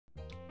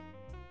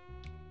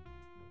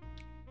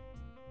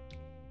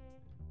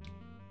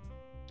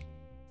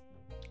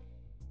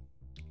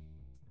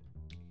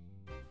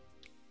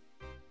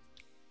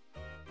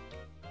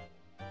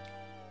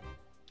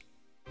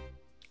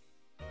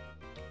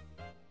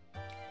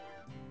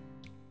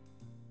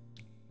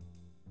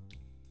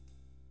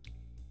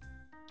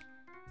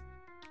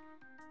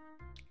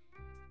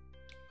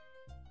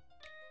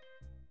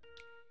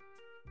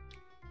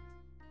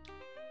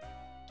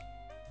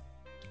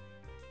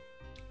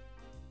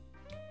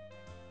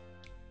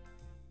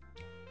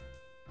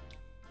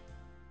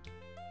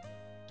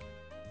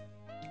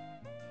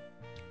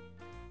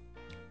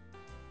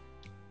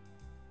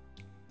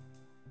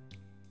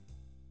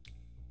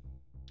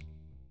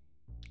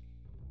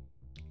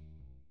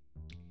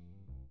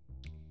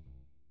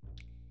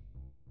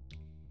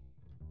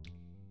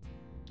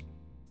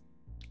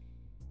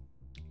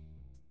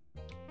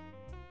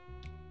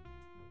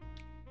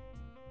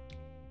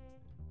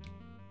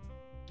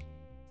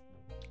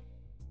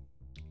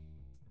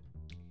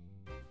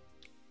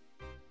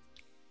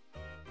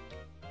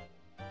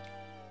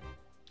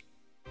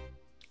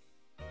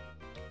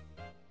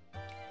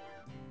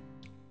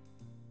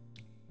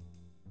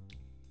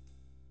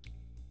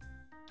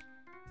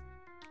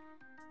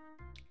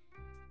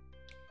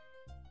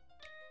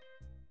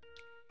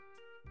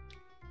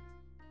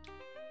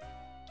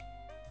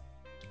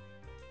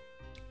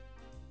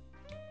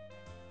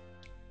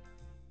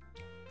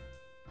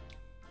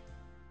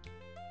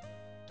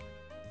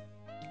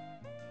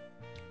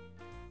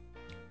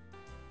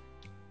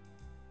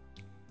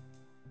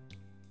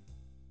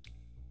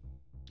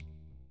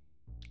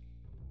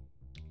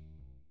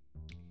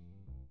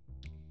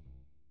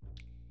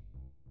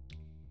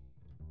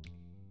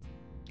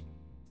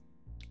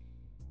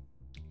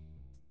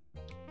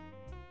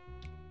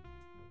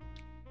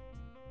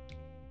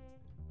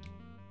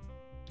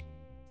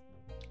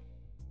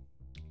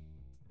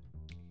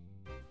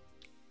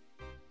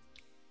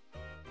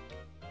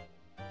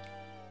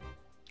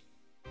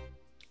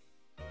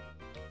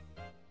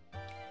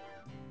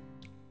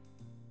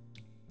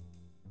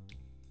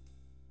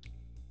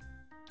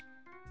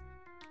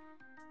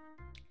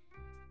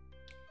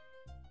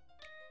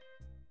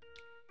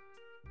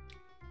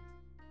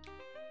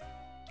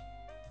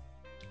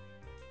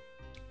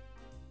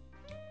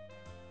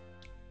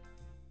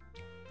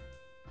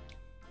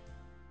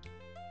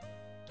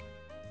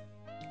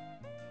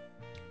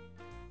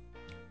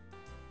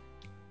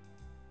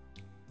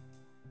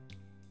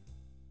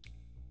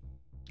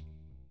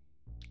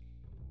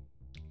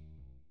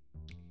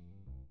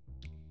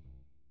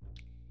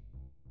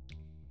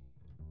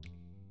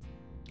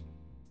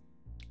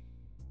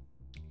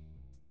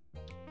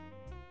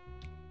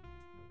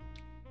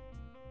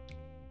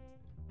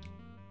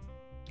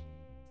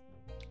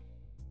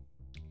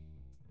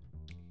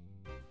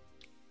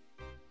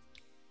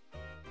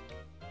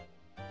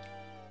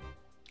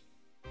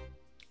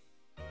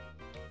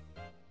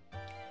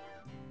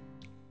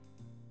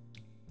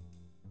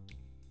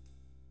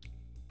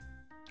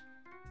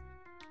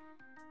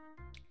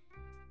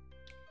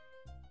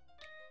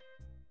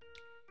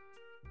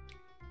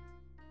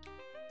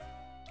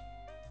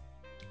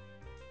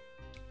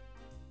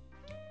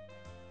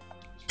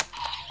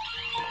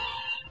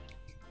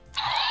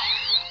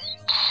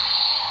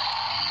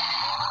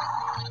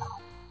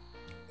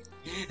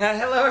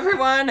Hello,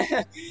 everyone.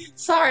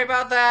 Sorry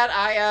about that.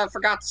 I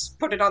forgot to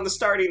put it on the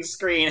starting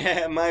screen.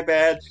 My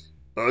bad.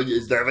 Oh,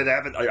 yes, that what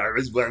happened? I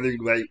was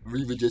wondering why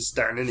we were just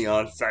standing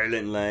all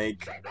silent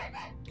like.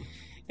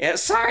 Yeah,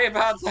 sorry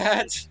about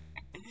that.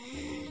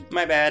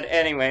 My bad.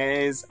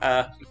 Anyways,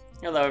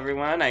 hello,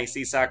 everyone. I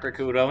see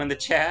Sakrakudo in the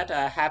chat.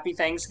 Happy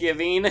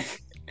Thanksgiving.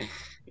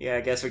 Yeah,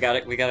 I guess we got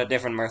it. We got a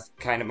different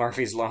kind of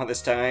Murphy's Law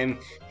this time.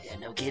 Yeah,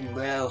 no kidding,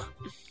 bro.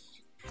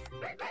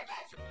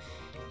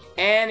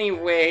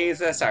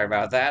 Anyways, sorry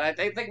about that.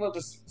 I think we'll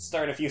just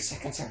start a few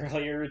seconds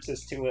earlier,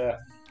 just to,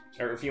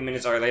 or a few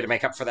minutes early to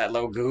make up for that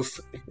low goof.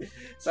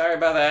 Sorry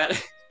about that.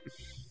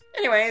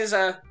 Anyways,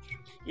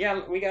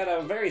 yeah, we got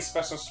a very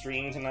special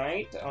stream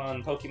tonight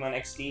on Pokemon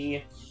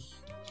XD,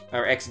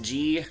 or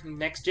XG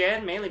Next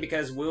Gen, mainly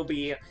because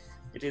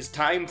it is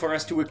time for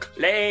us to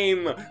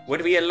acclaim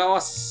what we had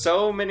lost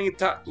so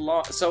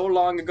so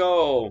long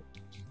ago.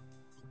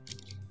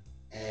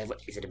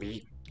 What is it a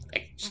bee?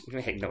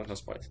 Hey, no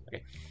spoilers.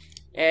 Okay.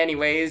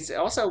 Anyways,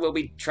 also we'll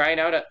be trying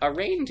out a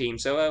rain team,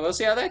 so we'll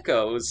see how that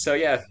goes. So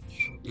yeah,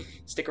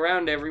 stick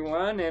around,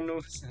 everyone, and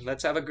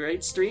let's have a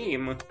great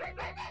stream.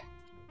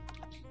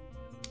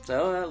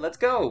 So let's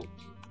go.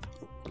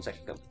 1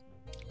 second, go.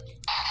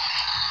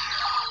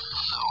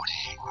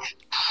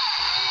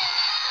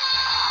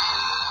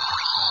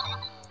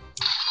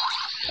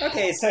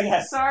 Okay, so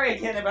yeah, sorry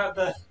again about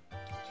the...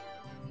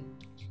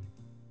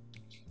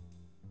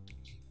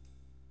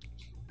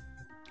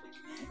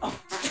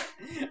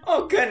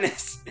 Oh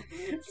goodness!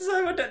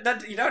 So,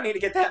 you don't need to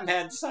get that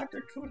mad,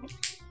 Sakurakuna.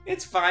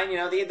 It's fine, you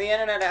know, the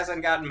internet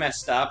hasn't gotten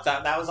messed up.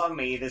 That was on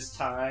me this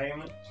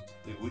time.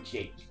 What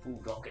you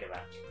talking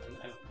about?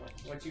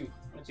 What you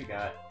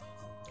got?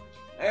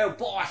 Oh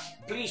boss,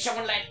 please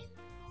someone let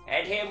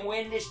him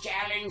win this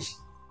challenge.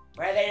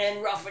 Rather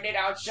than roughing it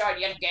outside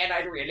yet again,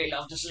 I'd really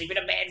love to sleep in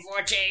a bed for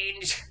a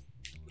change.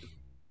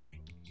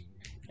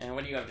 And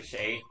what do you have to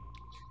say?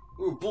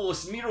 Oh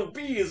boss, Miro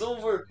B is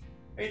over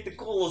at the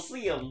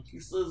Coliseum. He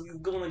says he's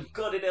gonna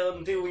cut it out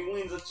until he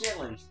wins a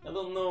challenge. I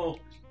don't know,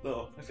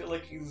 though. I feel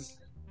like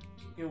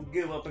he'll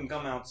give up and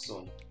come out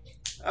soon.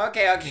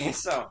 Okay,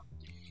 so...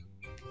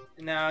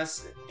 Now,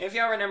 if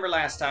y'all remember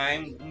last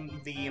time,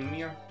 we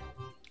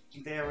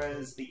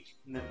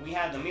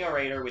had the Mirror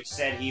Raider, which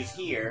said he's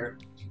here,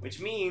 which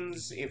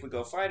means if we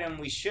go fight him,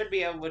 we should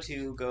be able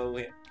to go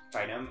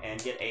fight him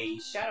and get a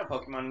Shadow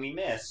Pokemon we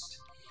missed.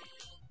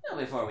 Now,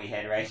 before we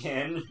head right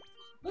in,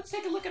 let's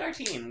take a look at our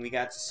team. We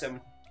got some...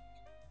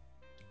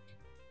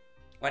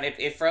 What,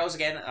 it froze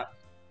again? Oh,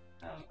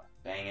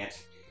 dang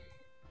it.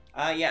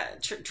 Yeah,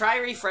 try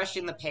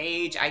refreshing the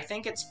page. I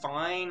think it's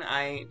fine.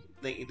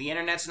 The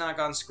internet's not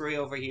gone screwy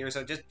over here,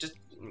 so just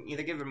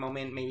either give it a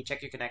moment, maybe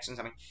check your connection,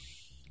 something.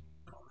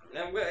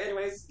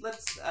 Anyways,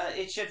 let's,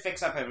 it should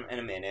fix up in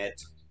a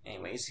minute.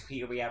 Anyways,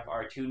 here we have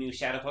our 2 new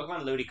Shadow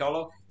Pokemon,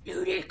 Ludicolo.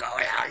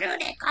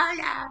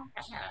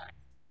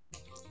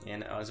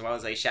 And as well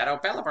as a Shadow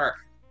Pelipper.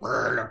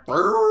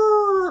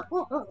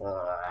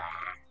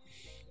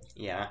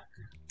 Yeah.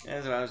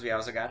 As well as we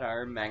also got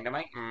our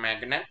Magnemite,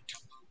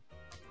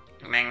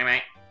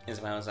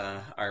 as well as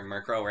our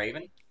Murkrow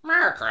Raven.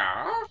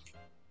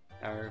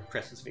 Our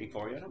Princess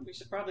Vaporeon. We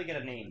should probably get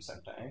a name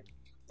sometime.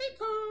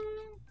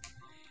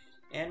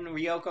 And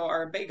Ryoko,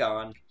 our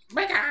Bagon.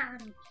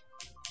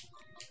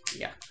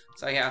 Yeah.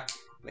 So yeah,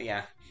 but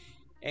yeah.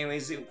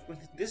 Anyways,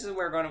 this is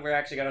where we're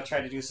actually gonna try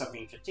to do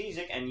something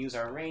strategic and use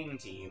our rain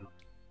team.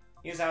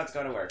 Here's how it's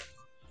gonna work.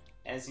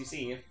 As you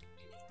see,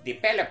 the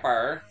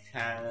Pelipper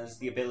has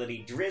the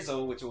ability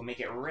Drizzle, which will make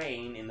it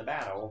rain in the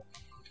battle,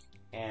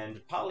 and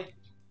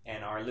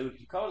our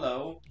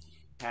Ludicolo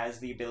has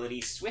the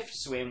ability Swift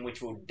Swim,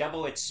 which will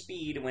double its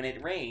speed when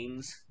it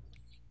rains.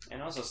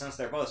 And also, since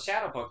they're both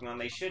Shadow Pokemon,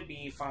 they should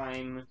be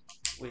fine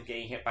with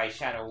getting hit by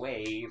Shadow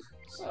Wave.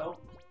 So,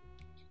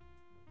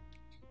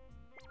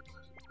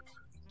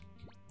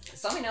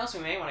 something else we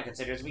may want to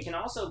consider is we can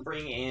also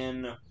bring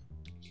in...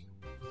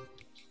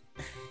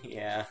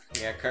 yeah,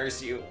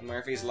 curse you,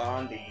 Murphy's Law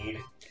indeed.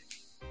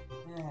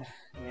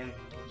 And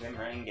them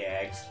running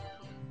gags.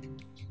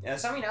 Now,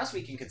 something else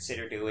we can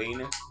consider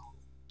doing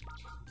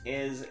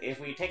is if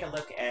we take a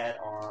look at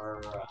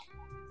our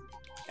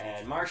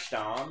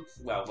Marshtomp.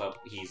 Well,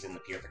 he's in the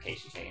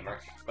Purification Chamber.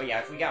 But yeah,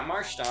 if we got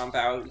Marshtomp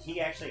out,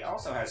 he actually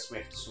also has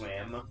Swift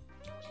Swim.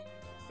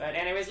 But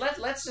anyways,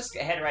 let's just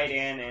head right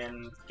in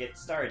and get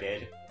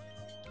started.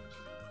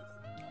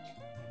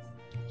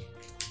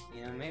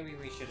 Yeah, maybe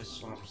we should have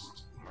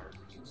swapped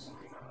Murphy's.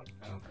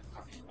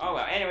 Oh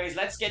well, anyways,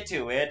 let's get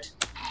to it.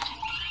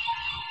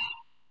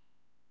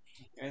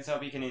 I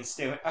hope you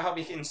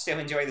can still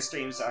enjoy the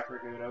stream,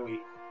 Sakurakuna. We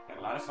had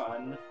a lot of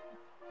fun.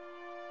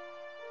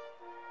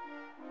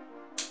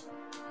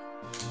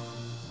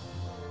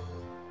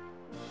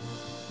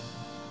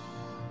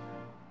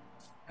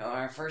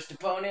 Our first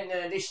opponent,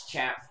 this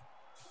chap.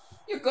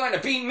 You're going to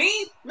beat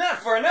me? Not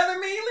for another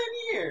million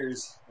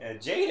years!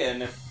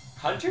 Jaden.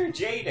 Hunter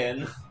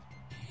Jaden.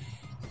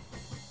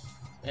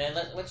 And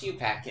what's you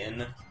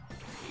packing?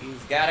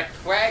 He's got a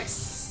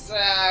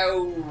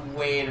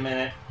Wait a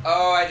minute.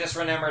 Oh, I just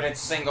remembered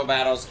it's single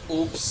battles.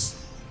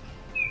 Oops.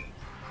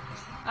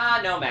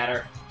 No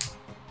matter.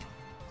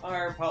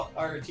 Our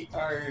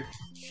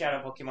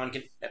shadow Pokemon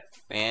can...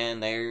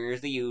 And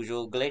there's the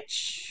usual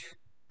glitch.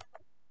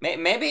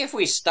 Maybe if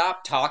we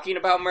stop talking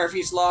about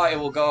Murphy's Law, it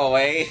will go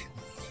away.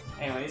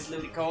 Anyways,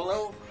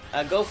 Ludicolo,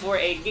 go for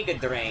a Giga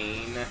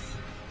Drain.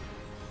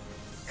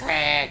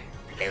 Crack!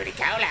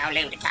 Ludicolo,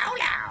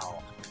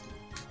 Ludicolo!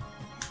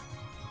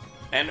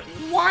 And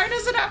why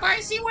does it have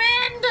Icy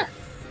Wind?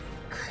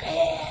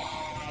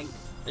 Crack!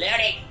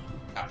 Ludi!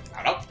 Oh,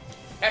 no.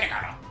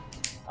 Ludicolo!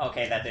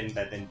 Okay, that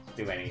didn't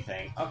do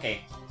anything.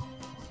 Okay.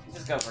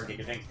 Just go for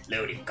Giga Drain.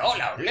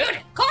 Ludicolo,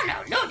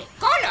 Ludicolo,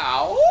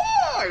 Ludicolo!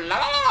 Ooh, la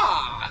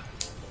la!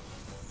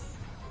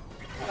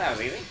 Well, that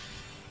was easy.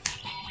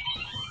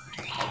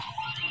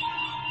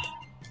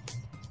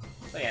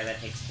 So yeah, that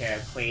takes care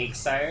of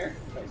Quagsire.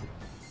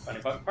 Funny,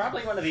 but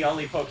probably one of the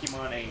only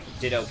Pokemon a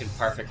Ditto can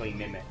perfectly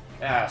mimic.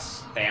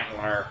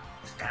 Stantler.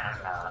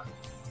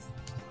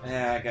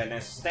 Ah,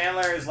 goodness.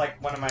 Stantler is like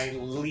one of my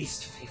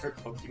least favorite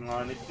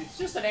Pokemon. It's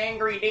just an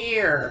angry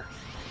deer.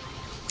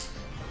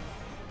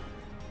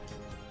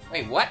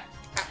 Wait, what?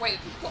 Wait.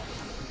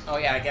 Oh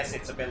yeah, I guess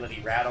its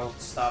ability Rattle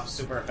stops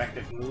super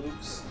effective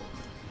moves.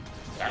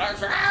 Well,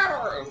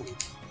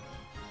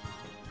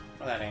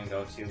 that didn't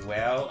go too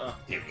well.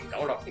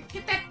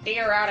 Get that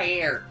deer out of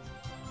here!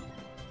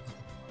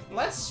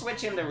 Let's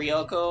switch into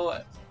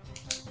Ryoko.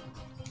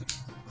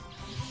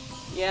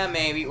 Yeah,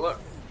 maybe. Well,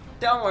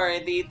 don't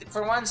worry.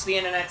 For once, the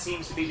internet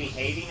seems to be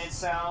behaving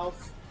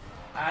itself.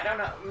 I don't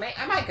know.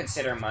 I might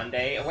consider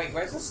Monday. Wait,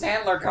 where's the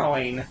Stantler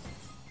going?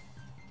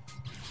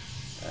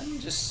 I'm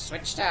just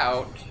switched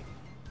out.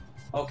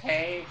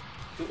 Okay.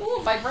 Ooh,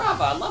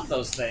 Vibrava! I love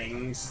those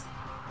things.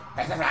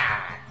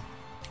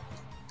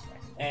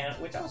 And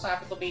which also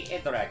happens to be a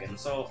dragon,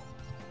 so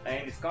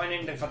and it's going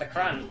in for the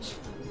crunch.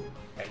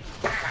 It'd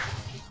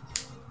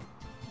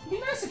be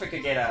nice if we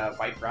could get a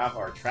Vibrava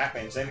or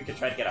Trapinch, then we could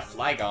try to get a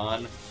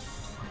Flygon.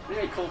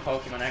 Really cool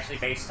Pokemon, actually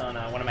based on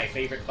one of my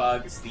favorite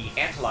bugs, the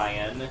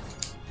Antlion.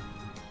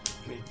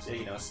 Which,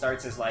 you know,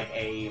 starts as like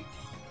a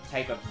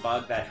type of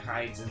bug that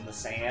hides in the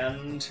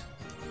sand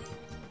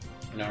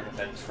in order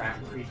to trap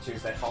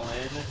creatures that fall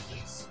in.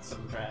 It's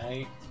some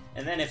try.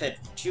 And then if it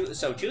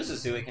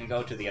chooses to, it can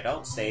go to the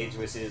adult stage,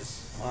 which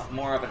is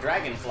more of a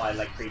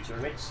dragonfly-like creature,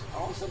 which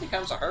also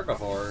becomes a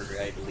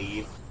herbivore, I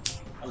believe.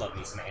 I love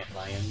me some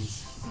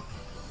antlions.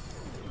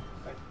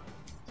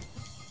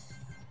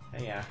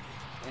 But yeah.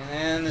 And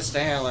then the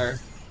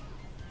Stantler.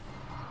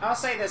 I'll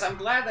say this, I'm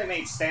glad they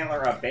made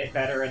Stantler a bit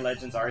better in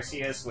Legends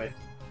Arceus with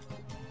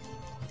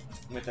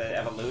the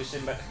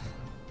evolution, but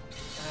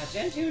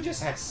Gen 2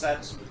 just had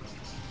such...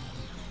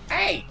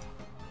 Hey!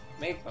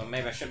 Maybe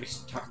I should be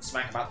talking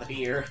smack about the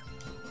deer.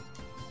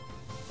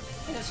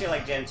 I just feel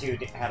like Gen 2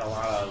 had a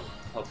lot of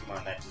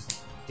Pokemon that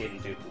just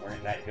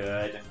weren't that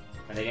good.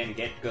 And they didn't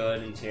get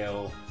good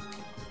until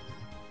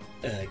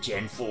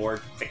Gen 4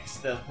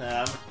 fixed them.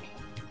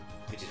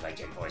 Which is why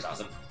Gen 4 is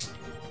awesome.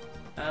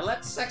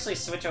 Let's actually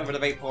switch over to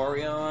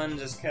Vaporeon,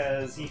 just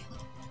because he's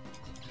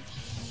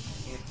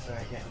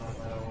getting a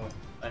little...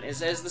 Is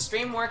the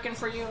stream working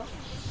for you?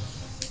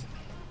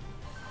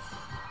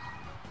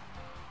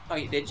 Oh,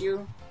 did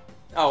you?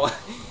 Oh,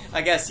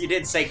 I guess you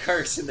did say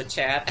curse in the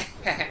chat.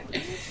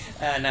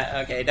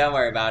 No, okay, don't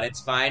worry about it.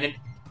 It's fine. And...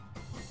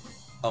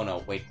 Oh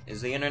no, wait.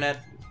 Is the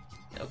internet...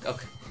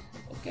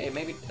 Okay,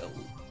 maybe...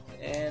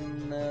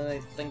 And I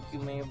think you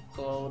may have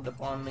called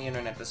upon the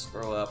internet to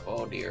screw up.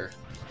 Oh dear.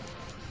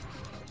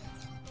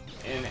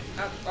 And...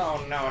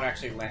 oh no, it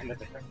actually landed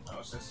the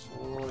hypnosis.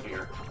 Oh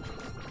dear.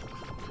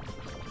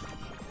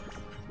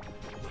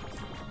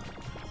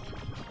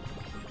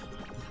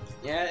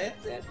 Yeah,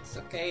 it's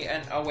okay.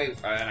 And oh wait,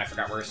 and I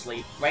forgot we're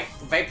asleep. Wait,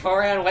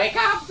 Vaporeon, wake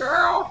up,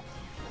 girl!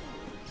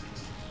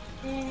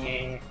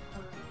 Wait.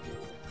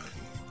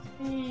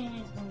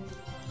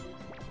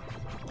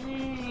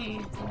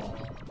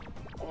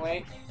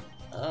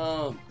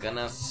 Oh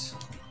goodness.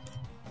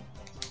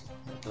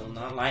 I do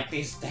not like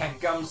these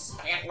dadgum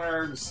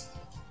Stantlers.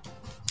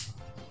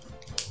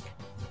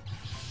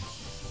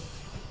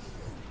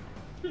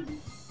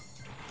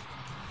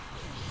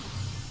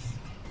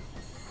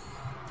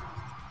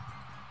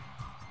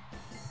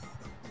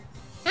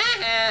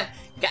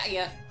 Got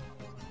ya!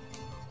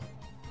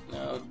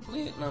 No,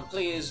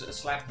 please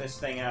slap this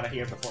thing out of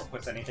here before it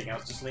puts anything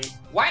else to sleep.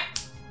 What?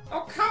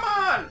 Oh, come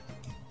on!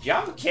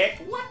 Jump kick?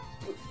 What?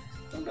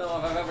 I don't know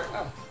if I've ever...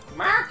 Oh,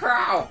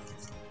 Macro!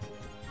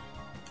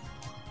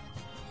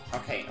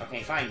 Okay,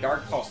 fine.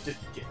 Dark Pulse. Just...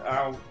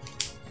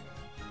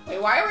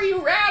 Wait, why were you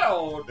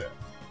rattled?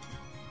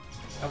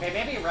 Okay,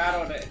 maybe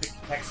rattled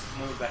detects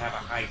moves that have a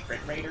high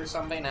crit rate or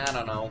something? I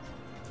don't know.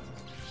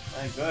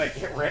 Good,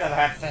 get rid of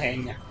that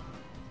thing.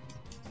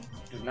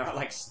 Do not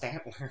like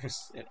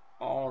Stantlers at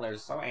all. They're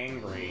so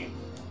angry.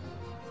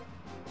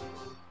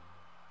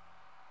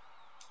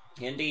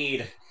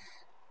 Indeed.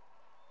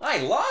 I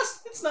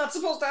lost? It's not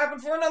supposed to happen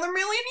for another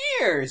 1,000,000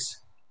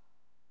 years!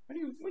 What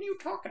are you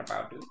talking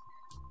about, dude?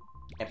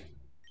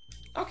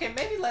 Okay,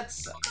 maybe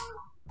let's... I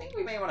think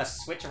we may want to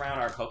switch around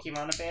our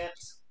Pokemon a bit.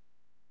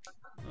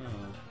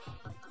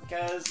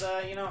 Because,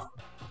 you know...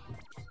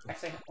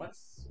 Actually,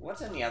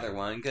 what's in the other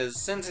one?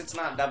 Because since it's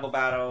not double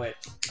battle, it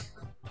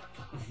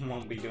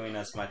won't be doing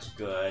us much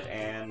good,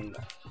 and...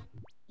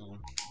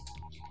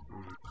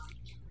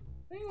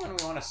 Maybe when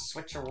we want to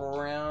switch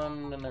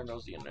around, and there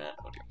goes the internet.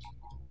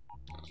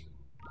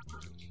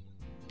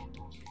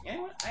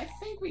 Anyway, I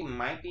think we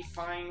might be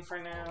fine for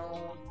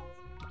now.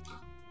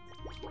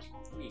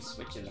 Let me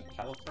switch in the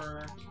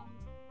Pelipper.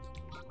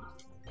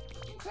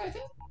 I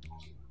think...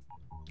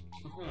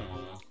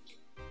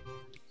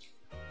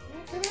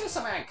 Actually, that is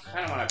something I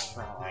kind of want to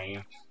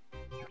try.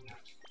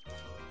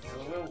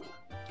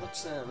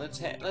 So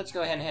let's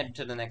go ahead and head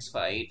to the next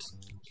fight.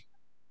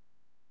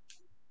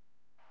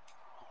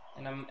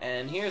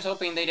 And here's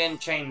hoping they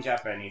didn't change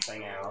up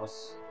anything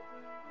else.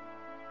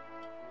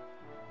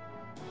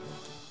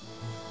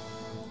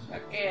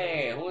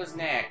 Okay, who's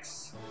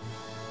next?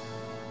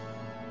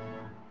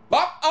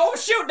 Oh, oh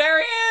shoot, there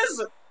he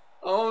is!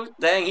 Oh,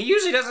 dang, he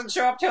usually doesn't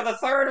show up till the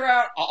third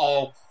round.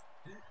 Uh-oh.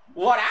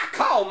 What I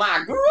call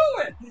my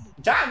groove!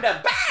 Time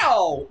to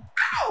battle!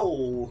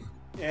 Ow!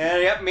 Yeah,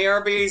 yep,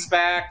 Mirror B's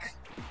back.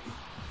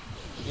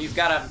 He's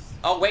got a...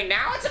 Oh, wait,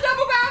 now it's a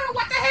double battle?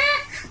 What the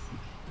heck?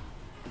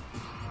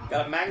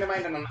 Got a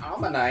Magnemite and an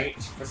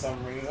Ammonite for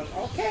some reason.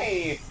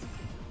 Okay.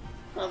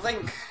 I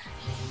think...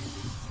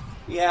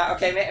 Yeah,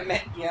 okay,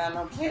 yeah,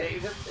 no kidding.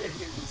 This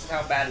is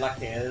how bad luck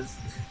is.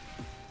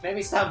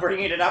 Maybe stop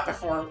bringing it up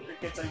before it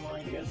gets any more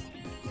ideas.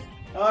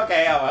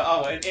 Okay,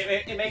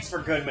 it makes for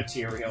good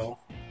material.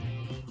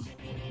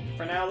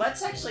 For now,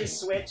 let's actually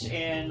switch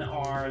in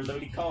our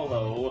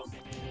Ludicolo.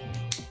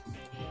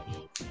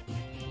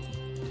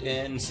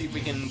 And see if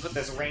we can put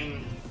this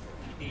rain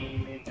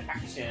theme into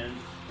action.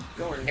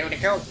 Go,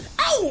 Ludicolo.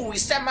 Oh, we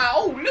set my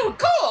old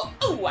Ludicolo!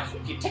 Oh, I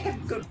hope you're taking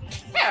good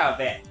care of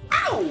it.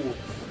 Ow!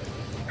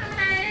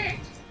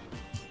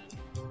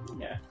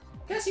 Yeah.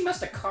 I guess he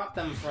must have caught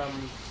them from...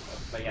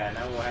 But yeah,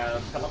 now we'll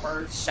have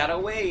Pelipper Shadow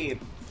Wave.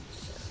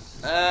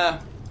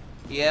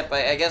 Yep,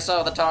 I guess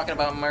all the talking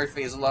about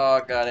Murphy's Law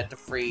got it to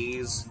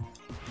freeze.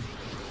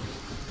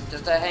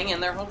 Just hang in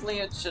there, hopefully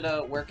it should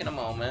work in a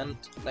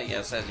moment. But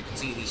yes, as you can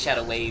see, the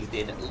Shadow Wave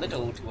did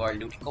little to our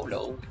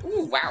Ludicolo.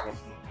 Ooh, wow!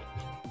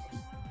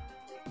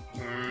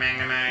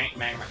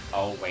 Magnemite.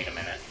 Oh, wait a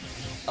minute.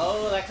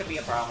 Oh, that could be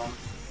a problem.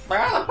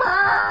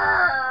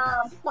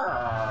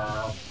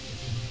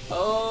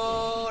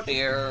 Oh,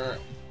 dear.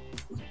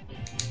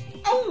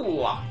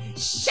 Oh!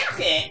 Shock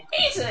it!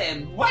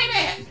 Easy! Wait a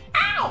minute!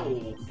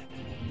 Ow!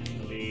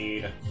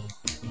 Lead. I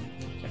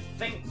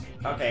think...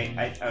 Okay,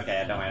 I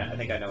don't mind. I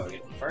think I know what we're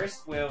doing.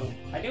 First,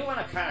 I do want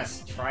to kind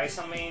of try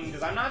something,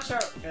 because I'm not sure,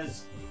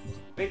 because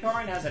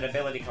Bighorn has an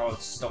ability called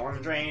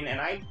Storm Drain,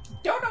 and I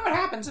don't know what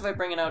happens if I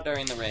bring it out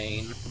during the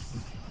rain.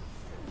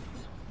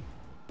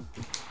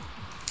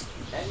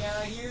 And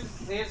yeah,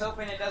 here's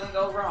hoping it doesn't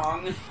go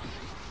wrong.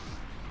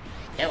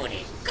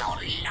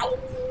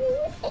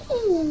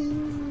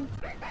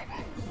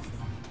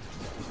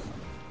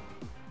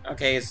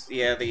 Okay,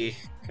 yeah, the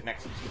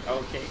connection.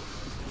 Okay.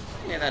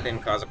 Yeah, that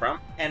didn't cause a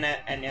problem. And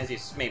as you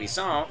maybe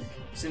saw,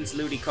 since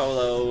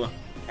Ludicolo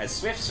has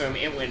Swift Swim,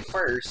 it went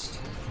first.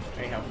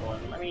 Very helpful.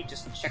 And let me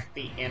just check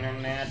the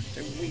internet.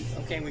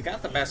 Okay, we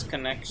got the best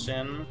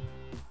connection.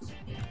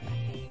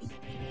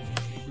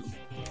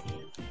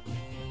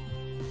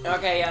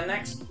 Okay, yeah,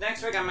 next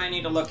week I might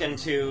need to look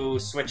into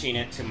switching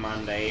it to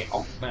Monday.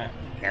 Oh,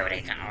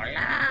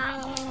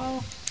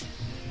 Ludicolo!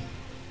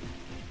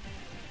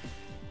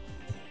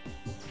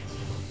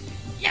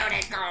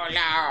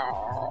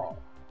 Ludicolo!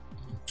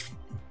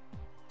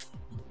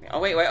 Oh,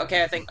 wait,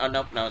 okay, I think... Oh,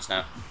 nope, no, it's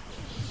not.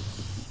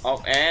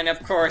 Oh, and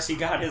of course he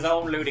got his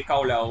own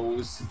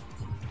Ludicolos.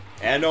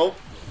 And oh,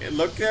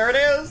 look, there it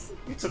is!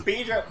 It's a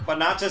Beedrill, but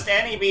not just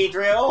any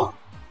Beedrill!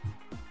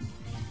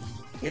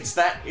 It's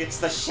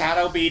the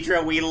Shadow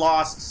Beedrill we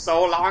lost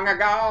so long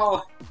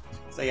ago!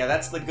 So yeah,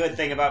 that's the good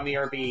thing about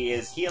Mirror B,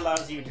 is he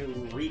allows you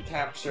to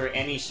recapture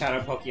any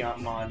Shadow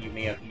Pokemon you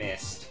may have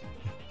missed.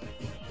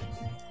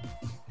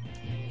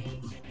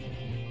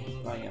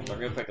 Oh yeah, but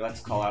real quick, let's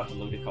call out the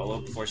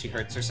Ludicolo before she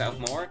hurts herself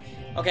more.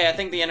 Okay, I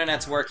think the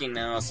internet's working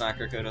now,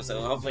 Sakurakudo,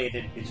 so hopefully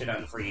it should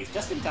unfreeze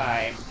just in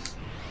time.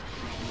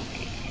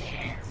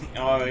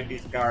 Oh,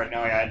 he's guard.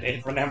 No, yeah,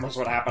 it remembers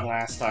what happened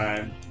last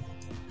time.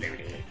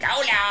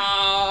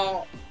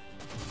 Ludicolo!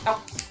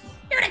 Oh,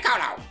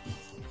 Ludicolo!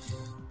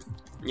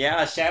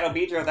 Yeah, Shadow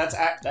Beedrill,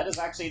 that is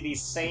actually the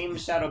same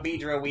Shadow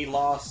Beedrill we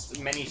lost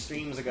many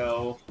streams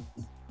ago.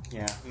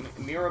 Yeah,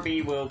 Mirror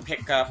B will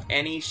pick up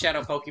any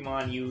Shadow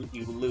Pokemon you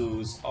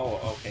lose. Oh,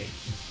 okay.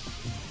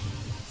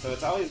 So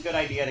it's always a good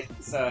idea to...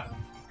 it's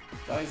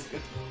always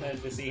good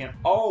to see him.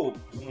 Oh,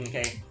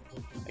 okay.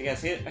 I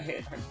guess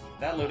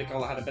that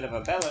Ludicolo had a bit of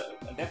a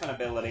different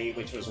ability,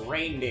 which was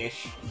Rain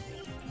Dish,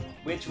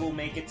 which will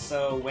make it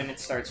so when it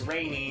starts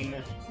raining,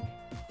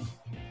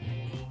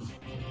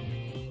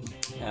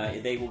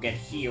 they will get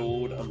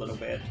healed a little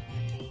bit.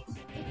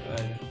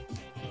 Good.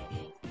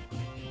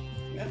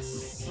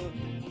 That's...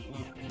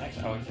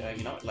 Actually,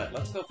 you know what?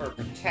 Let's go for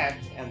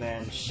Protect and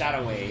then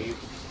Shadow Wave.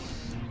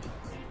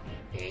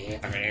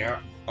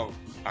 Oh,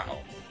 uh-oh.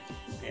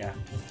 Yeah.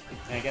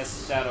 And I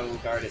guess Shadow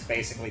Guard is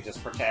basically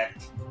just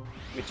Protect,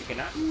 which you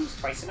cannot use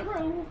twice in a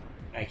row.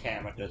 I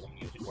can, but it doesn't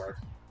usually work.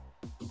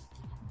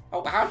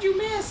 Oh, how'd you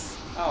miss?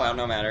 Oh, well,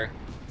 no matter.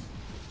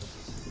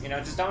 You know,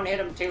 just don't hit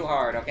him too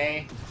hard,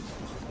 okay?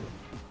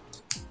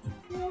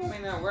 Well, I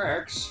mean, that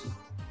works.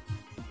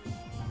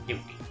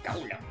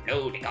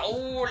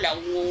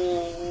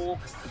 Ludicolo.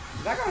 Is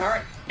that gonna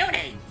hurt?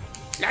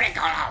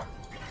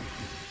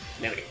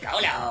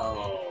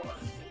 Ludicolo.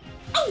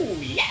 Oh,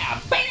 yeah,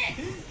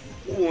 baby!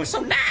 Ooh, so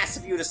nice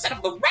of you to set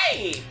up the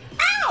rain!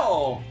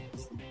 Ow!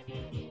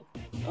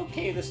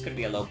 Okay, this could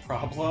be a low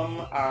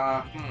problem.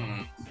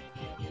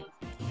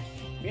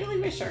 Really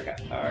wish our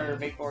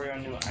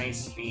Vaporeon knew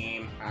Ice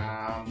Beam.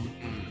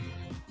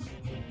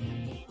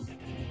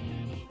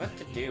 What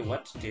to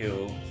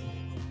do?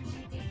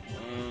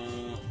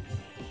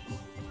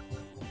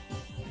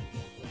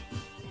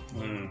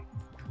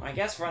 I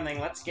guess for one thing,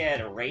 let's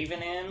get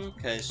Raven in,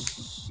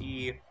 because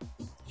she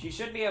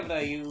should be able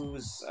to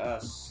use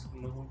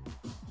Smooth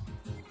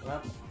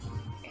Up,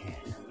 and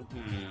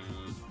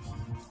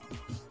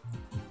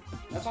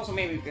let's also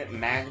maybe get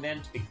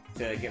Magnet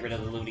to get rid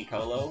of the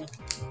Ludicolo.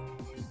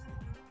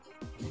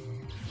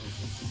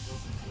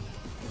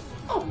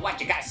 Oh, what,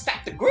 you gotta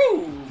stop the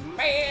groove,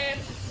 man!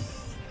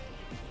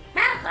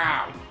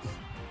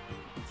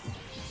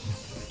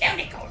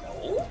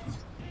 Ludicolo?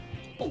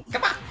 Oh,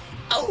 come on!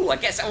 Oh, I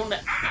guess I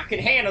can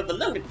handle the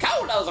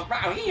Ludicolos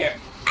around here!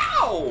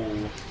 Ow!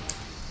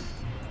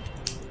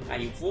 Ah,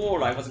 you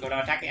fool, I wasn't gonna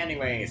attack it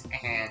anyways.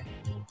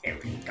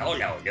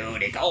 Ludicolo,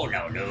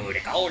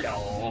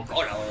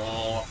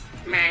 Colo.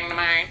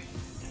 Magnemite.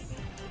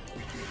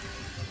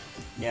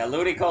 Yeah,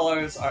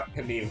 Ludicolos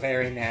can be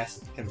very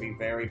nasty, can be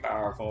very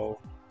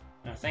powerful.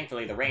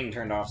 Thankfully, the rain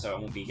turned off, so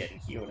it won't be getting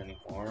healed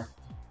anymore.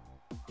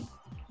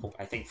 Oh,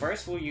 I think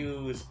first we'll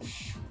use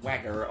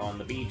Swagger on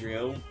the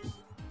Beedrill.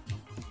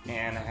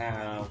 And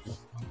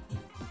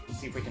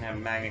see if we can have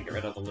Magnet get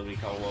rid of the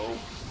Ludicolo.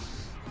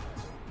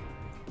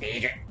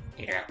 Beedrill.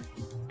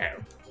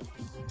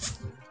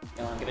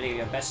 Give it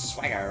your best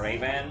swagger,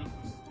 Raven.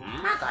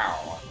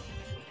 Macro!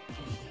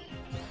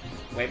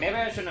 Wait, maybe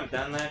I shouldn't have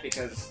done that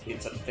because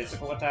it's a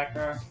physical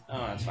attacker.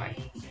 Oh, that's fine.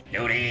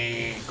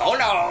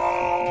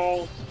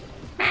 Ludicolo!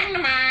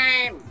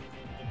 Magnemite!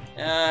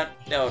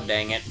 Oh,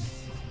 dang it.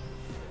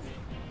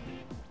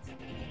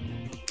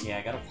 Yeah,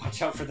 I gotta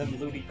watch out for them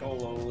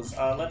Ludicolos.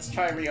 Let's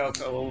try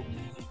Ryoko.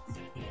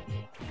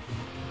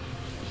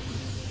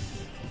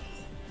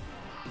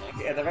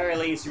 Okay, at the very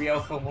least,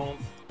 Ryoko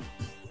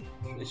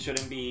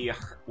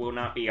will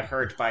not be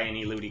hurt by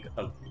any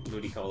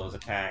Ludicolo's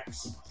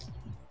attacks.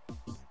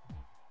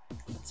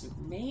 Let's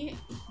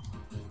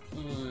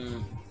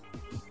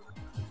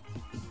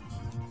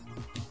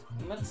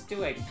Let's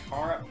do a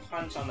Power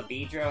Punch on the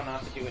Beedrill,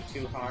 not to do it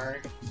too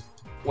hard.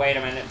 Wait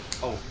a minute.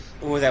 Oh,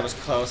 that was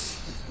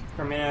close.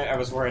 For a minute, I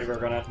was worried we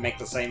were gonna make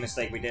the same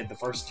mistake we did the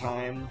first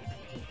time.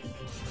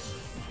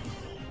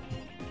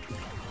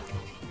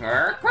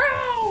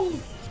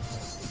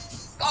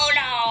 Oh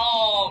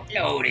no!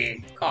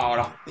 Loaded!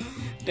 Oh,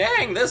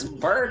 dang, this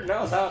bird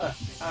knows how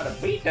to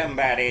beat them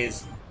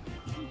baddies.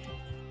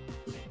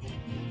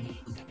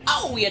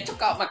 Oh, you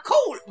took out my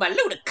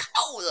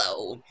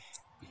Ludicolo!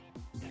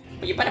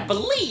 But you better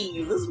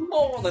believe there's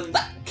more than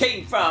that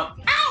came from.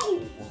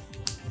 Ow!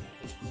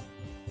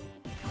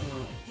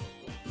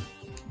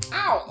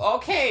 Ow!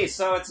 Okay,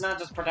 so it's not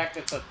just protect,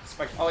 it's a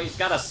oh, he's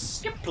got a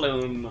Skip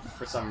Plume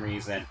for some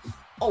reason.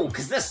 Oh,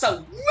 cause they're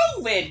so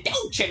groovy,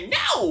 don't you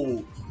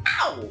know?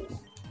 Ow!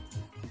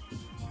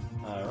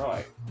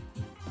 Alright.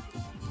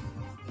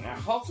 Now,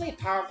 hopefully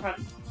Power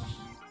Punch.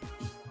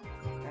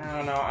 I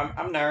don't know,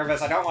 I'm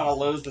nervous. I don't want to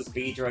lose this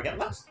Beedrill again.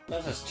 Let's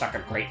just chuck a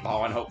Great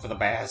Ball and hope for the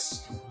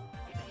best.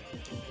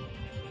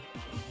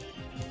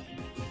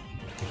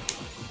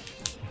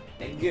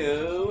 There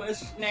go, a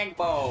Snag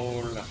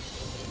Ball.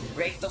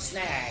 Break the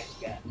snag.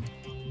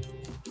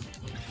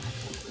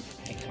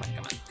 Hey, come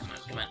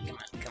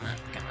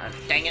on.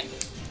 Dang it.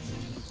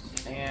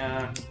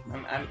 Yeah,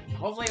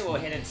 hopefully it will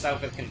hit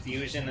itself with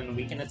confusion and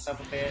weaken itself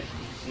a bit.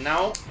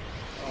 No?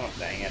 Oh,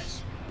 dang it.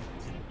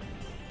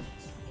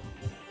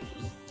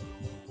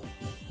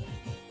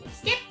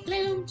 Skip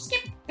Plume!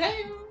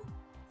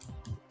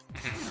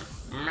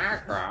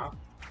 Macro!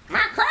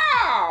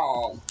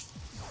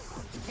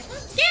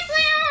 Skip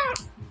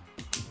Plume!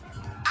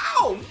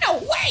 Oh, no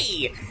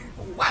way!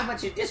 Why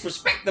would you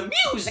disrespect the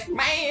music,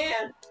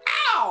 man?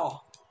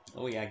 Ow!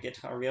 Oh yeah, get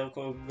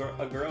Ryoko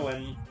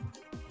growing.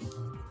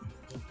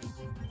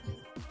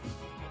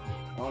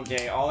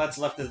 Okay, all that's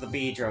left is the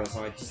Beedrill,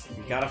 so you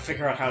gotta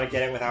figure out how to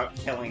get it without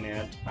killing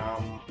it.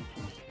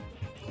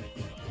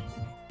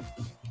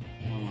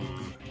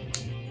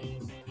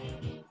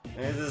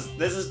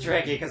 This is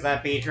tricky because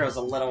that Beedrill is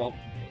a little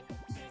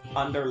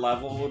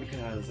under-leveled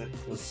because it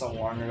was so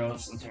long ago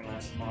since we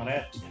last fought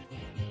it.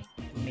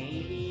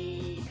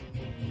 Maybe...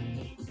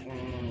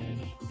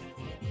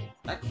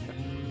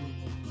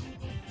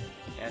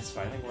 it's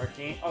finally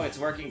working. Oh, it's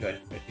working good.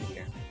 Good to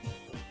hear.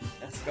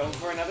 Let's go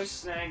for another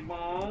snag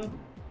ball.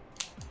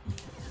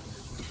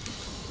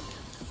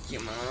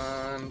 Come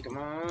on, come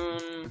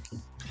on.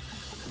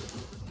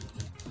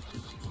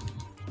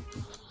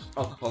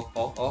 Oh.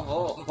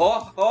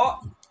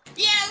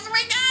 Yes,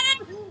 we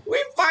got it!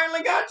 We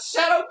finally got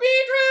Shadow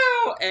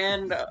Beedrill!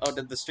 And, oh,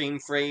 did the stream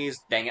freeze?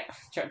 Dang it.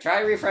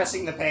 Try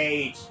refreshing the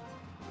page.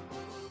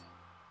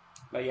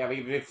 But yeah,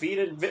 we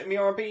defeated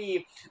Vitmior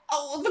B.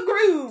 Oh, the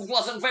groove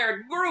wasn't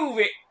very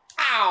groovy.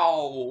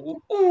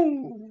 Ow!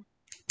 Ooh.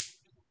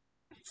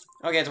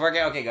 Okay, it's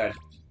working. Okay, good.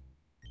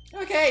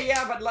 Okay,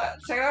 yeah, but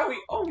check it out.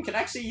 We can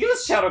actually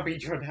use Shadow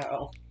Beedrill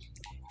now.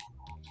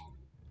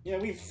 Yeah,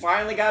 we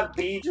finally got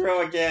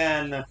Beedrill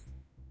again.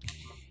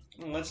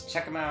 Let's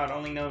check them out.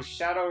 Only know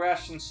Shadow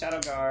Rush and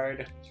Shadow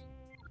Guard.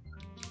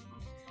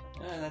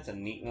 That's a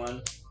neat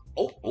one.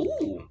 Oh,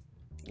 ooh!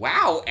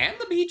 Wow, and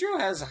the Beedrill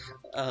has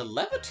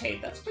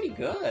Levitate. That's pretty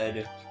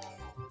good.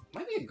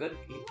 Might be a good...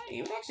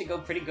 He would actually go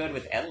pretty good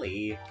with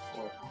Ellie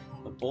or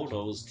the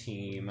Bulldoze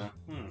team.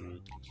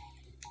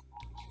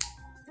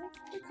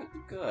 It could be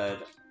good.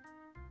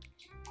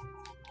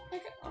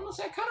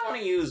 Honestly, I kind of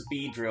want to use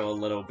Beedrill a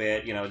little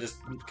bit. You know, just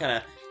kind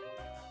of...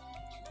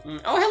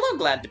 Oh, hello,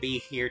 glad to be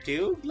here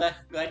too. Glad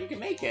you can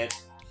make it.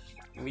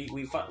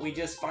 We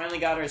just finally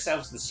got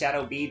ourselves the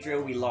Shadow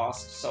Beedrill we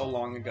lost so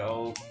long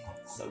ago.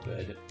 So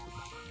good.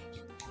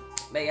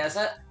 But yeah,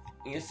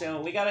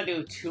 so we gotta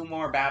do 2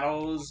 more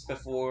battles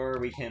before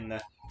we can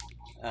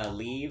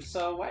leave.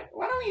 So why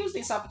don't we use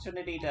this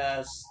opportunity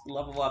to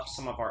level up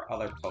some of our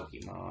other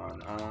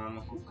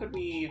Pokemon? Who could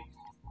we?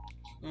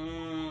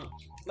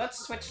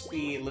 Let's switch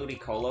the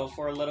Ludicolo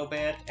for a little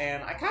bit,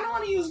 and I kind of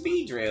want to use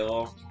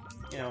Beedrill.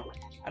 You know.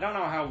 I don't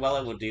know how well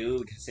it will do,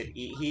 because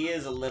he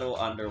is a little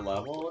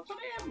under-leveled, but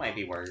it might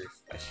be worth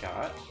a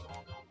shot.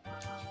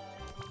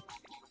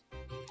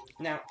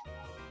 Now,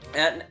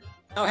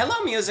 oh,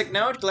 hello, Music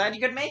Note! Glad you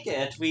could make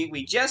it!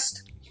 We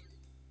just...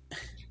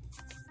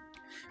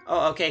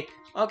 Oh, okay.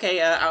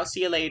 Okay, I'll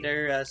see you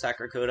later,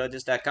 Sakurakudo.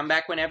 Just come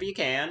back whenever you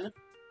can.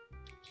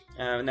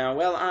 Now,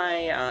 while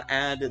I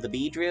add the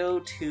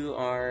Beedrill to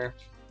our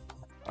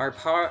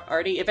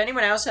party, if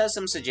anyone else has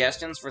some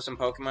suggestions for some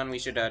Pokemon we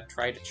should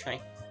try to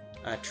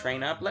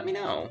train up, let me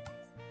know.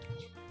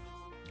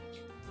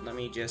 Let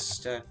me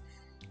just,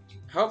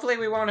 hopefully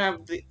we won't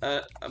have the,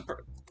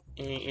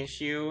 any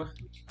issue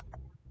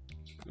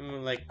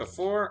like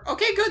before.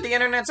 Okay, good, the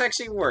internet's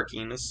actually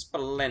working.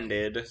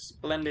 Splendid.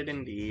 Splendid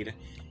indeed.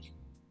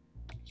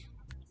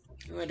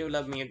 Ooh, I do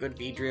love me a good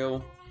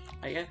Beedrill.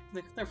 Yeah,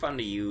 they're fun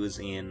to use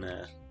in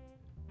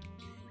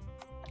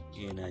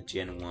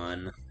Gen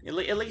 1. At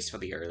least for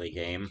the early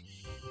game.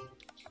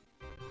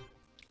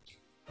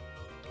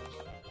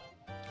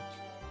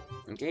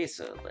 Okay,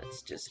 so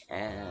let's just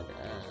add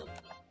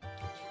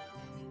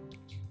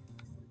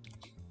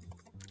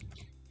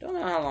don't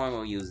know how long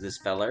we'll use this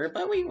feller,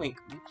 but we might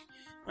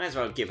as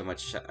well give him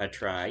a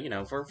try, you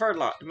know,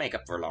 to make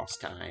up for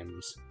lost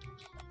times.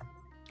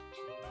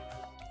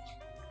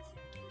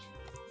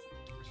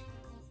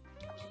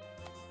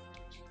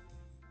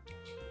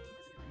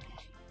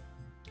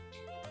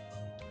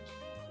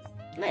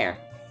 There.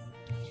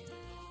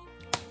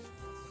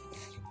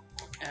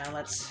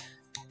 Let's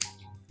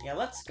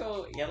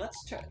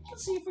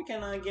see if we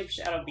can give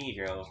Shadow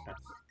Beedrill.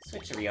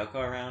 Switch Ryoko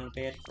around a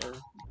bit for,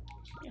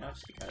 you know,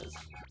 just because.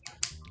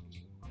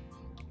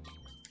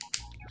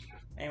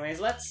 Anyways,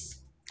 let's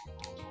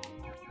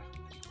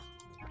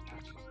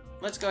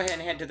go ahead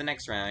and head to the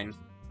next round.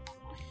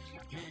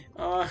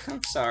 Oh,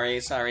 I'm sorry,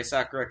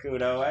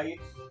 Sakurakudo.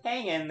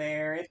 Hang in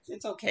there.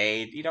 It's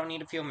okay. You don't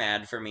need to feel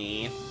mad for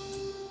me.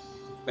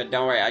 But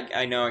don't worry,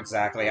 I know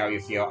exactly how you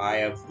feel. I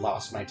have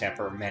lost my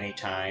temper many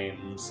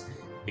times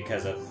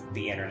because of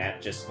the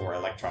internet or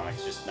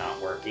electronics just not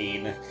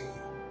working.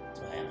 That's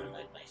why I'm on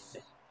my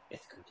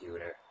 5th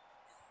computer.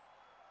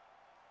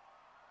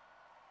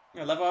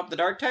 You level up the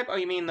dark type? Oh,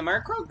 you mean the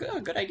Murkrow?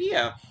 Good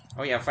idea.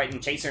 Oh yeah, fighting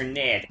Chaser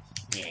Ned.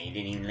 Yeah, you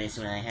didn't even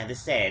listen when I had to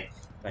say it.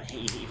 But hey,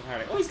 even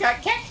harder. Oh, he's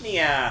got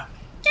Cacnea!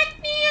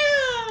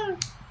 Cacnea!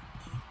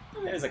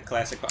 Oh, there's a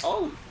classic.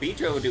 Oh,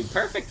 Beedrill would do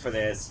perfect for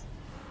this.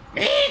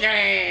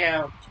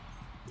 Beedrill!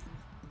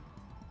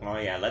 Oh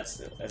yeah, let's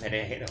hit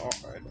it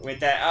hard. With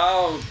that,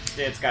 oh,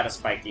 it's got a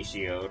spiky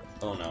shield.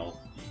 Oh no.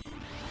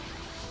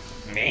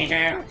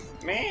 Beedrill!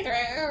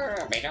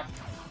 Beedrill! Beedrill!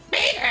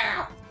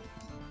 Beedrill!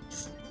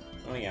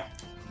 Oh yeah.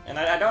 And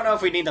I don't know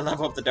if we need to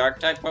level up the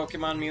Dark-type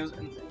Pokemon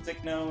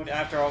music node.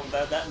 After all,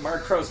 that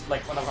Murkrow's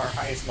like one of our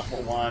highest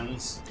level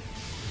ones.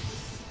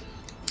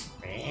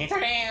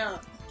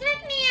 Beedrill!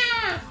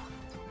 Cacnea!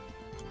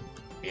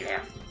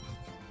 Beedrill!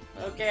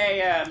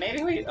 Okay,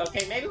 maybe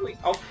we...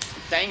 Oh,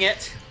 dang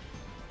it!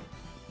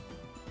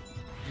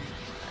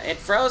 It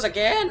froze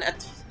again!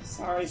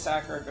 Sorry,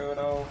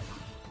 Sakurakudo.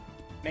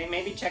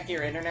 Maybe check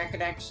your internet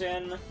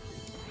connection.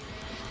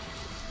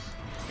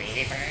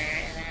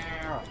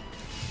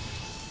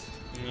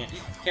 Yeah.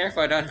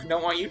 Careful, I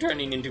don't want you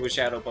turning into a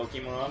shadow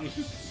Pokemon.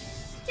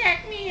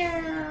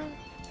 Cacnea!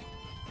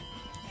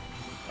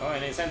 Oh,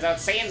 and it sends out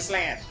Sand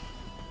Slash!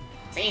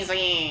 Sand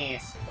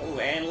Slash! Oh,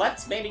 and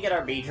let's maybe get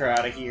our Beater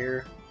out of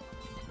here.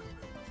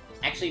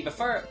 Actually,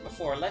 before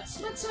let's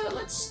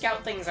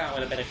scout things out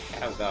with a bit of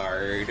Shadow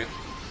Guard.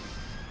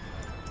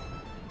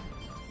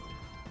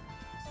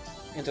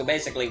 And so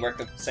basically work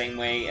the same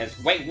way as...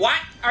 Wait, what?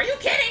 Are you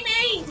kidding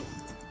me?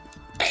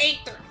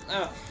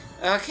 Oh,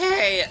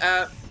 okay,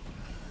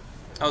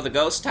 Oh, the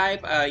ghost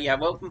type? Yeah,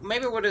 well,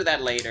 maybe we'll do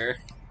that later.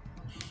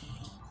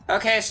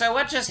 Okay, so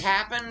what just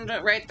happened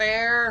right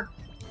there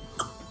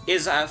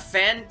is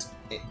Fent,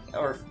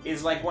 or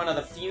is like one of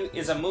the few,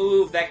 is a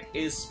move that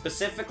is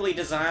specifically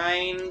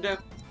designed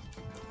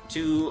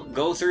to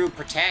go through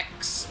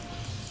protects.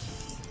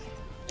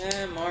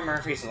 More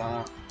Murphy's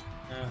Law.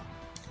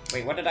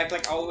 Wait, what did I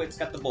click? Oh, it's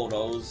got the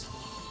bulldoze.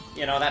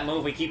 You know, that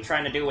move we keep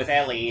trying to do with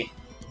Ellie.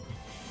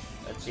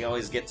 But she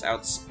always gets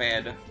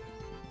outsped.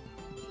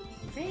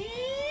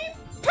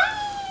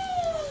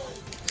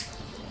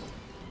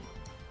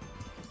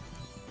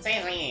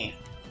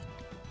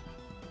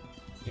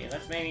 Okay,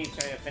 let's maybe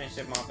try to finish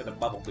him off with a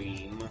bubble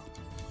beam.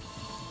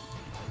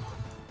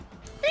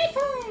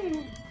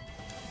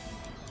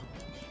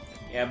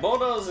 Yeah,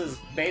 Bulldoze is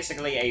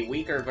basically a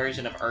weaker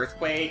version of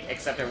Earthquake,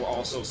 except it will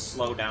also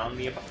slow down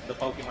the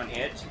Pokemon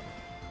hit.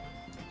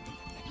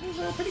 It's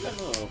a pretty good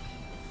move.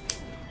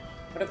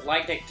 Would have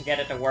liked it to get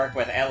it to work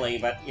with Ellie,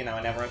 but, you know,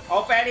 it never...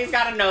 Oh, Fanny's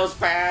got a Nose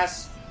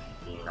Pass!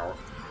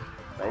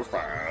 Nose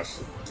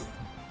Pass.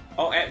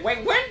 Oh,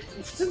 wait, when?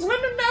 Since when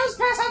did Nose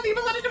Pass have the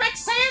ability to make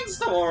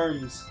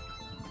sandstorms?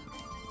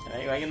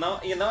 Anyway, you know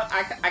what?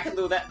 I can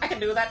do that. I can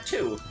do that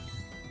too.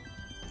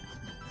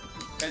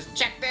 Just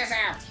check this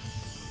out.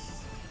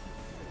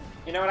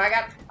 You know what I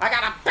got? I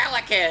got a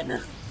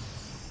Pelican!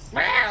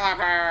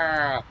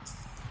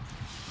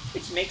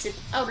 Which makes it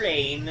a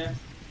rain.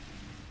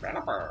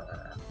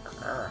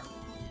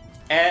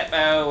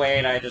 Oh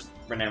wait, I just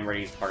remembered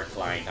he's part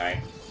flying type.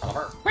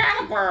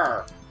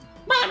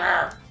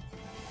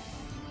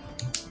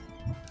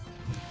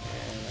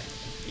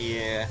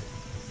 Yeah.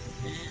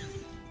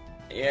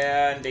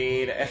 Yeah,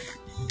 indeed.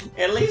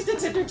 At least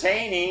it's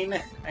entertaining.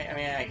 I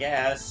mean, I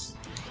guess.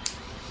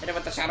 Hit it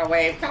with the Shadow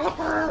Wave,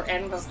 Caliper,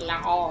 Endless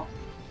Law.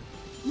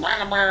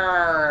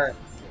 Caliper!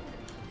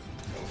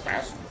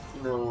 Fast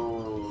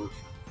move.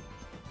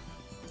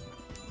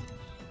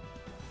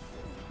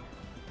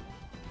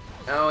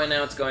 Oh, and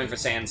now it's going for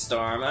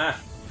Sandstorm.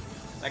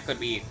 That could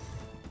be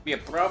a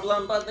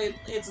problem, but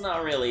it's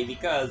not really,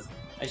 because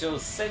I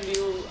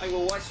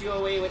will wash you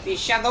away with the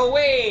Shadow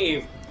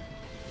Wave!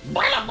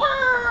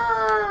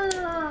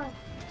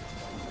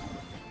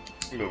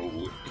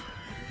 No.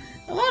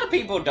 A lot of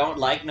people don't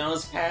like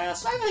Nose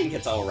Pass. I think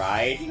it's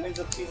alright. He's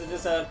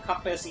just a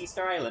Compass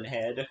Easter Island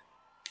head.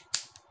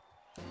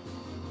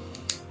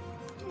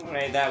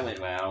 Alright, that went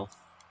well.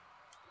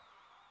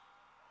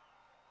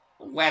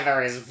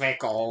 Weather is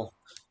fickle.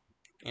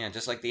 Yeah,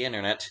 just like the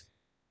internet.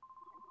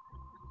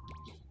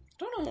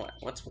 Don't know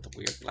what's with the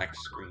weird black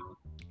screen.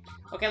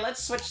 Okay,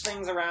 let's switch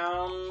things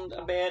around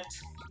a bit.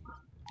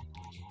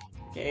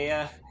 Okay,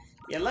 yeah,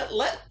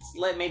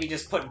 let maybe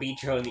just put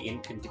Beatro in the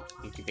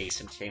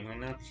incubation chamber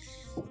now.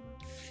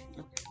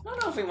 I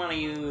don't know if we want to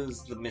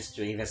use the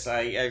Mischievous.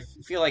 I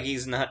feel like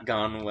he's not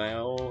gone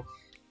well.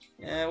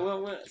 Yeah,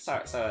 well,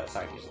 sorry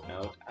to use a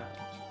note.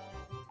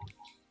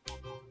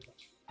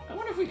 I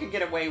wonder if we could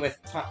get away with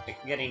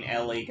getting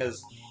Ellie,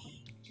 because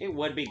it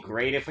would be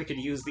great if we could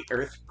use the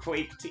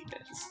Earthquake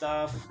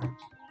stuff.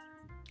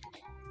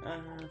 I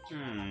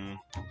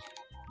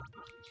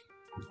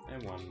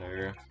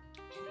wonder.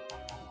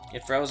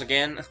 It froze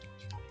again.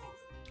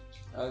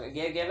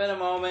 Okay, give it a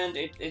moment.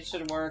 It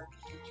should work.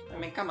 I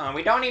mean, come on.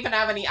 We don't even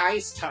have any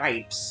ice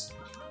types.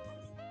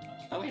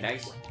 Oh, wait,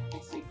 ice.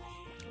 Let's see.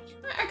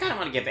 I kind of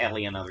want to give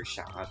Ellie another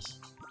shot.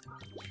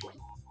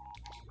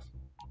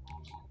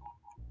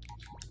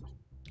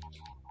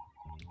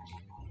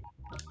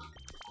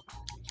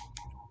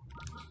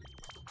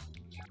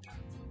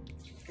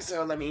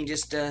 So let me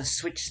just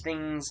switch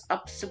things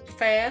up super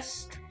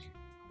fast.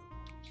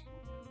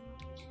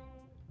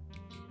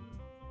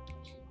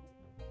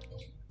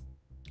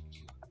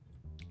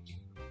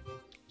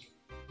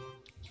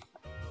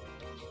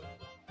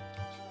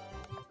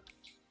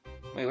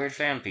 Wait, where'd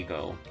Fampy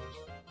go?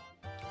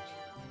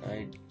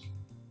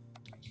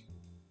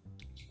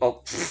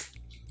 Oh,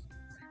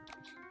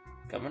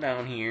 coming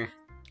down here.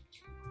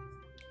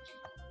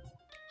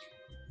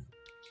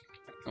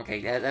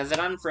 Okay, has it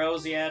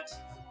unfroze yet?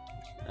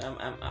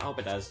 I hope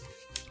it does.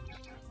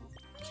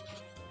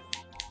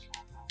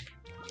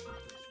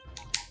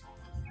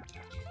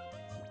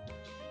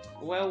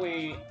 While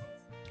we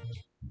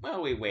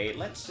wait,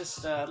 let's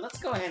just let's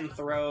go ahead and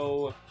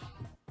throw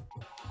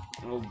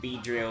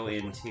Beedrill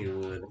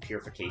into the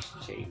purification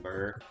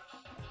chamber.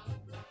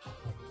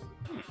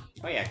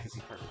 Oh yeah, because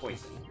he's part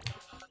poison.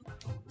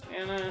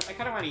 And I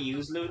kind of want to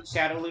use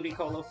Shadow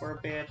Ludicolo for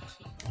a bit.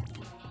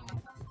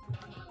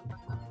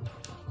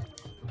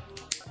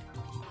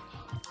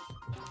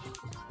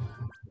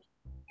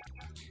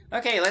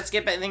 Okay, let's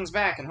get things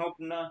back and hope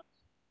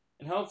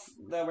And hope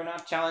that we're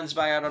not challenged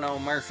by, I don't know,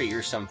 Murphy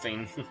or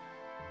something.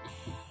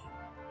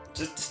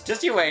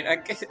 just you wait.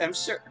 I'm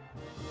sure.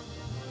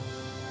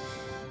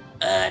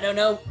 I don't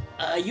know.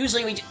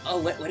 Usually we. Oh,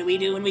 what do we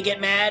do when we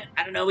get mad?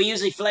 I don't know. We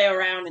usually flail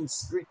around and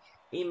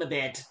scream a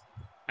bit.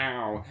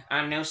 Oh,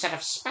 a new set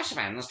of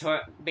specimens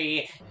to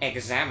be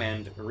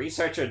examined.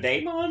 Researcher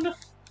Damon?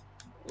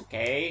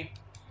 Okay.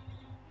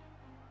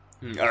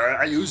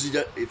 I usually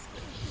get if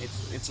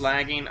It's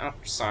lagging. Oh,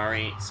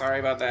 sorry. Sorry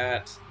about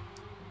that.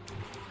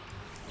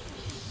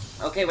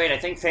 Okay, wait, I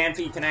think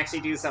Fanfi can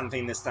actually do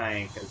something this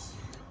time, because...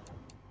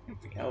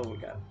 Oh, we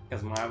got...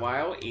 Because my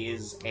WoW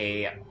is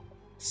a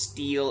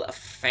steel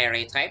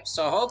fairy type,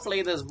 so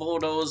hopefully this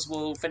bulldoze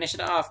will finish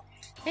it off.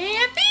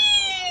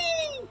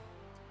 Fanfi!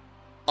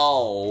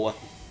 Oh.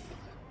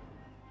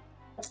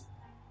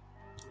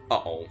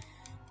 Uh-oh.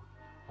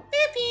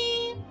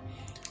 Fanfi!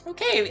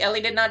 Okay,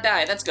 Ellie did not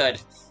die, that's good.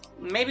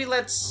 Maybe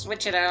let's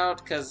switch it out,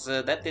 because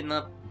that did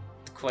not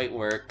quite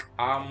work.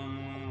 How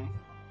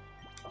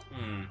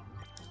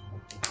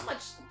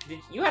much...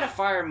 You had a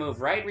fire move,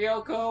 right,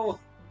 Ryoko?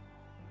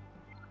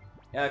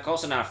 Yeah,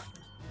 close enough.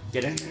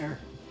 Get in there.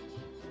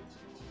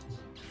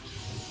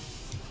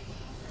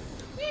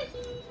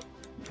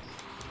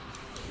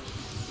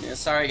 Yeah,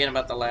 sorry again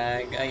about the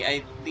lag.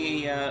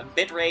 The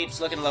bit rate's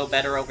looking a little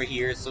better over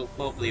here, so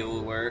hopefully it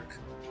will work.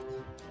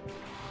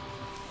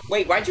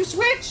 Wait, why'd you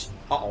switch?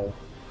 Uh-oh.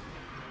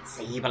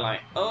 Sableye.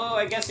 Oh,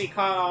 I guess he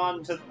caught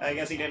on to... I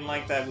guess he didn't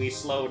like that we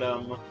slowed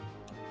him.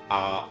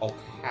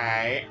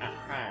 Okay.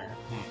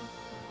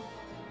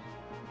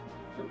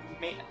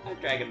 A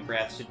Dragon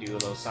Breath should do a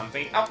little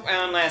something. Oh,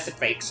 unless it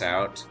fakes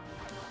out.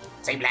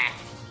 Sableye.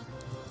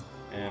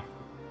 Yeah.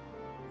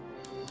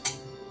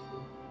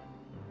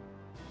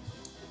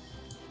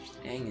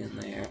 Hang in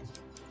there.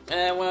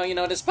 Well, you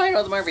know, despite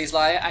all the Murphy's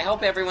Law, I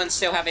hope everyone's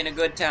still having a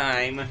good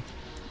time.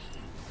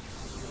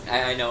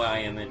 I know I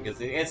am,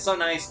 because it's so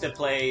nice to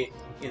play,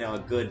 you know, a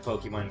good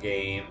Pokemon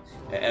game.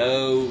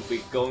 Oh,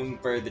 we're going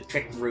for the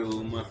Trick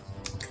Room.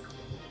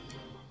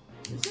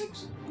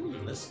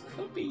 This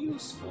could be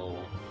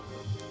useful.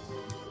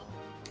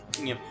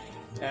 Yeah.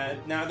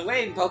 Now, the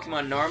way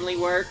Pokemon normally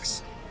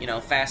works, you know,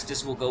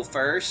 fastest will go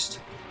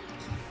first.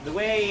 The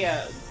way,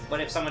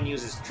 but if someone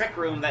uses Trick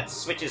Room, that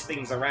switches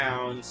things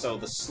around, so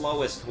the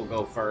slowest will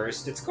go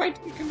first. It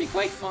can be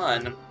quite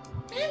fun.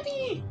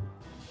 Fanfi!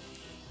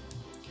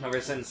 Ever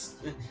since,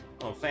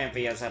 well,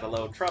 Fanfi has had a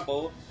little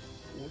trouble.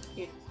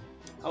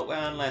 Oh,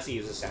 well, unless he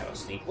uses Shadow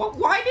Sneak. Well,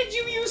 why did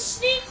you use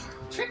Sneak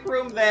Trick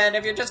Room then,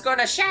 if you're just going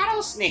to Shadow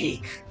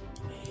Sneak?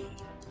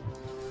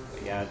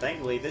 But yeah,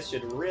 thankfully this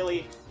should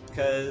really...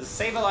 Because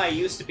Sableye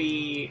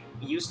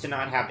used to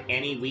not have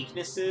any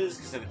weaknesses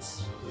because of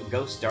its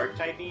Ghost Dark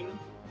typing.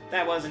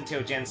 That was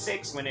until Gen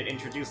 6 when it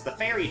introduced the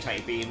Fairy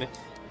typing,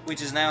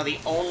 which is now the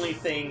only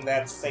thing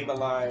that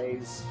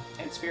Sableye's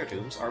and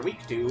Spiritombs are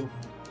weak to.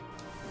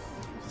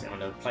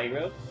 Sound of Play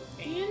Road.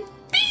 And...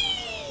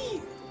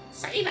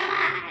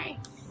 Sableye!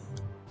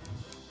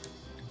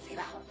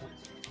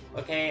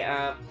 Okay,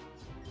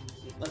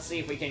 let's see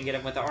if we can get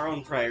him with our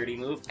own priority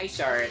move. Ice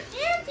Shard.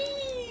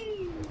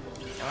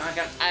 Come on,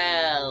 come on.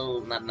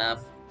 Oh, not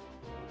enough.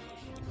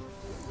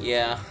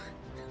 Yeah.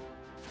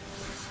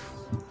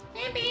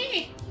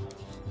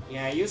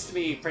 Yeah, it used to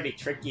be pretty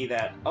tricky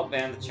that... Oh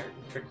man, the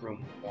Trick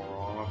Room.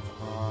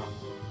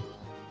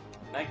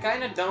 I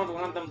kinda don't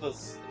want them to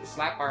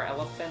slap our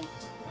elephant.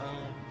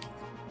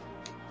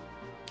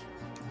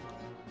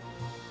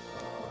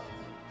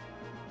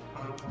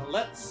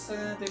 Let's,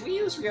 did we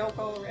use Ryoko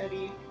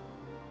already?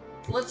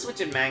 Let's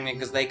switch in Magnet,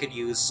 because they could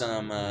use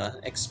some,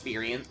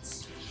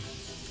 experience.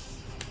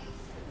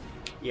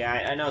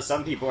 Yeah, I know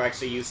some people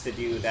actually used to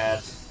do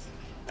that.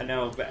 I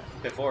know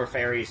before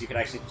Fairies, you could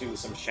actually do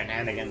some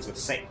shenanigans with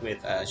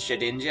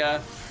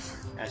Shedinja.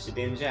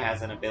 Shedinja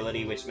has an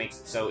ability which makes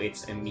it so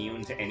it's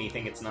immune to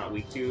anything it's not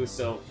weak to,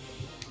 so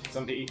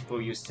some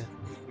people used to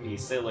be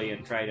silly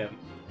and try to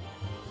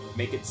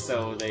make it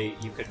so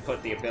you could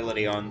put the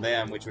ability on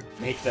them, which would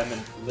make them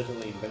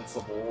literally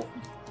invincible.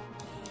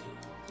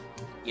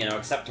 You know,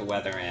 except to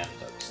weather and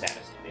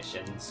status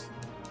conditions.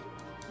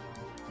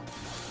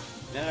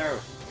 No!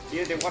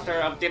 Feel the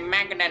water of the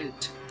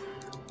magnet!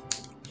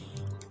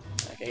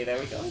 Okay, there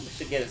we go. We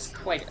should get us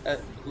quite a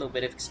little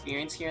bit of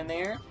experience here and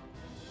there.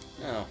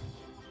 Oh.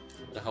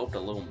 Would have hoped a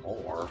little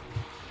more.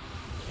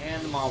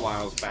 And the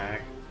Mawil's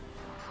back.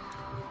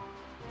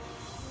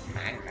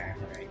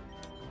 Alright.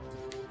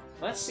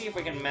 Let's see if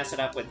we can mess it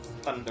up with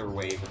Thunder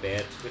Wave a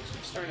bit, which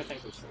I'm starting to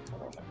think we should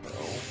go.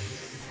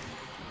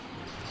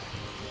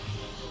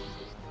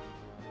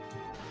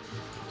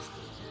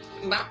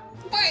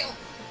 Well,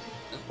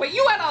 wait,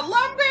 you had a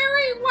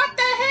Lumberry? What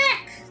the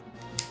heck?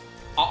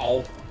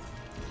 Uh-oh.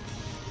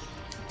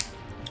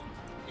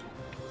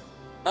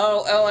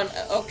 Oh, and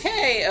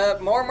okay,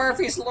 more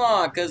Murphy's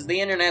Law, because the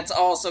internet's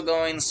also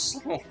going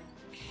slow.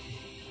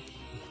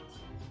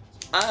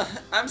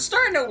 I'm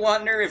starting to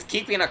wonder if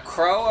keeping a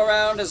crow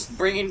around is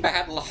bringing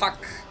bad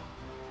luck.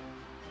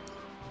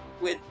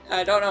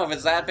 I don't know if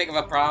it's that big of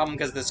a problem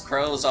because this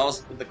crow's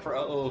also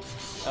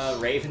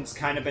Raven's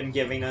kind of been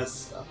giving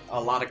us a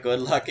lot of good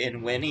luck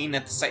in winning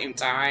at the same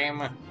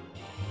time.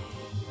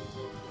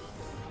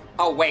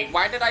 Oh wait,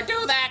 why did I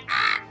do that?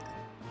 Ah!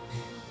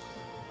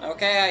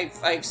 Okay,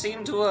 I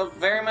seem to have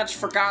very much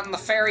forgotten the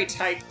fairy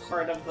type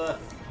part of the.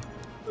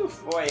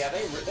 Oof, boy, yeah,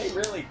 they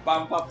really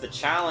bump up the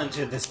challenge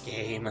in this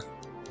game.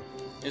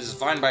 This is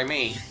fine by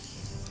me.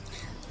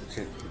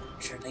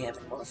 Certainly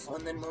having more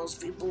fun than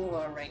most people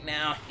are right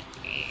now.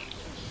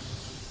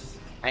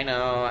 I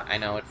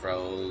know it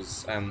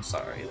froze. I'm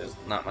sorry, there's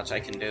not much I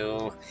can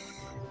do.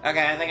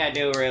 Okay, I think I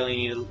do really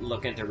need to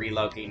look into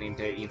relocating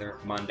to either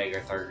Monday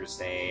or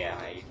Thursday.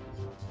 I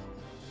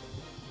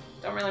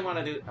don't really want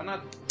to do. I'm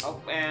not.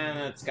 Oh, and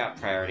it's got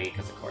priority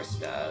because of course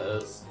it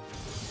does.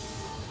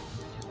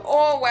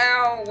 Oh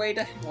wow! Way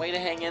to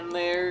hang in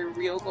there,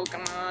 Ryoko.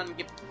 Come on,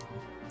 give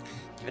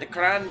it a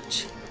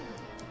crunch.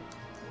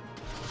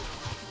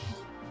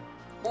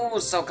 Oh,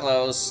 so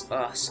close.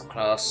 Oh, so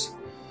close.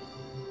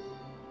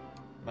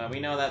 But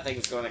we know that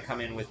thing's going to come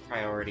in with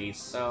priority,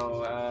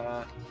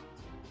 so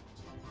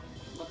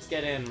let's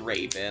get in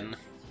Raven.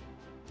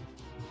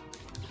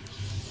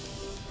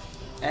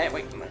 Hey,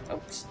 wait.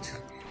 Oops.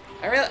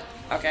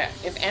 Okay,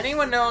 if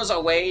anyone knows a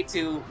way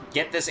to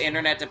get this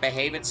internet to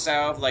behave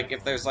itself, like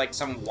if there's like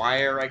some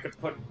wire I could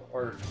put,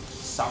 or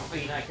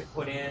something I could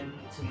put in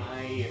to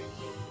my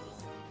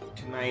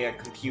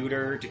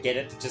computer to get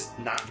it to just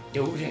not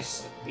do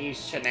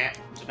these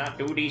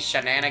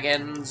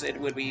shenanigans, it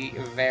would be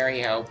very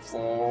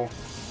helpful.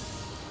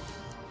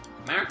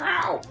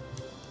 Macro!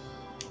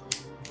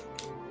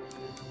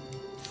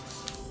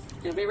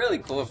 It'd be really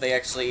cool if they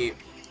actually,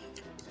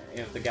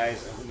 if the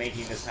guys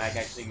making this hack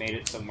actually made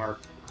it so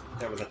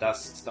there was a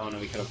Dust Stone and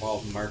we could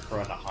evolve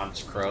Murkrow into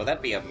Honchkrow.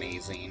 That'd be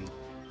amazing.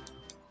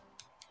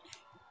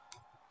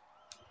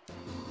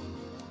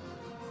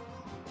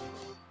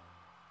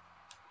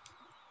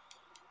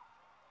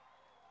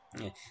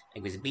 I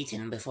was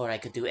beaten before I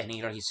could do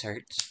any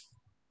research.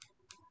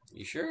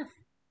 You sure?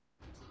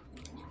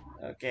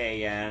 Okay,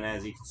 yeah, and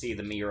as you can see,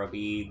 the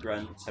Mirobi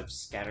grunts have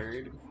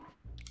scattered.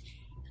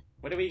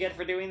 What do we get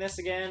for doing this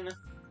again?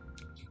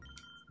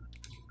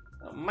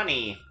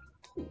 Money.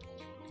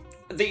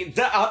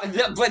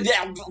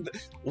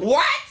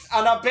 What?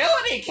 An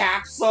ability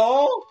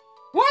capsule?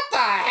 What the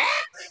heck?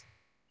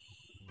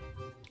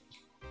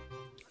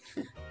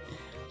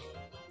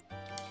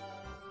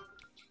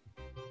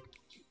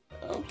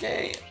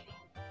 Okay.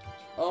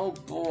 Oh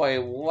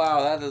boy,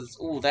 wow,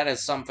 that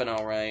is something,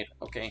 alright.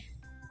 Okay.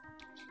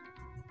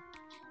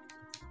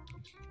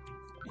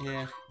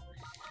 Yeah.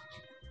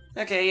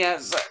 Okay, yeah,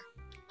 so,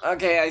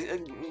 okay,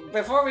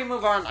 before we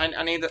move on,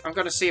 I'm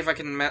gonna see if I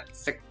can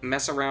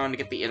mess around to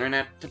get the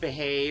internet to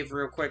behave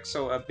real quick,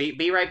 so,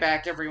 be right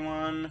back,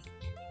 everyone.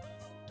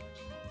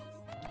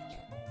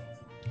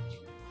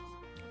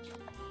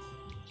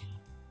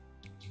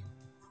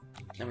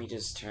 Let me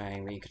just try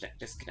reconnect,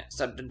 disconnect.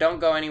 So, don't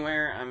go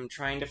anywhere, I'm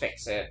trying to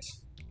fix it.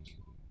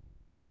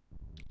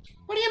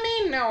 What do you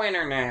mean, no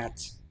internet?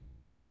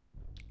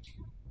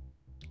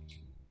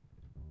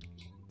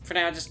 For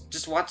now,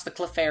 just watch the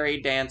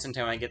Clefairy dance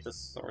until I get this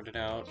sorted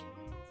out.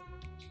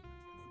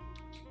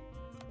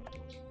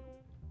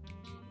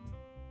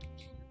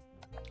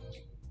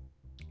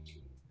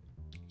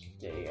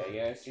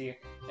 Yeah, I see.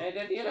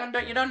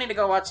 You don't need to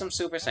go watch some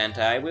Super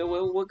Sentai.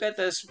 We'll get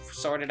this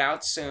sorted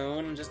out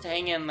soon. Just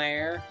hang in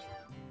there.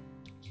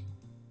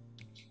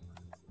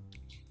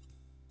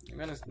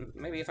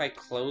 Maybe if I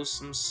close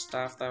some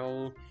stuff, that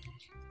will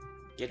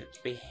get it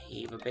to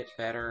behave a bit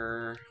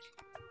better.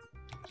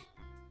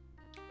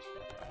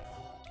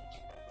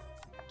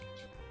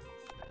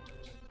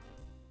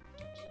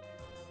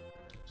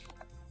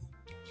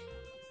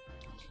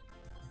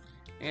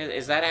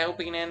 Is that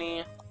helping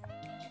any?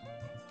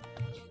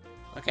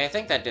 Okay, I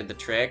think that did the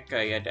trick.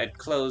 I'd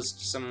closed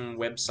some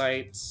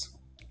websites.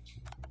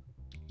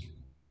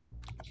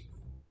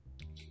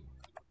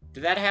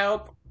 Did that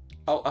help?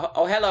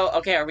 Oh, hello.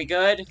 Okay, are we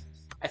good?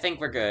 I think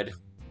we're good.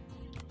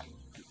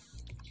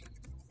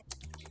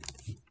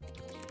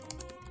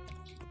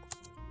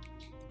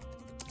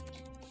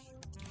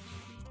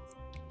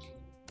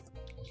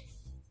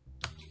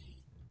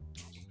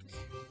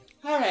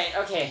 Alright,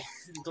 okay.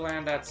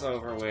 Glad that's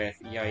over with.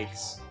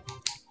 Yikes.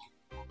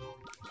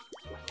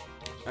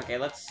 Okay,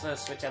 let's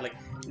switch out.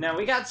 Now,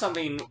 we got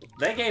something.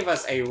 They gave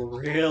us a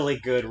really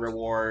good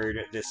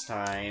reward this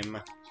time.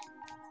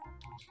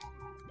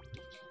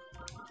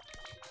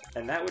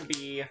 And that would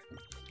be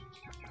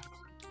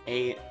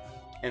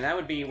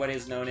what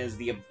is known as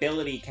the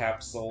ability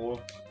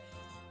capsule.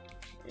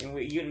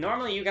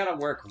 Normally you gotta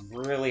work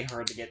really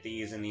hard to get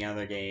these in the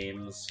other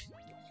games.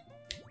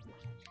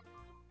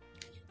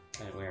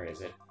 Where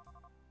is it?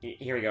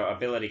 Here we go,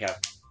 ability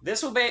cap.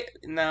 This will be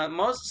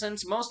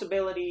since most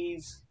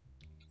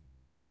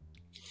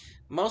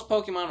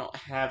Pokemon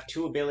have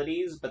 2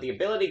 abilities, but the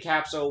ability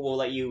capsule will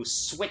let you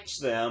switch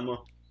them,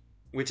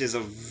 which is a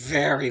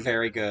very,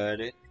 very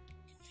good.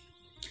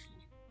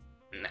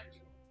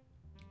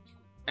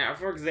 Now,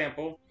 for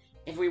example,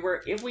 if we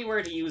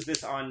were to use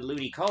this on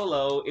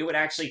Ludicolo, it would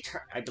actually,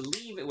 I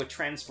believe it would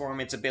transform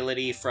its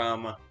ability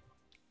from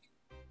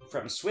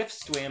Swift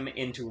Swim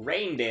into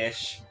Rain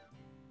Dish.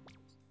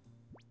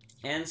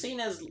 And seeing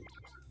as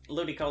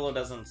Ludicolo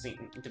doesn't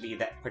seem to be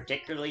that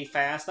particularly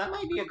fast, that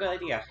might be a good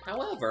idea.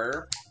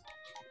 However,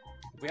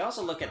 if we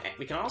also look at,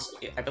 we can also,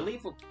 I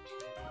believe,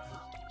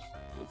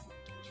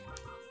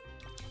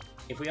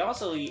 if we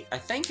also, I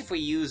think if we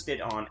used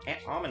it on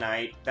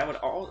Ammonite,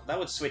 that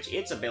would switch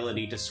its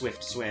ability to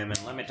Swift Swim,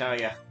 and let me tell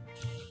you,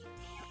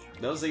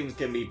 those things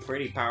can be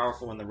pretty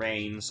powerful in the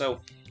rain.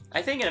 So,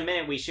 I think in a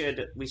minute we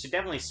should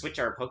definitely switch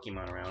our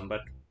Pokemon around,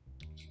 but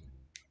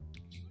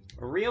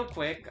real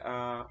quick,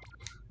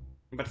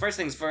 but first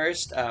things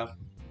first,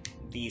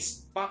 the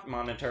spot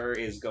monitor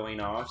is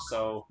going off,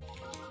 so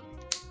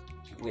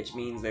which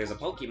means there's a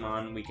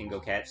Pokemon we can go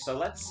catch. So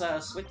let's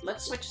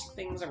switch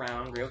things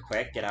around real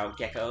quick. Get out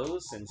Gecko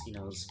since he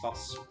knows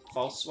false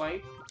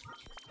swipe.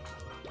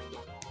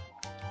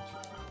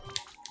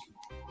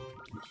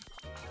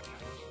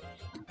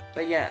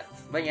 But yeah,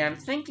 I'm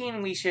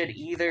thinking we should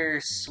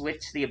either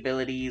switch the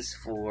abilities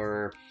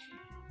for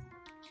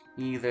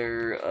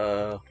either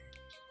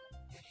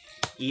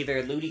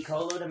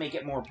Ludicolo to make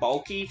it more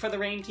bulky for the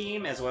Rain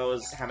Team, as well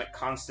as have it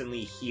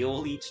constantly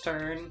heal each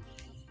turn.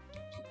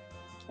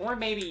 Or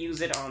maybe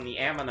use it on the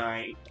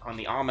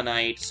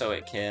Ammonite, so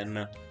it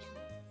can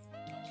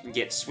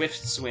get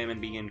Swift Swim and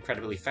be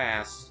incredibly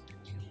fast.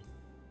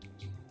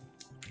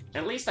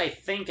 At least I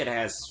think it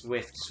has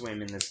Swift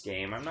Swim in this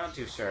game. I'm not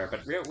too sure,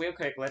 but real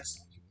quick,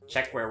 let's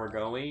check where we're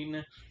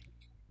going.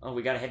 Oh,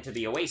 we gotta head to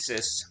the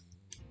Oasis.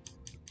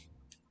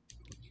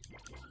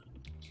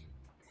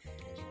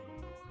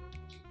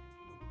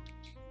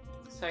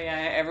 So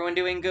yeah, everyone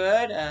doing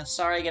good?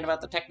 Sorry again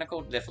about the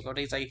technical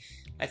difficulties. I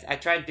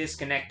tried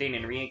disconnecting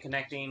and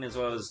reconnecting as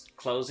well as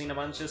closing a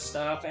bunch of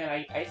stuff, and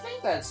I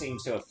think that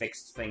seems to have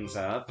fixed things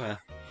up. I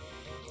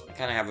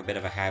kind of have a bit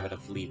of a habit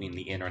of leaving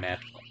the internet.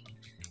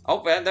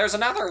 Oh, there's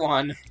another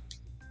one!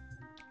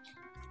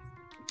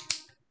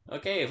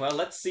 Okay, well,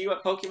 let's see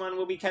what Pokemon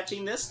we'll be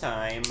catching this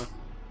time.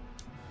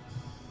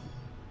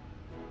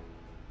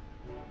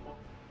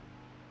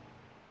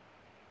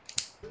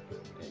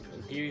 It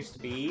appears to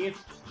be...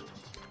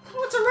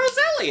 Oh, it's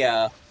a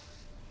Roselia!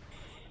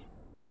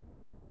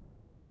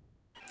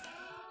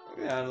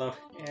 Yeah,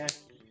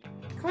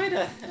 quite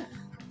a...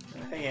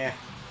 yeah.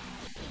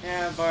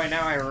 Yeah, boy,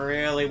 now I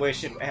really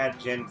wish it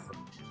had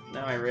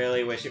Now I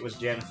really wish it was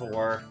Gen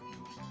 4.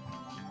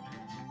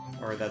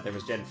 Or that there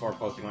was Gen 4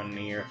 Pokemon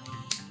near.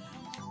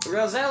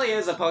 Roselia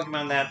is a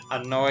Pokemon that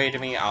annoyed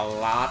me a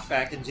lot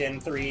back in Gen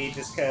 3,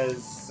 just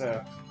because...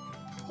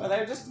 well,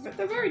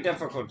 they're very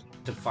difficult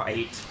to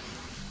fight.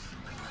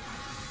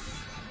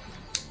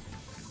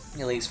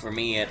 At least for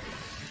me,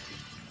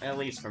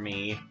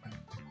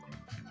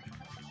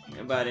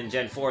 But in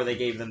Gen 4, they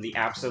gave them the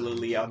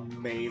absolutely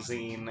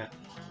amazing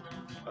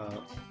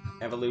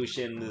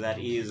evolution that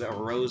is a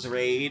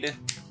Roserade.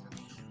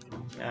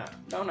 I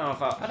don't know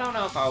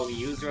if I'll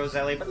use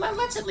Roselia, but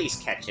let's at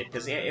least catch it,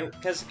 because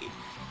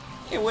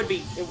it would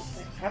be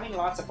having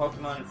lots of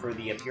Pokemon for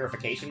the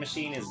purification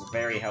machine is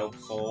very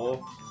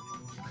helpful.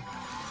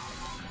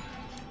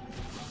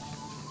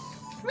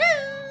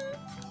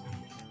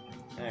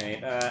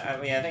 Alright,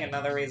 I think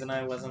another reason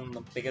I wasn't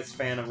the biggest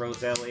fan of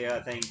Roselia,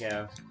 I think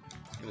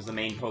it was the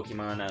main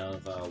Pokemon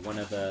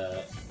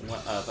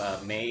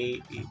of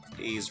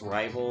May's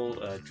rival,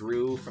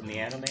 Drew from the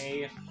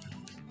anime.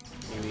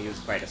 He was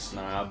quite a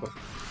snob.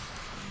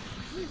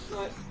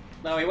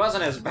 No, he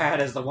wasn't as bad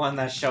as the one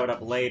that showed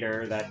up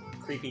later, that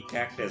creepy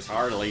cactus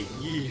Harley.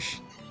 Yeesh.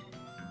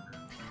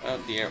 Oh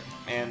dear.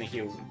 And the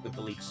heal with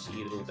the leech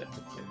seed, that's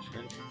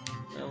unfortunate.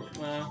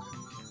 Well,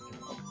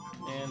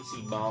 and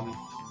Seed Bomb.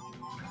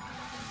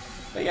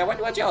 But yeah,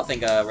 what y'all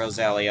think of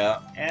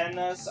Roselia? And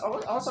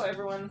also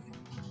everyone,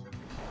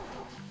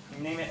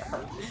 name it.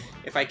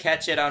 If I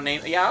catch it, I'll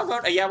name. Yeah,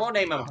 we'll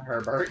name him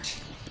Herbert.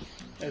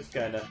 That's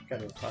kind of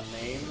a fun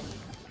name.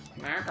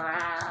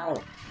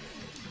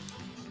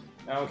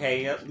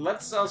 Okay,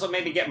 let's also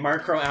maybe get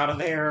Murkrow out of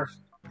there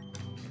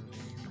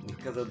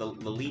because of the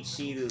leech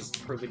seed is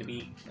proving to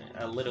be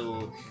a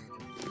little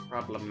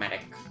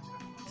problematic.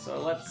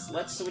 So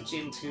let's switch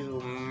into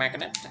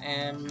Magnet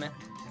and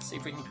see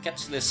if we can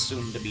catch this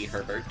soon-to-be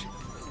Herbert.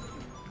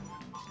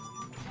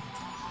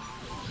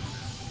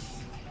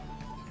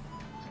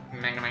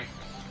 Magnemite.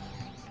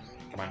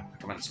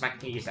 Come on,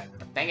 smack me, use that.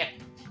 Dang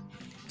it!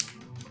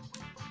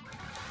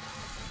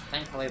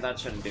 Thankfully, that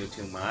shouldn't do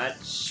too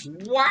much.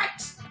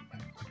 What?!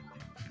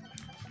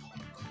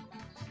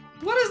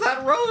 What is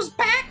that rose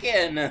back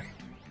in?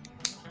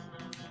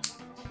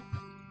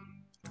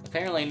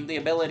 Apparently, the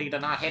ability to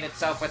not hit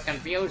itself with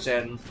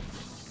confusion.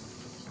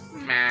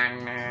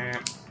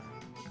 Magnet.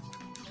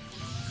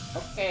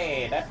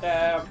 Okay,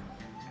 that,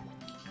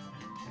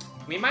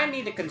 we might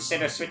need to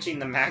consider switching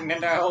the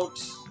Magnet out.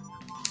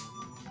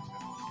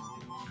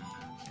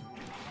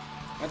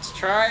 Let's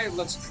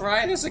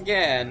try this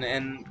again,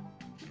 and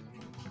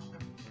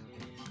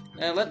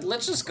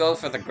Let's just go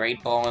for the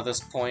Great Ball at this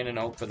point and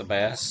hope for the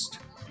best.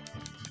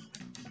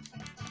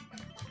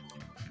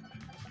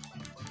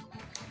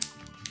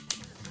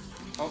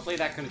 Hopefully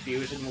that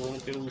confusion will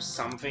do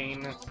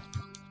something.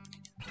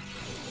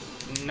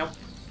 Nope.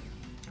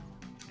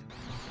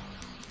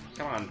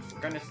 Come on, for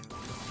goodness.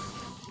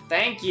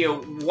 Thank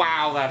you!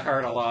 Wow, that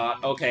hurt a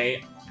lot.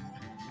 Okay.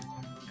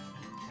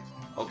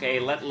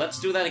 Okay, let's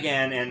do that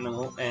again, and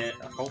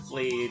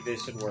hopefully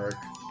this should work.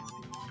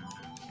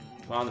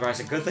 Well, on the bright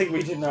side, good thing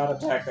we did not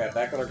attack that.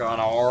 That could have gone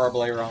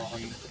horribly wrong.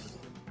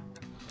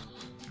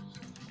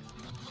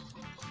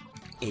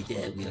 It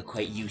we are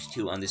quite used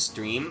to on the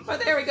stream.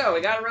 But there we go,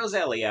 we got a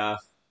Roselia.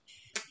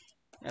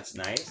 That's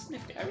nice.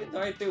 I mean,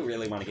 I do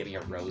really want to get me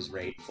a Rose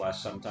Raid flush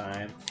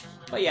sometime.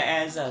 But yeah,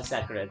 as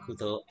Sakura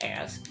Kuto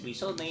asked, we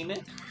shall name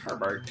it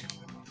Herbert.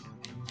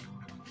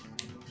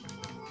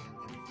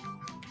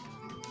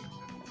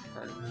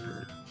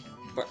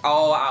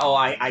 Oh,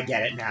 I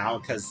get it now,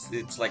 because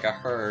it's like a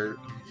herb,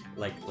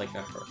 like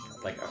a herb,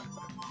 like,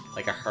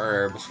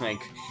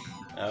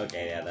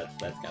 okay, yeah,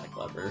 that's kind of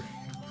clever.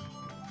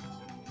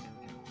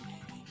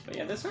 But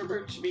yeah, this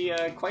Herbert should be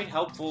quite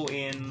helpful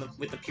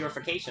with the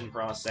purification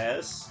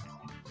process.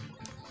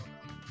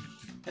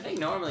 I think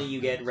normally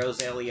you get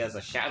Roselia as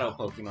a shadow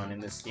Pokemon in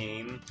this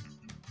game.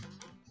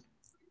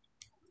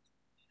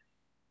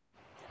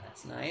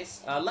 That's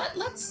nice.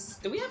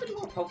 Do we have any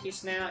more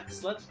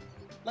Pokesnacks? Let's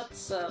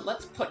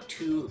put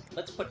two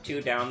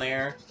down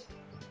there.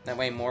 That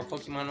way more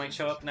Pokemon might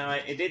show up. Now,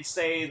 it did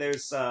say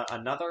there's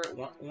another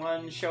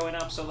one showing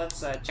up, so let's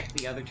check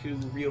the other two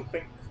real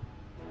quick.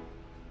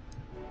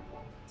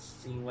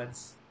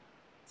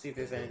 See if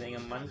there's anything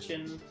I'm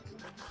munching.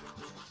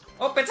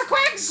 Oh, it's a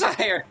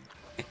Quagsire!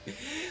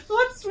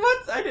 What's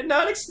I did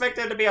not expect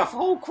there to be a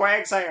whole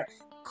Quagsire.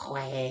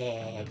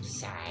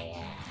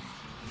 Quagsire.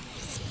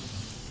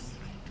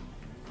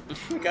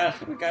 we got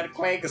a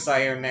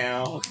Quagsire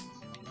now.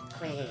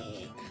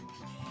 Quag.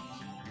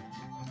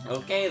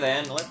 Okay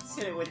then, let's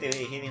hit it with the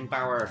hitting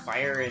power of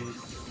fire, and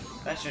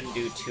that shouldn't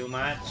do too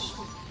much.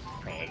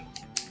 Quag.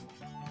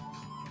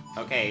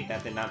 Okay,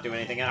 that did not do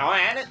anything. Oh,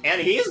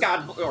 and he's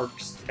got,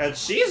 and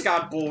she's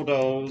got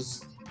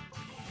bulldoze.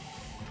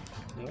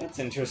 That's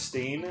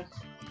interesting.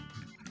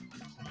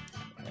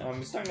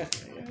 I'm starting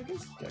to. I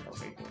guess I'll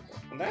say bulldoze.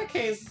 In that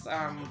case,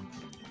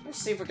 let's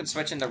see if we can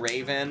switch into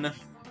Raven.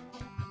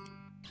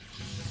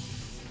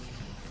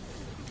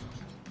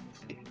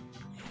 Yeah,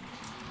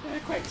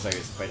 Quagsire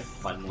is quite a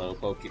funny little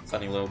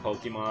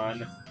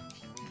Pokemon.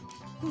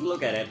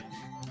 Look at it.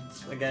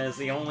 Again, it's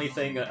the only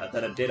thing that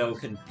a Ditto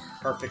can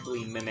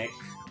perfectly mimic.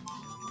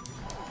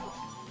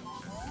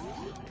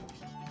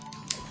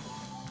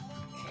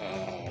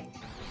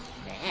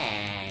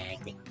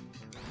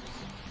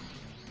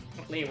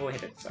 Hopefully it will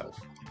hit itself.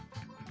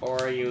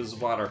 Or use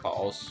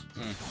waterfalls.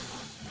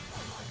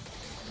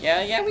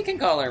 Yeah, we can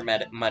call her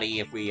Muddy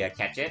if we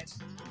catch it.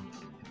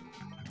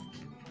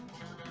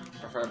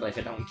 Preferably if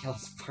it don't kill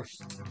us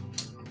first.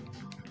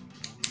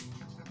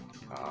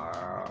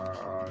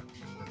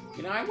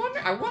 You know, I wonder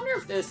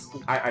if this...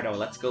 I know,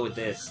 let's go with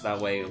this, that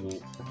way...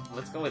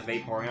 Let's go with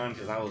Vaporeon,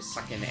 because that will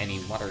suck in any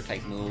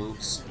water-type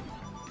moves.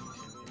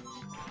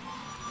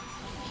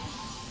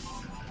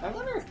 I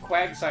wonder if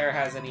Quagsire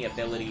has any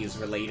abilities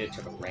related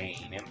to the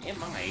rain. It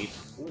might.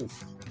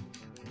 Oof.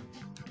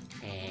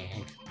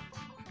 Okay,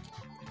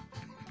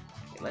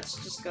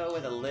 let's just go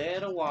with a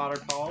little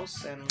Water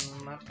Pulse, and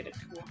not get it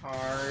too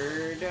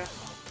hard.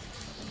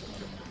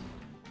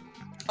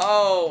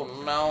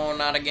 Oh, no,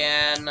 not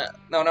again.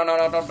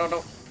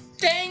 No.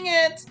 Dang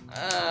it!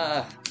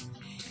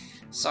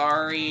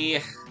 Sorry.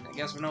 I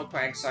guess no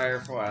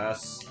Quagsire for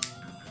us.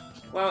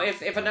 Well,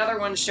 if another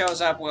one shows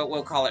up,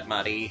 we'll call it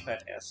Muddy.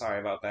 But yeah, sorry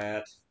about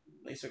that.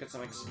 At least we get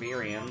some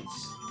experience.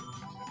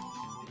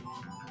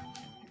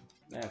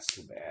 That's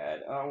too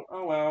bad.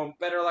 Oh well.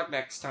 Better luck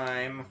next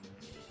time.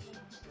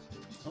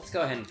 Let's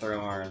go ahead and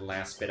throw our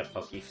last bit of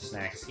Poke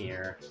Snacks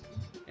here,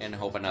 and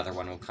hope another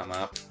one will come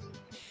up.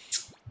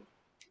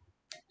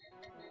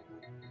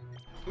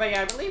 But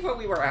yeah, I believe what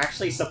we were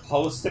actually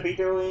supposed to be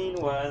doing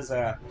was,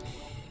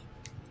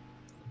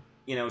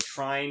 you know,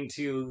 trying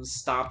to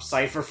stop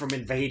Cypher from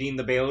invading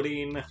the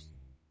building.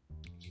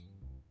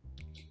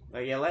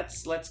 But yeah,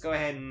 let's go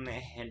ahead and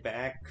head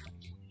back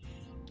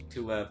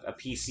to a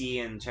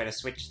PC and try to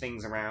switch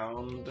things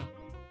around.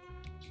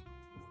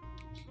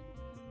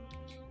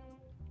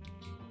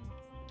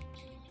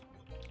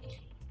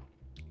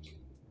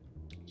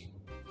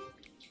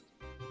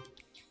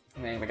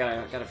 Man, we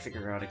gotta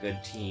figure out a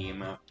good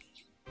team.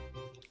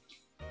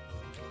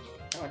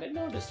 Oh, I didn't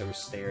notice there were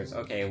stairs.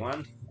 Okay,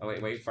 one. Oh,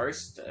 wait,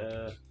 first,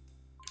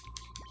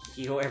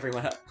 heal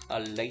everyone up,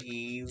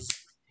 please.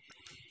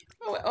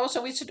 Oh,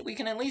 so we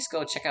can at least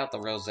go check out the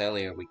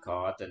Roselia we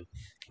caught, and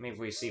maybe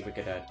we see if we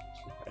could,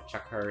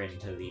 chuck her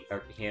into the,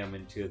 or him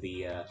into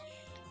the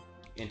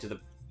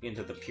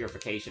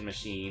purification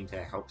machine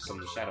to help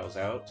some shadows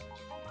out.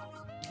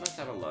 Let's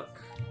have a look.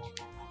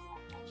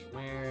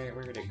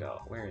 Where did it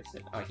go? Where is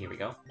it? Oh, here we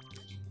go.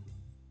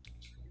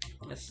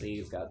 Let's see,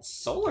 he's got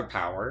solar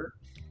power.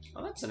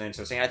 Well, that's an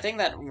interesting. I think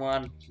that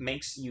one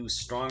makes you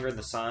stronger in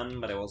the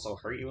sun, but it will also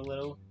hurt you a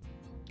little.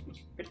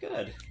 Pretty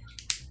good.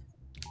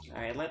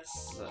 All right,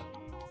 let's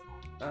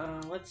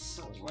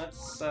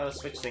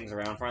switch things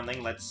around for one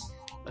thing. Let's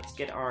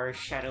get our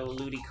Shadow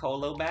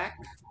Ludicolo back.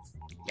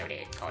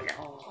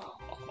 Ludicolo.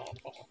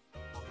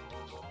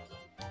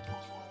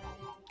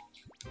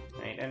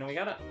 Right, and we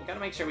gotta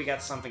make sure we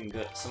got something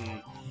good,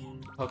 some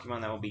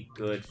Pokemon that will be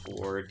good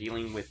for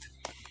dealing with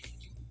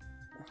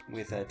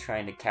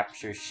trying to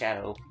capture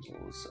Shadow.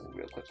 Oh, so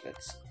real quick,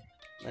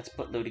 let's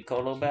put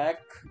Ludicolo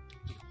back.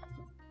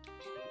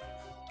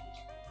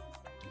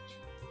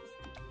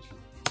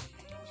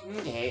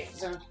 Okay,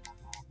 so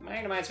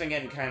Magnemite's been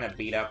getting kind of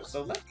beat up,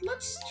 so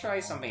let's try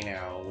something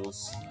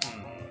else.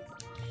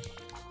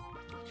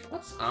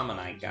 What's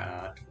Ammonite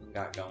got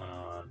going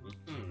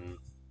on?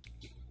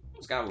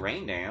 It's got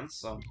Rain Dance,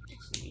 so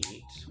it's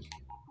neat.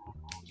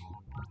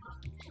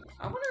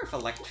 I wonder if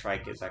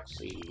Electrike is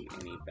actually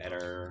any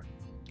better.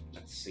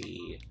 Let's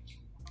see.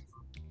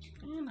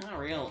 Not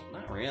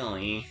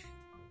really.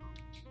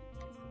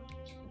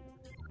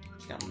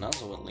 It's got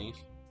Nuzzle at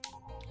least.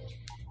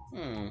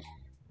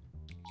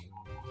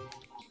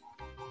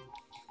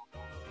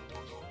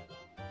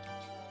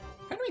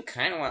 How do we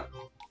kind of want...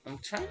 I'm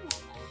trying...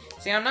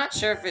 See, I'm not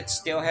sure if it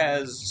still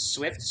has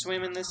Swift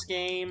Swim in this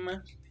game.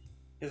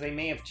 Because they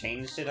may have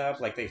changed it up,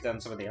 like they've done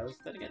some of the others.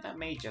 Then again, that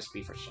may just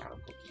be for Shadow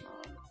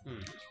Pokemon.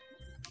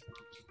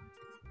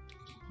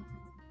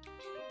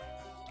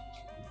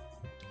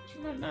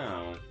 I don't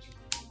know.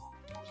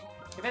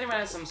 If anyone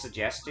has some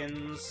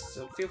suggestions,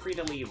 so feel free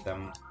to leave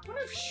them. I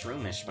wonder if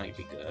Shroomish might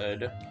be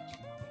good.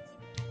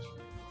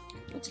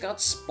 It's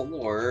got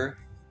Spore.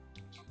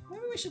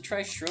 Maybe we should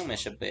try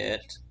Shroomish a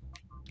bit.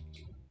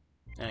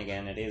 And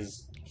again, it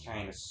is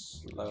kind of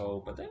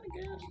slow, but then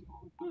again,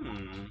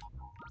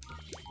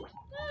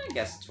 I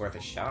guess it's worth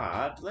a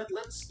shot.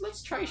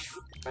 Let's try.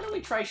 Why don't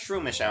we try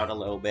Shroomish out a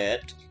little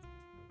bit?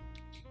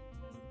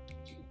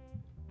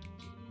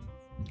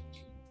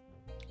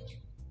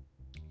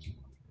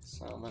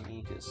 So let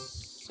me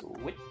just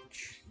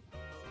switch.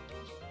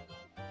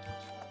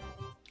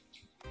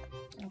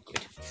 Oh,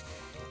 good.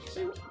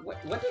 So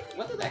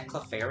what did that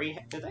Clefairy?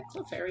 Did that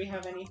Clefairy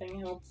have anything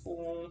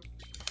helpful?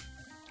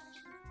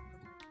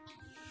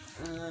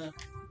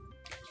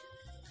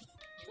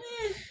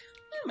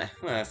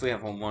 Well, if we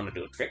have one to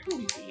do a trick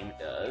room theme, it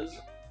does.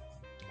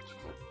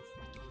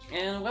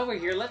 And while we're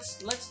here,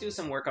 let's do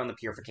some work on the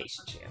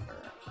Purification Chamber.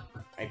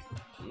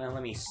 Now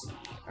let me see.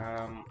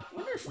 I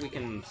wonder if we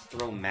can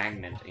throw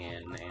Magnet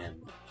in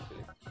and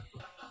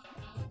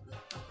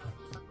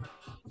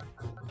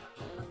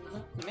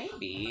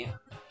maybe.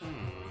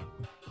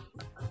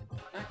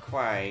 Not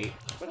quite.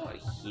 What do I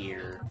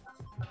hear?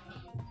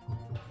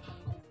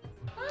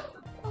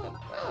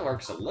 That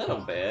works a little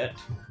bit.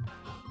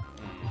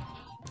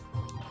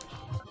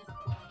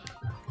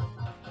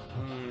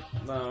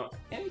 No,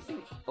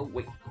 anything... Oh,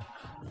 wait.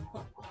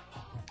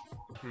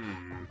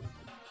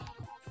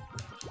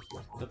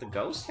 Did the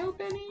ghost help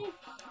any?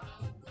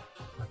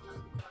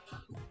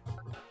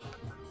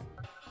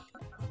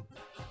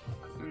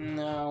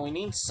 No, we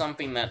need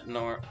something that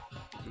not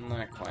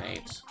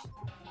quite.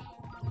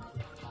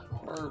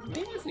 Or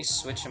maybe if we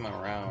switch him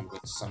around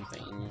with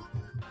something.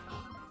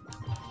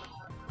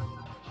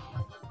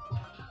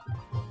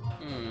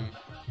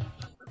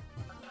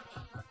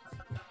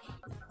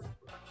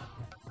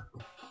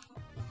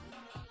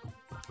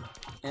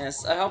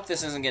 Yes, I hope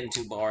this isn't getting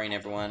too boring,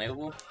 everyone.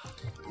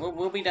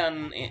 We'll be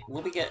done.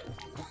 We'll get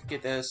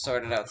this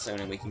sorted out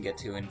soon, and we can get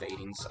to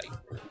invading site.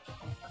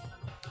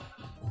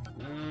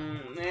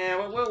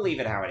 Yeah, we'll leave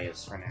it how it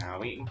is for now.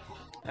 We've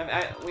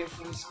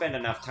spent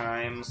enough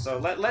time, so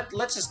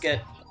let's just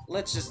get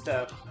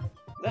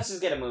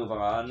a move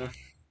on.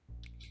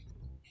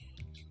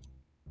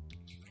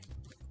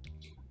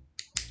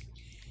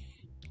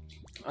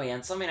 Oh yeah,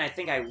 and something I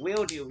think I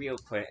will do real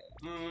quick.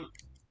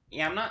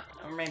 Yeah, I'm not,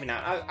 or maybe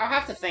not. I'll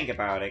have to think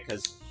about it,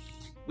 because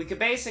we could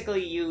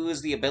basically use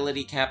the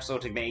ability capsule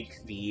to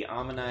make the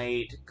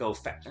Ammonite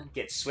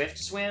get Swift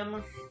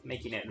Swim,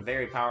 making it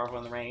very powerful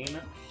in the rain.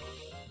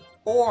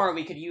 Or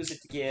we could use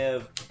it to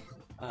give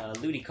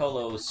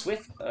Ludicolo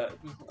Swift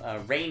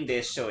Rain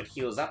Dish so it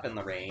heals up in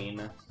the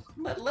rain.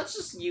 Let's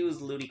just use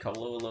Ludicolo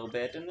a little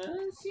bit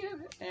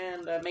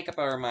and make up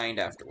our mind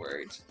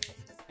afterwards.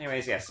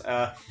 Anyways, yes.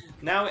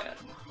 Now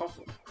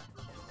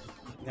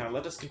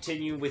let us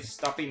continue with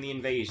stopping the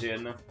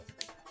invasion.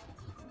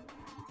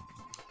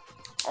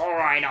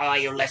 Alright, all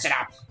you listen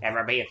up.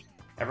 Everybody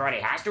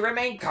has to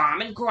remain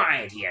calm and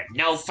quiet here.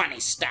 No funny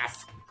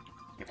stuff.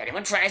 If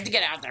anyone tries to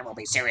get out, there will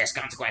be serious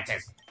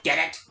consequences. Get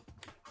it?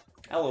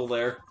 Hello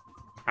there.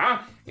 Huh?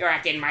 You're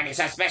acting mighty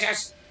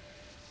suspicious.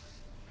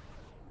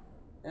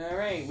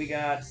 Alright, we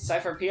got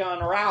Cypher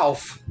Peon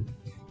Ralph.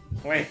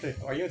 Wait,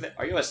 are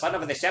you a son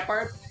of the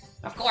shepherd?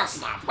 Of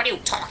course not. What are you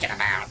talking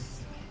about?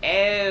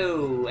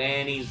 Oh,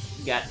 and he's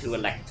got 2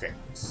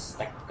 electrics.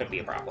 That could be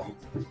a problem.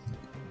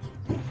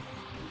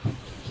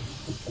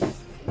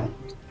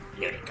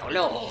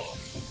 Ludicolo.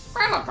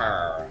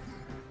 Developer.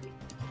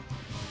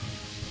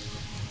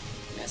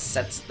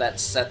 That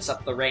sets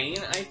up the rain.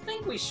 I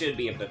think we should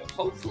be able to,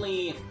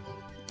 hopefully...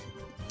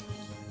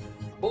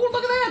 Oh,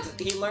 look at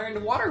that! He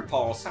learned Water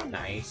Pulse. How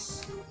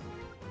nice.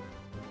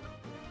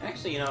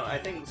 Actually, you know, I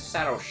think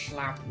Shadow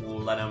Schlap will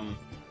let him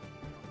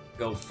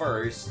go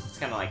first. It's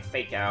kind of like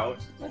fake out.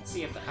 Let's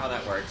see how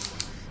that works.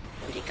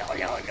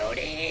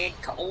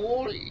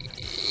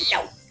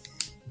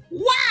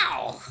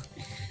 Wow!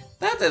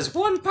 That is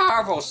one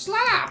powerful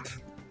slap!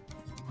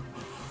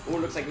 Oh,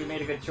 looks like we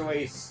made a good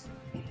choice.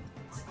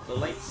 The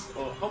lights...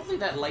 Oh, hopefully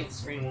that light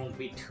screen won't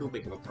be too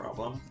big of a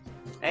problem.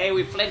 Hey,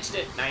 we flinched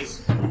it!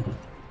 Nice.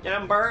 Get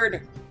him,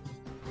 bird!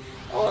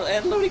 Oh,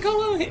 and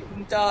Ludicolo hit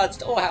and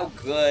dodged. Oh, how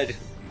good.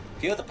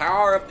 Feel the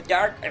power of the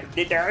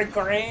dark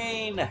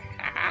rain!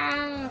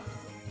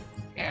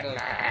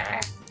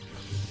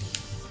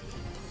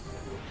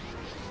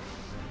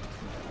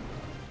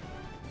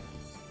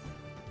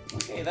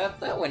 Okay,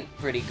 that went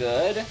pretty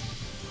good.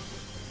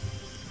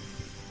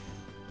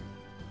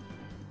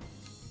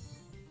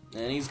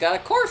 And he's got a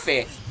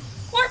Corfish!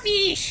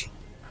 Corfish!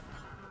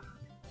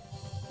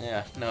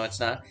 Yeah, no, it's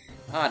not.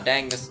 Ah,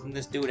 dang,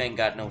 this dude ain't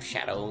got no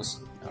shadows.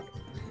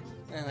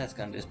 That's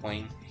kind of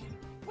disappointing.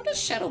 What does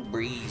Shadow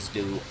Breeze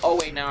do? Oh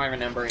wait, now I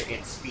remember.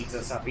 It speeds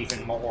us up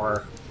even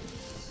more.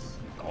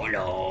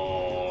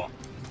 Hello.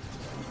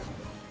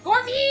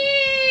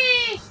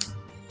 Corfish!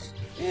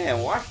 Yeah,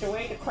 washed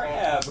away the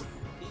crab.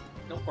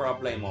 No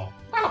problemo.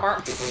 I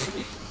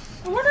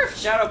wonder if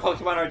Shadow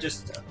Pokemon are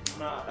just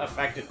not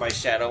affected by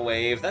Shadow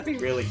Wave. That'd be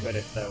really good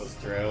if that was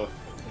true.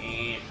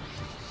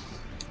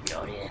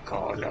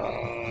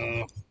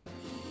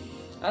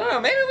 I don't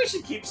know, maybe we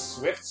should keep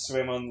Swift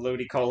Swim on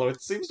Ludicolo.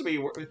 It seems to be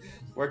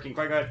working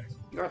quite good.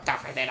 You're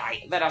tougher than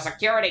a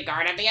security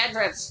guard at the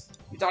entrance.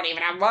 You don't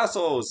even have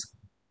Muscles!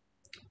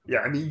 Yeah,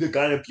 I mean, they're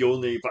kind of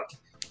only, but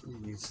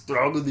he's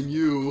stronger than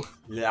you.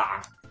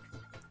 Yeah.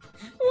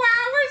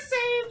 Wow, we're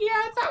saved! Yeah,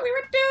 I thought we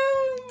were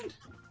doomed!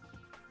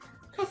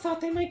 I thought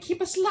they might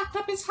keep us locked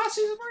up as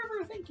hostages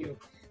forever. Thank you.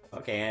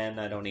 Okay, and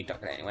I don't need to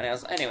talk to anyone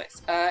else.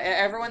 Anyways,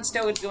 everyone's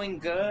still doing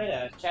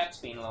good. Chat's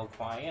being a little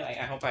quiet.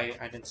 I hope I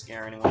didn't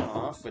scare anyone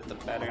off with the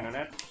bad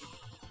internet.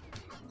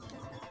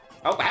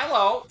 Oh,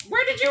 hello!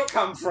 Where did you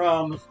come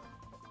from?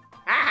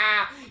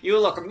 Haha! You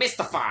look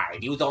mystified.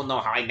 You don't know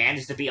how I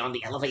managed to be on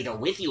the elevator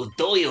with you,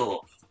 do you?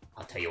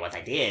 I'll tell you what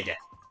I did.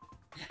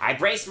 I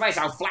braced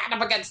myself flat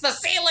up against the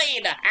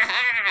ceiling!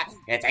 Haha!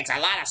 It takes a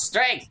lot of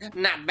strength.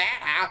 Not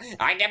bad, huh?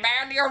 I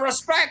demand your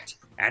respect!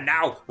 And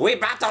now, we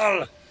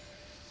battle!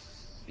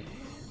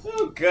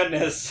 Oh,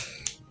 goodness.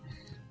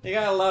 You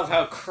gotta love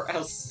how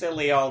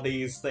silly all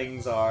these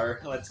things are.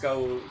 Let's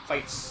go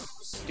fight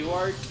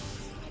Stuart.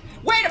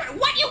 Wait a minute,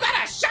 what? You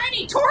got a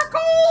shiny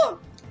Torkoal?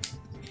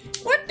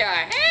 What the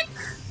heck?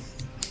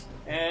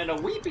 And a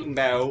Weeping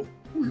Bow.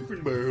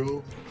 Weeping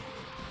Bow.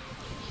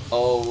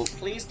 Oh,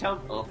 please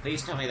tell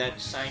me that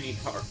shiny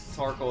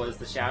Torkoal is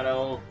the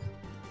Shadow.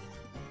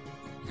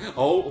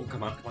 Oh,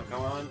 come on.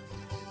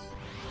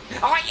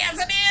 Oh, yes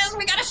it is!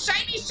 We got a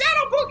shiny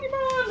Shadow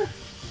Pokemon!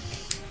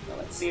 Well,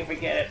 let's see if we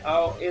get it.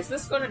 Oh, is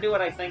this going to do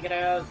what I think it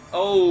has?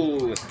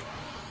 Oh!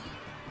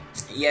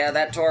 Yeah,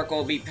 that Torkoal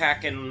will be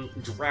packing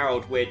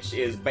Drought, which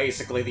is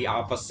basically the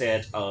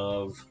opposite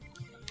of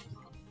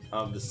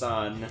the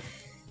sun,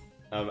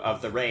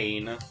 of the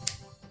rain.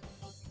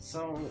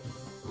 So,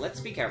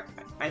 let's be careful.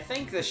 I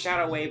think the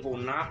Shadow Wave will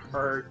not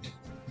hurt.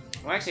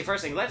 Well, actually,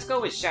 first thing, let's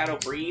go with Shadow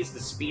Breeze to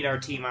speed our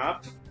team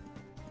up.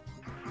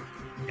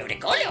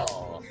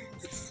 Ludicolo!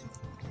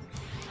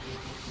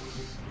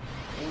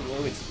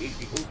 Ooh,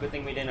 good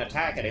thing we didn't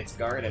attack it. It's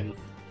guarded.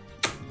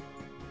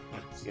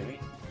 Excuse me.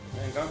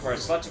 I'm going for a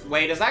sludge.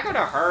 Wait, is that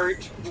gonna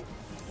hurt?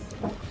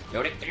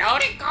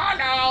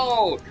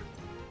 Ludicolo!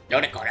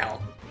 Ludicolo!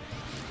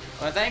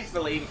 Well,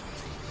 thankfully,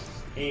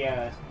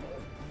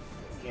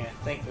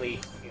 thankfully,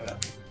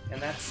 and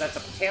that sets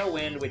up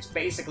Tailwind, which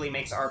basically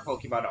makes our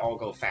Pokemon all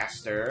go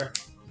faster.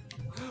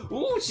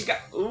 Ooh,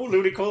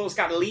 Ludicolo's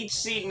got Leech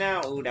Seed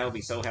now. Ooh, that would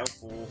be so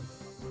helpful.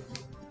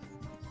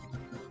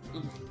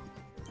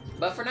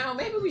 But for now,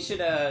 maybe we should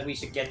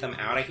get them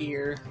out of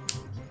here.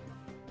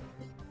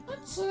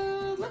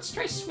 Let's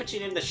try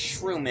switching into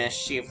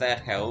Shroomish, see if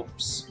that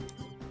helps.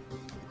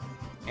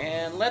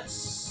 And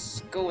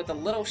let's go with a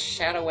little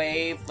Shadow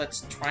Wave.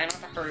 Let's try not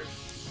to hurt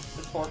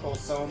the Torkoal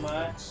so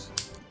much.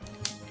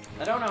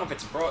 I don't know if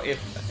it's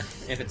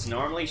if it's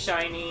normally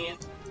shiny,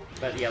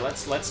 but yeah,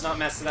 let's not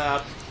mess it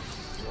up.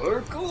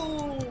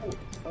 Torkoal!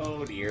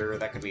 Oh dear,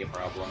 that could be a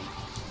problem.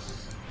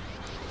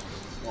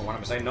 Well, what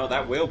am I saying? No,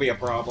 that will be a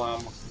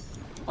problem.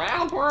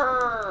 Ralph!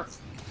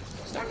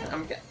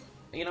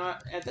 You know,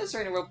 at this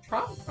rate,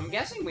 I'm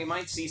guessing we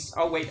might see.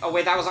 Oh wait,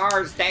 that was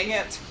ours. Dang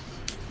it!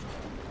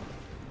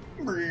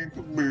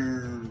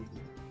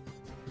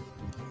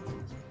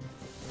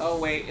 Oh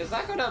wait, is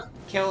that gonna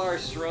kill our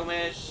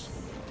Shroomish?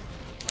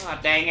 Ah,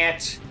 oh, dang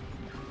it!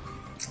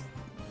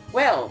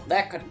 Well,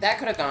 that could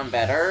have gone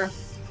better.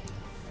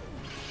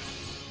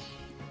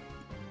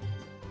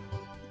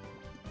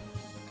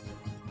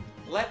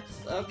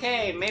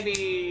 Okay,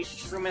 maybe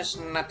Shroomish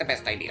not the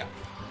best idea.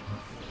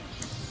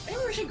 Maybe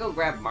Maybe we should go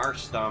grab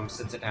Marsh Thumb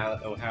since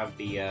it'll have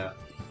the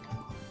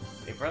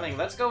running.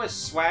 Let's go with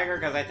Swagger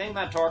because I think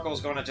that Torkoal's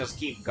going to just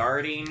keep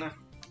guarding.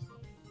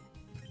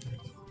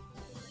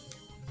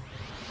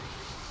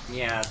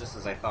 Yeah, just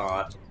as I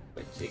thought.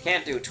 But you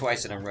can't do it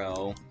twice in a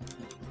row.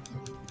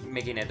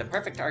 Making it the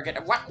perfect target.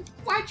 What?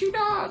 Why'd you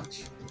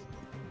dodge?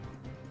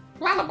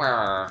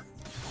 Wallaber!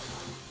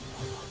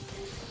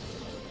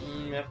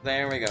 Yep,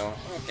 there we go.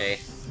 Okay.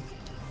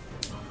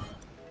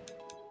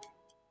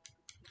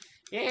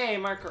 Yay,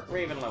 Mark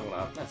Raven level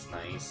up. That's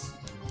nice.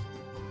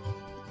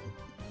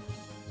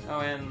 Oh,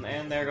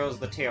 and there goes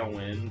the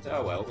Tailwind.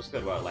 Oh well, it was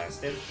good while it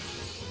lasted.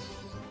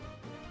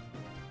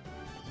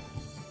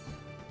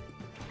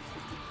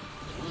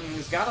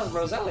 He's got a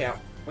Roselia,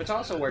 which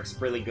also works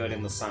really good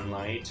in the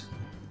sunlight.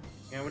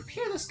 You know, it would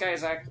appear this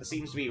guy's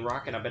seems to be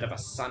rocking a bit of a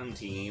sun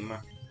team.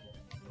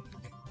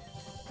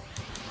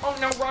 Oh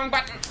no, wrong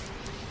button!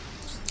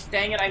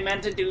 Dang it, I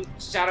meant to do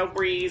Shadow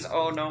Breeze.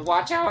 Oh no,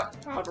 watch out!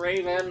 Out,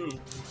 Raven!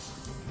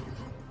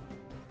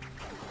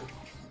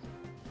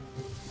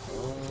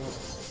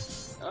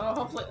 Oh,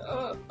 hopefully...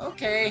 Oh,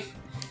 okay.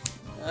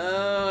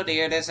 Oh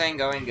dear, this ain't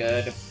going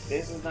good.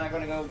 This is not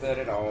gonna go good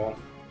at all.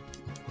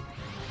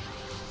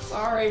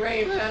 Sorry,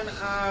 Raven!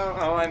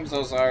 Oh, I'm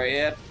so sorry.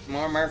 Yep,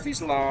 more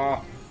Murphy's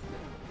Law.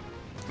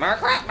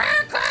 Macro!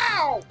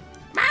 Macro!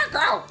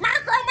 Macro!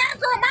 Macro!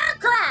 Macro!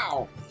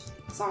 Macro!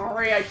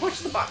 Sorry, I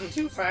pushed the button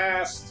too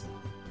fast.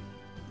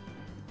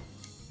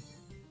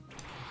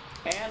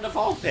 And a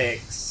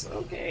Vulpix.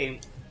 Okay.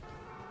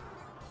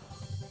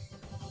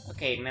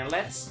 Okay, now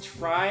let's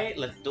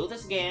do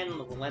this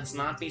again. Let's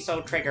not be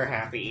so trigger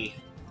happy.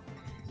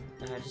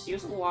 Just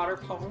use a water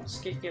pulse,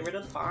 get rid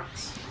of the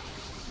fox.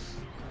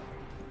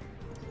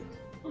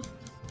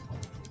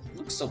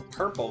 Looks so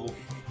purple.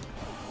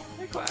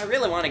 I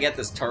really want to get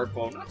this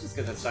Torkoal, not just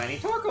because it's shiny.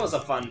 Torkoal is a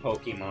fun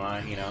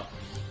Pokemon, you know.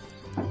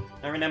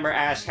 I remember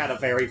Ash had a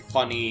very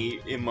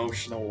funny,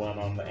 emotional one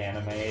on the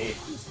anime. It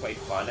was quite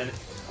fun, and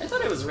I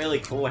thought it was really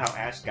cool how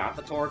Ash got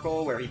the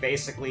Torkoal, where he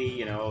basically,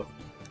 you know,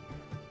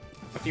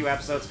 a few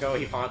episodes ago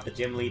he fought the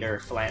gym leader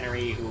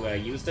Flannery, who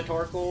used the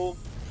Torkoal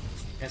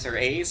as her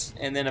ace,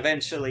 and then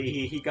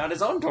eventually he got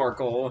his own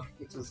Torkoal,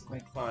 which was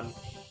quite fun.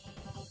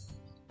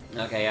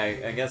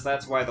 Okay, I guess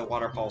that's why the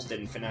Water Pulse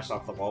didn't finish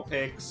off the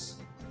Vulpix.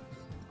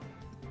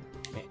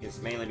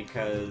 It's mainly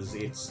because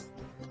it's...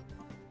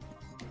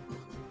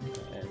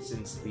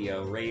 since the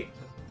rate,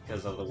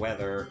 because of the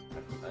weather...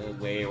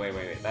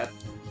 wait.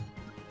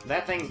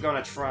 That thing's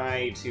gonna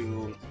try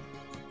to...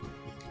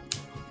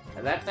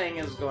 That thing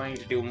is going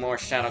to do more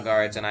Shadow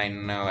Guards, and I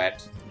know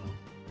it.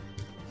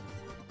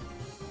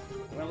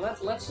 Well,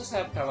 let's just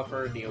have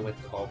Pelipper deal with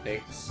the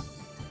Vulpix.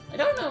 I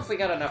don't know if we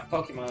got enough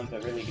Pokemon to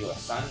really do a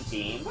Sun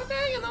team, but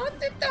you know,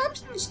 the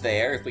option's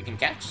there if we can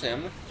catch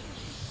them.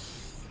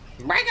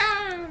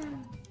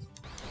 Dragon!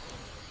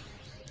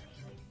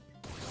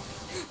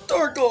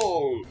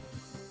 Torkoal!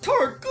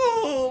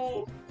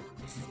 Torkoal!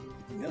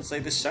 I'm gonna say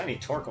this shiny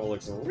Torkoal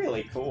looks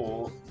really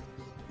cool.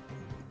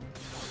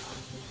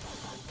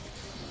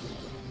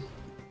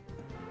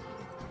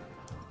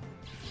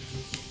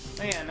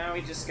 Oh yeah, now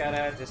we just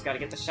gotta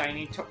get the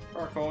shiny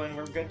Torkoal and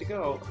we're good to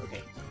go.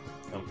 Okay.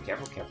 No,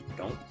 careful.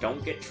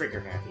 Don't get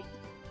trigger happy.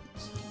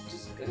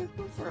 Just go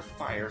for a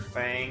Fire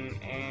Fang,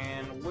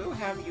 and we'll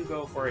have you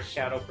go for a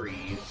Shadow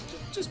Breeze,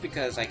 just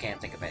because I can't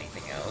think of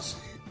anything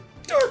else.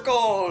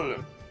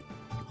 Torkoal!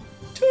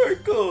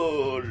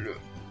 Torkoal!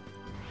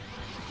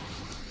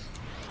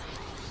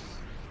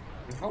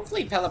 And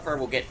hopefully Pelipper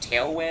will get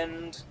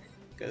Tailwind,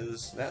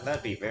 because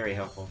that'd be very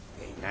helpful.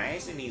 Okay,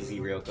 nice and easy,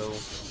 Ryoko.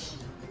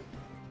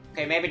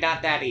 Okay, maybe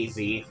not that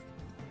easy.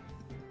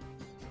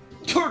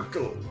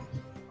 Torkoal!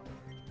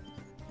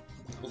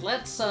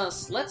 Let's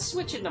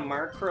switch into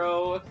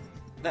Markrow.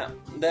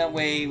 That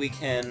way we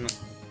can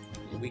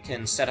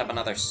set up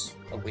another.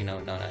 Oh wait,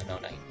 no.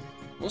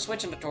 We'll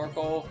switch into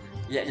Torkoal.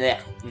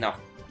 No.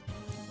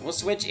 We'll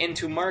switch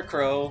into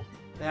Markrow.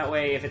 That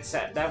way,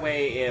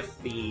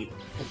 if the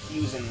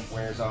confusion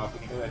wears off,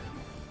 we can do it.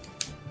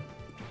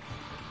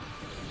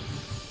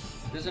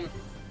 Doesn't.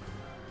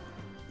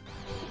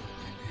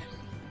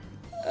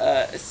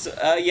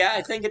 Yeah,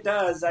 I think it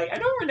does. I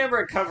don't remember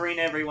it covering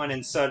everyone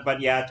in Sud, but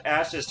yeah,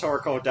 Ash's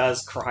Torkoal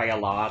does cry a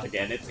lot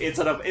again. He's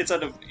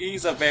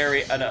a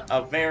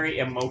very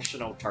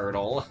emotional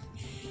turtle.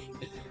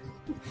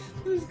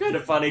 It's kind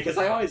of funny because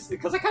I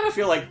kind of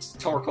feel like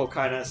Torkoal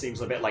kind of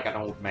seems a bit like an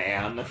old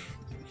man.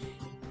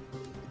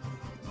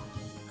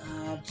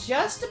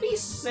 Just to be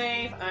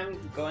safe, I'm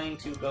going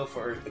to go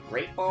for the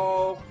Great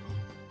Ball,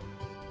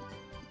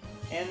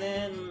 and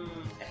then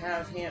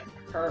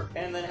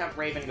have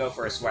Raven go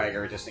for a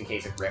Swagger just in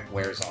case a grip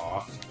wears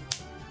off.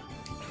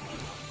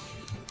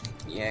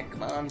 Yeah,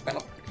 come on,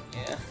 Pelipper.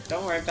 Yeah,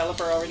 don't worry,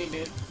 Pelipper already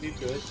did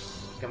good.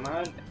 Come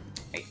on,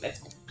 hey, let's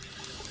go.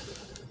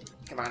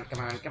 Come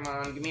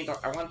on, give me the.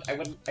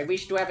 I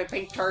wish to have a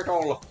pink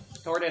turtle.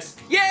 Tortoise.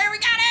 Yeah, we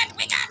got it!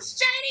 We got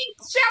shiny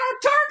Shadow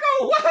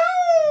Torkoal!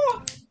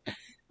 Woohoo!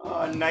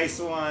 Oh, nice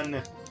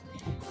one.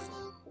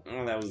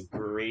 Oh, that was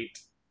great.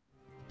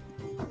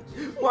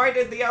 Why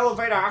did the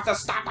elevator have to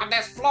stop on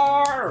this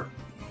floor?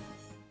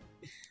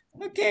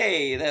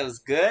 Okay, that was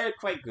good.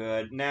 Quite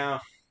good.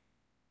 Now,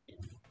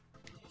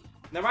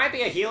 there might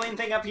be a healing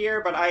thing up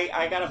here, but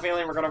I got a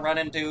feeling we're gonna run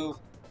into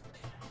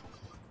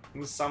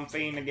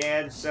something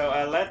again. So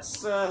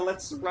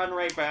let's run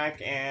right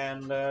back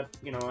and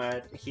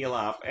heal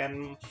up.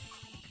 And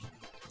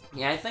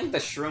yeah, I think the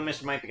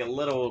Shroomish might be a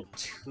little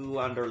too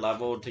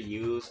underleveled to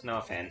use. No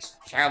offense,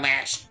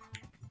 Shroomish.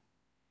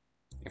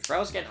 You're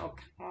frozen. Oh,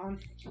 come on.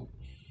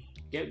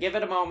 Give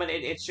it a moment.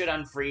 It should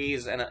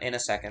unfreeze in a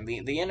second.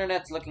 The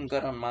internet's looking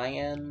good on my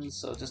end,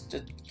 so just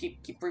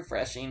keep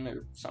refreshing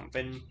or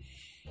something.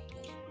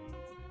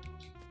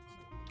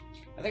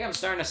 I think I'm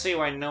starting to see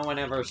why no one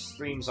ever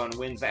streams on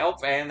Wednesday. Oh,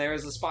 and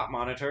there's the spot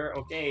monitor.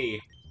 Okay.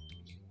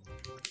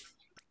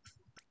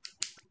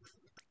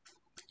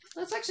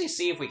 Let's actually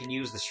see if we can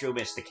use the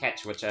Shroomish to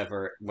catch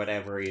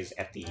whatever is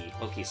at the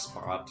Poke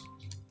spot.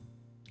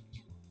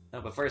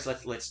 No, but first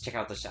let's check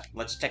out the shot.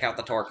 Let's check out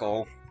the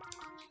Torkoal.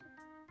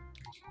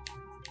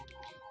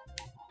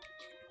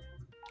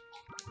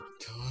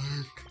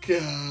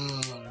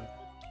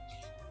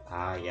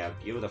 Ah, yeah,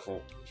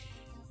 beautiful.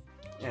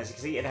 As you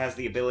can see, it has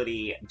the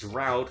ability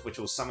Drought, which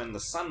will summon the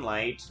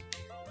sunlight.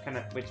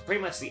 Which is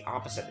pretty much the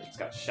opposite. It's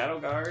got Shadow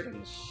Guard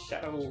and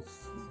Shadow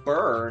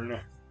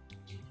Burn.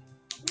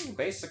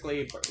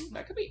 Basically,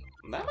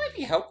 that might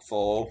be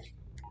helpful.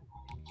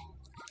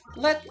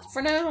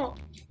 For now,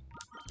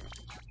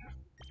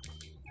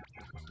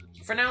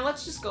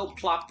 let's just go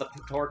plop the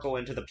Torkoal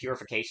into the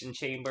Purification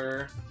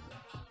Chamber.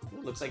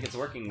 Ooh, looks like it's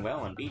working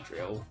well on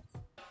Beedrill.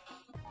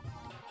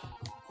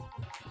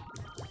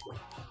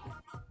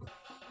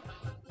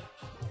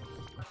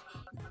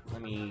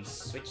 Let me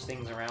switch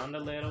things around a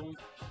little.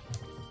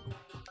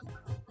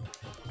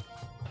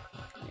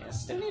 Yeah,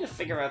 still need to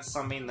figure out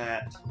something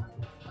that...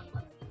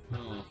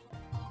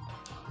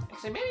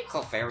 Actually, maybe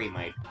Clefairy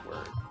might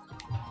work.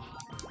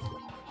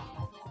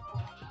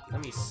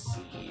 Let me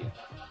see.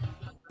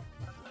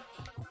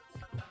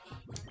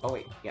 Oh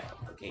wait, yeah,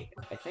 okay.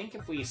 I think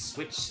if we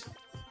switch...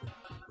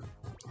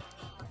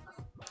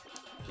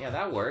 Yeah,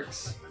 that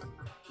works.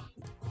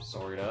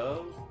 Sort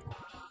of.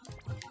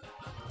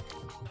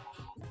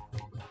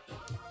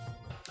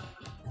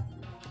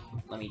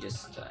 Let me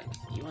just get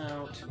you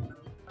out.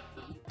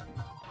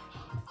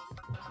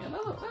 Yeah,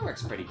 that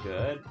works pretty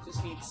good.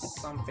 Just needs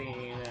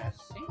something, I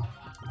think.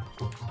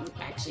 Ooh,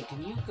 actually,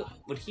 can you go...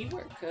 Would he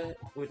work,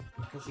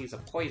 because he's a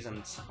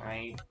poison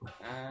type?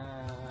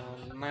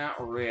 Not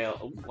real.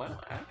 Oh,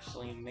 well,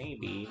 actually,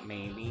 maybe.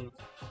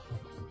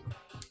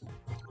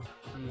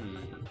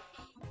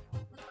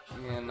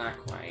 Yeah, not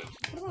quite.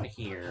 What about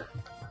here?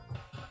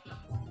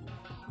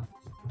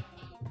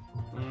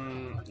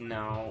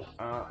 No.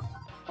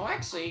 Oh,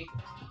 actually,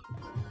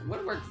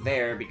 would work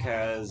there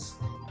because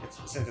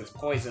since it's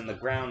poison, the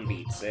ground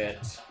beats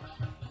it.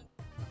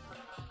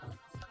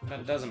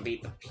 That doesn't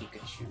beat the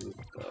Pikachu,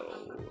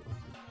 though.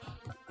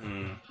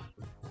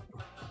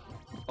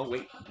 Oh,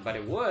 wait, but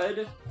it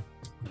would.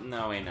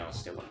 No, wait, no, it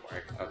still wouldn't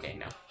work. Okay,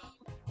 no.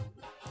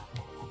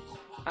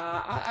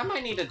 I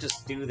might need to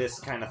just do this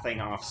kind of thing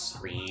off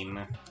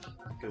screen,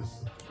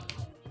 because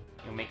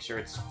you'll make sure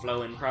it's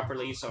flowing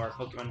properly so our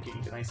Pokemon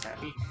can be nice and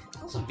happy.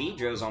 Also,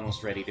 Beedrill's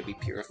almost ready to be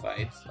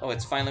purified. Oh,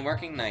 it's finally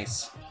working?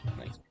 Nice.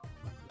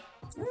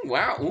 Ooh,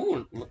 wow,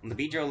 ooh, the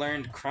Beedrill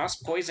learned Cross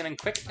Poison and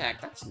Quick Attack.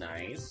 That's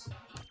nice.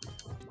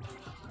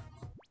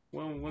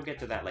 We'll get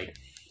to that later.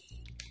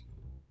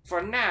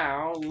 For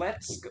now,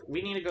 let's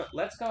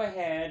go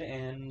ahead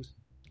and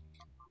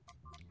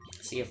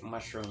see if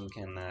Mushroom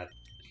can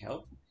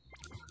help.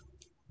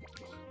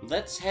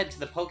 Let's head to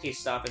the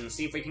Pokestop and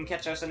see if we can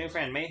catch us a new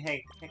friend.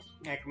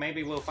 Heck,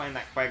 maybe we'll find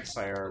that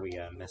Quagsire we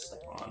missed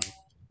upon.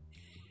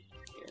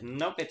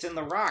 Nope, it's in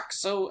the rock.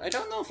 So I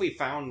don't know if we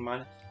found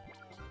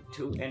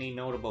any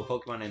notable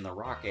Pokemon in the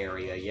rock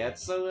area yet.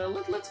 So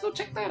let's go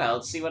check that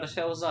out. See what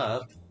shows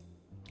up.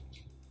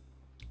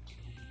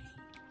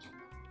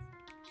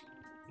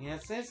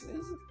 Yes,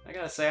 I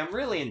gotta say, I'm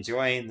really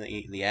enjoying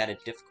the added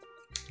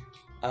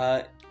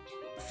difficulty.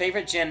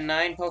 Favorite Gen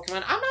 9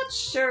 Pokemon? I'm not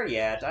sure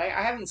yet. I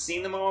haven't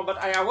seen them all, but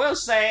I will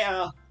say,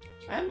 I'm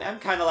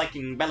kind of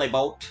liking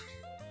Bellybolt.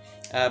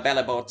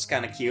 Bellybolt's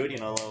kind of cute, you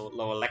know,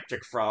 little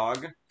electric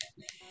frog.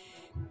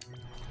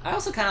 I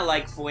also kind of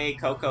like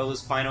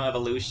Fuecoco's final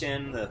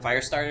evolution, the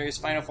Firestarter's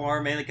final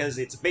form, mainly because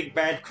it's a big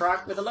bad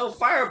croc with a little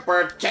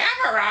Firebird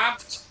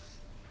Camerupt!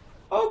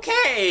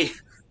 Okay!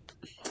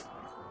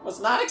 Was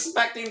not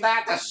expecting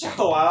that to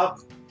show up.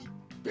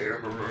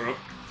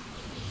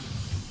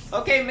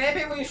 Okay,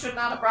 maybe we should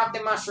not have brought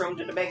the mushroom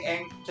to the big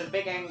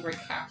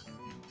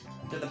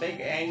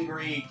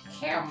angry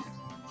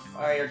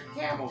campfire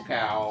camel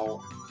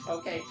cow.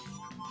 Okay.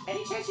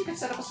 Any chance you can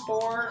set up a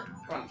spore?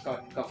 Come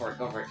on, go for it,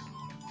 go for it.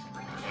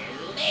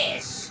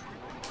 This.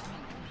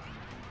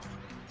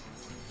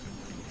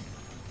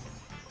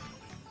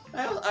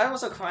 I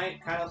also I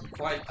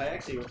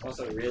actually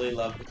also really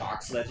love the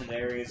box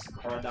legendaries,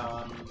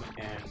 Coradon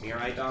and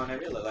Miridon. I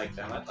really like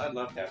them. I'd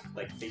love to have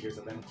like figures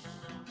of them.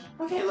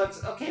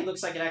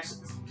 Looks like it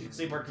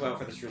actually worked well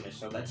for the Shroomish,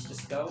 so let's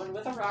just go in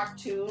with a rock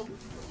tube.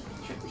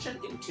 We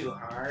shouldn't do too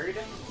hard.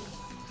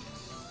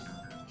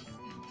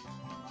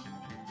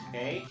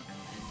 Okay.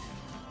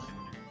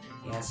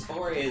 Yeah,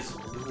 Spore is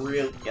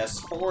really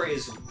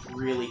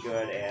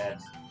good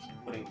at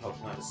putting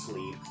Pokemon to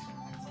sleep.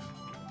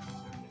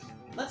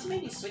 Let's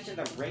maybe switch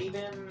into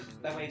Raven.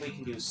 That way we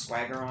can do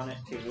Swagger on it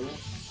too.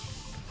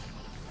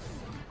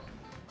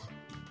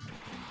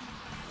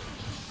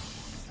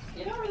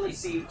 You don't really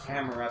see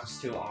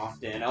camera-ups too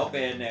often. Oh,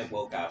 and it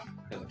woke up,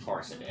 because of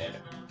course it did.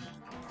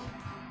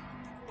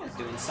 It's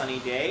doing Sunny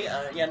Day.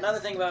 Yeah, another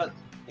thing about...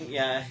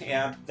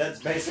 Yeah,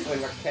 that's basically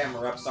what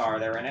camera-ups are.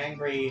 They're an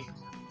angry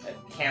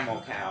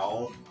camel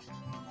cow.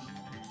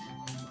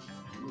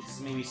 Let's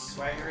maybe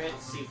Swagger it,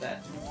 see if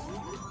that...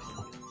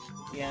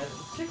 Yeah,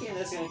 it's tricky in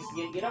this game,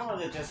 you don't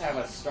want to just have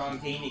a strong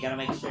team, you gotta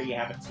make sure you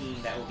have a team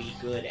that will be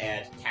good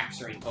at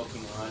capturing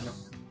Pokemon.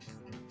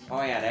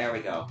 Oh yeah, there we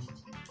go.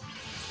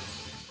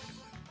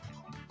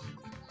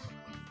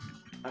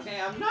 Okay,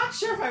 I'm not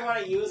sure if I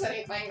want to use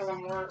anything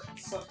more,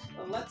 so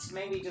let's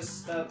maybe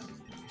just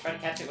try to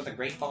catch it with a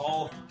Great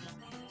Ball.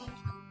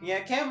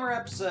 Yeah,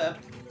 Camerup's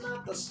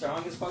not the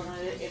strongest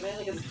Pokemon,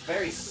 mainly because it's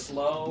very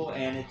slow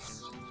and it's...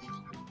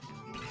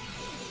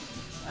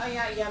 Oh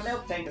yeah,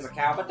 Milk Tank is a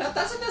cow, but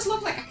doesn't this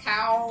look like a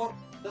cow?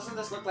 Doesn't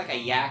this look like a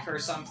yak or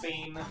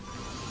something?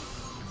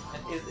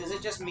 Is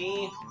it just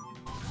me?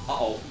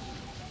 Uh-oh.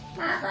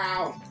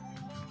 Macrow!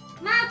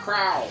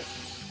 Macrow!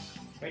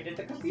 Wait, did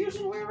the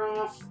confusion wear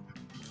off?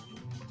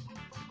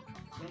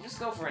 Just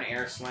go for an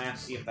air slash,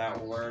 see if that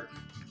will work.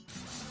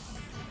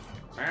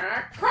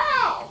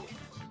 Macrow!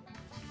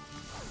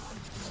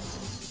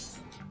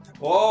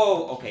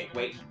 Whoa! Okay,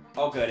 wait.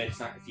 Oh good, it's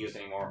not confused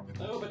anymore.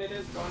 Oh, but it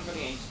is going for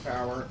the ancient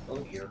power. Oh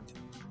dear.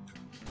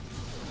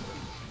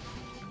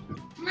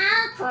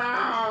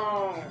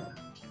 Macrow!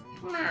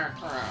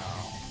 Macrow!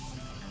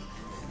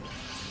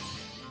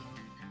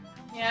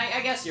 Yeah,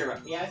 I guess you're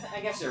right. Yeah,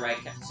 I guess you're right,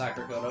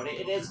 Soccer Kodo.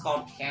 It is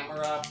called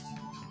Camerupt.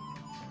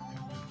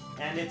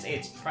 And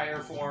its prior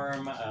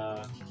form,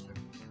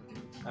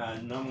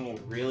 Numel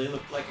really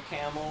looked like a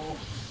camel.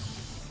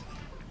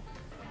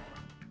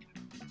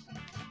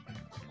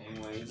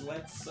 Anyways,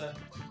 let's,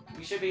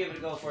 we should be able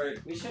to go for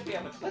it. We should be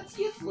able to, let's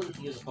use a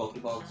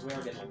Pokeball, because we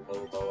are getting a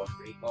low bow of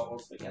Great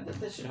Balls, but yeah,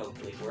 this should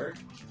hopefully work.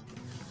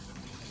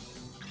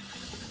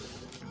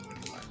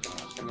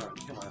 Come on.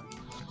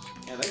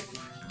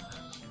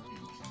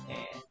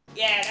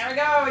 Yeah, there we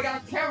go! We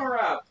got a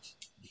Camerupt!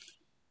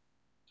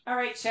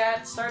 Alright,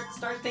 chat, start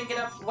thinking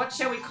of, what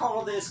shall we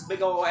call this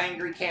big ol'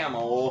 angry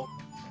camel?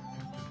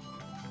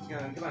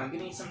 Come on,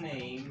 give me some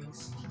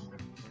names.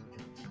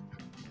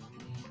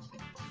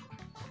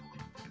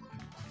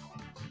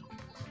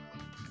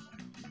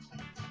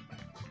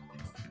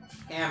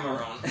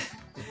 Cameron.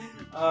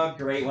 Oh,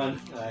 great one.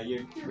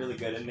 You're really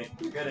good at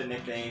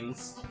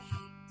nicknames.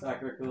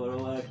 Sakura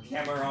Cool.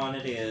 Cameron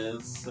it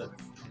is.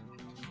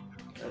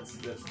 That's a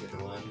good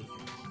one.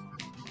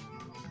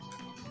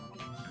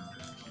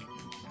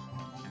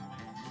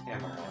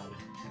 Cameron.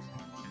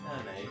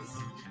 Oh, nice.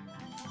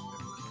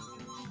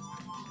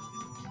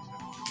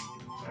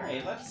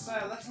 Alright, let's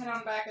head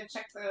on back and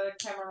check the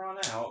Cameron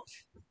out.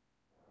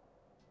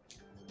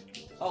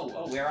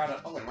 We're out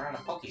of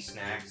Poke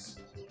Snacks.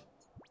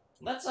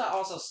 Let's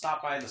also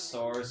stop by the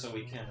store so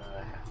we can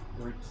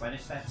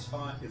replenish that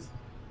spot, because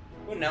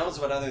who knows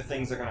what other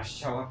things are gonna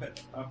show up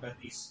at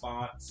these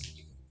spots.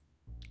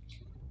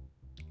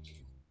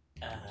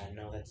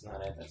 No, that's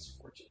not it. That's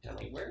fortune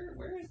telling.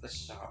 Where is the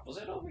shop? Was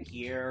it over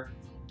here?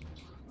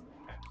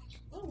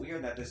 Oh,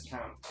 weird that this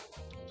town.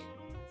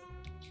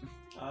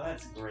 Oh,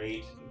 that's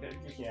great. Good,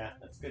 yeah,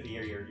 that's good to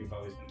hear. You've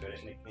always been good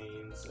at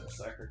nicknames,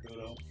 Sucker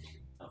Kudo.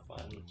 How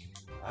fun.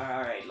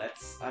 Alright,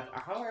 let's...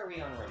 how are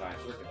we on our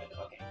lives? We're good.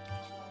 Okay.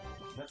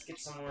 Let's get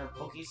some more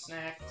Poke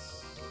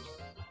Snacks.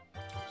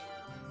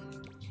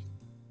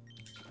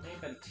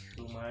 They've been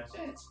too much.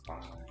 It's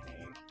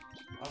fine.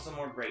 Also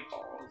more Great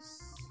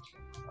Balls.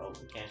 Oh,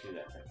 we can't do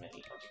that many.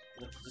 Okay,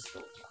 let's just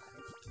go 5.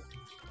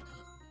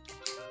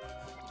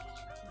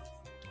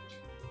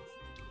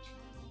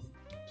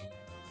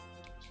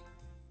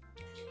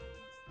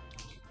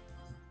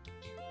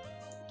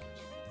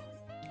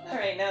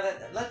 Alright, now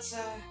that let's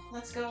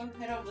go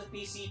head over to the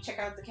PC, check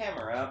out the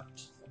camera.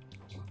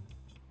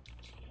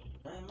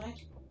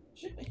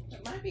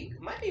 It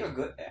might be a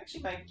good.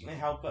 Actually, might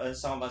help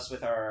solve us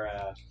with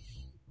our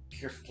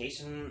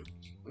purification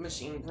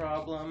machine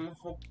problem.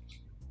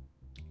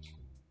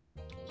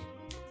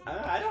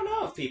 I don't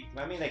know if people.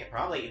 I mean, they could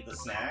probably eat the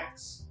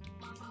snacks.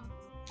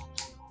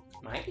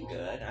 Might be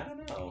good. I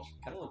don't know.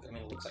 Kind of look. I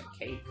mean, it looks like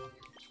cake.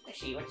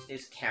 Actually, what's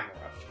this camera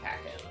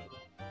packing?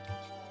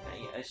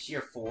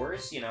 Sheer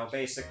force, you know,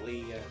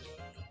 basically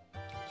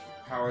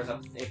powers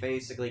up. It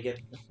basically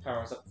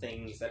powers up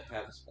things that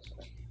have a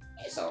special.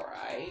 It's all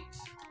right.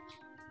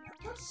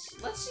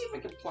 let's see if we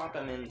can plop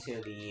him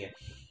into the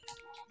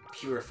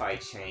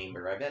purified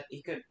chamber. I bet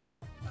he could.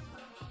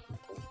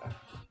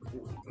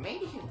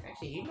 Maybe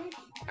actually he might.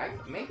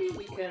 Maybe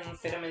we can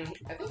fit him in.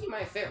 I think he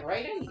might fit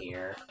right in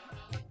here.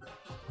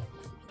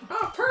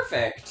 Oh,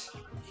 perfect!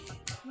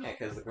 Yeah,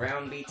 because the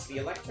ground beats the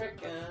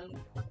electric, and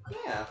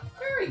yeah,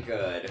 very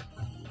good.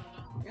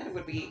 And it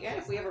would be, and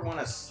if we ever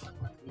want to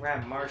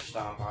grab Marsh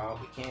Stomp out,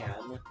 we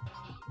can.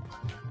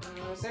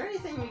 Is there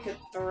anything we could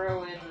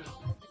throw in?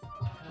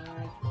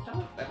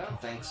 I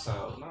don't think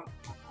so. No.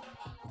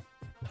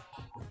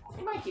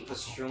 We might keep the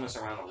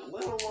Shroomus around a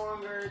little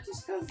longer,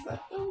 just because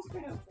those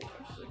kind of things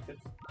actually could.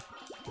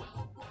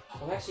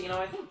 Well, actually, you know,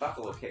 I think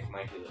Buffalo Kick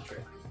might do the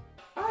trick.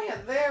 Oh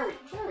yeah, there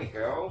we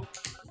go.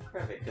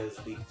 Perfect, because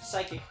the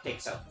Psychic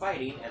takes out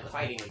Fighting, and the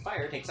Fighting and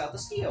Fire takes out the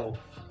Steel.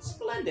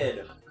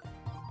 Splendid!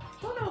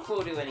 Don't know if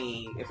we'll do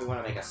if we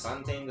want to make a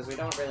Sun thing, because we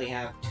don't really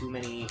have too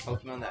many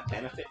Pokemon that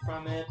benefit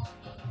from it.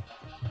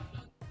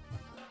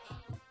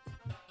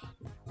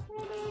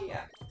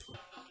 Yeah.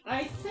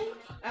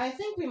 I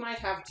think we might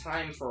have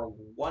time for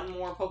one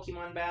more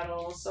Pokemon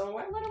battle, so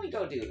why don't we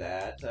go do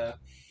that?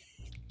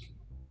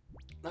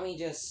 Let me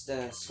just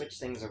switch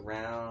things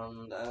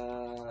around.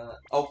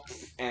 Oh,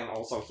 and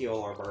also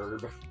heal our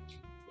Burb.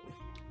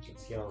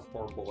 Let's heal our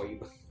poor boy.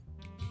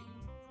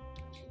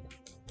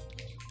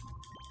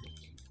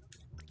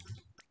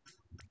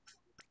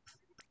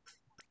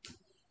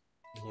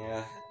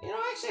 Yeah, you know,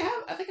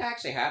 I think I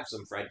actually have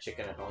some fried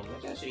chicken at home.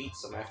 Maybe I should eat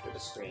some after the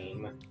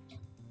stream.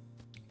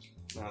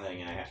 Oh, then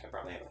again, I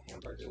probably have a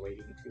hamburger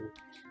waiting too.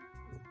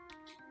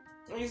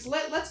 Anyways,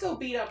 let's go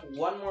beat up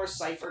one more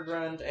Cypher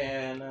Grunt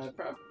and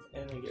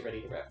then get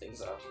ready to wrap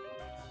things up.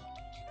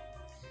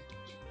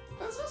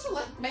 Let's also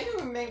maybe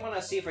we may want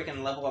to see if we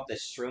can level up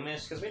this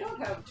Shroomish, because we don't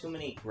have too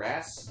many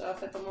grass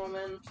stuff at the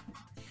moment.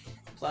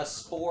 Plus,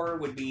 Spore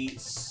would be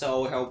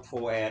so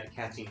helpful at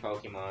catching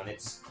Pokemon.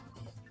 It's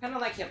kind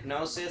of like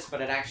Hypnosis,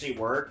 but it actually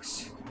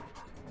works.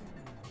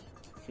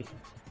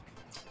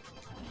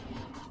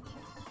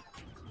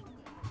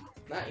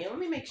 Yeah, let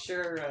me make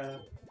sure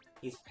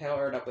he's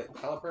powered up with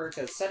Pelipper,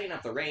 because setting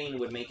up the rain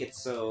would make it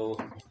so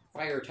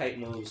Fire-type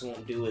moves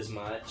won't do as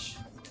much.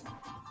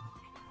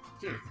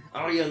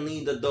 All you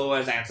need to do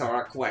is answer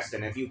our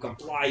question. If you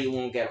comply, you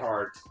won't get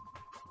hurt.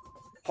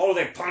 Hold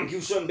it, punk!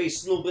 You shouldn't be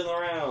snooping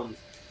around!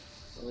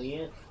 Oh,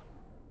 yeah?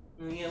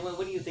 Yeah, well,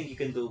 what do you think you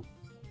can do?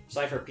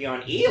 Cypher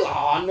Peon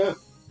Elon?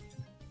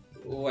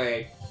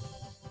 Wait.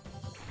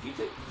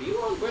 Do you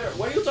on Twitter?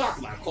 What are you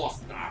talking about? Of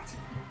course not.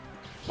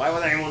 Why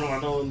would anyone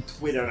want to know on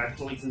Twitter? That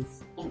place is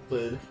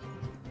stupid.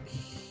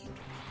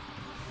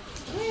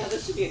 Oh yeah,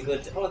 this should be a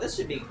good. This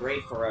should be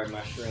great for our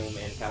Mushroom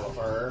and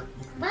Caliper.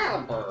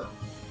 Caliper!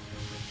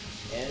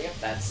 And yep,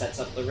 that sets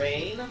up the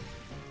rain.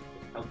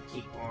 Help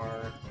keep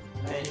our.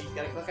 And he's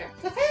got a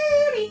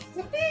Clefairy!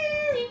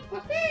 Clefairy!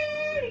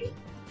 Clefairy!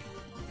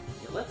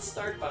 Let's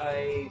start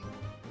by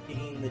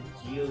hitting the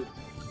Geo.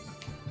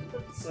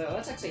 So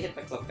let's actually hit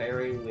the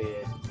Clefairy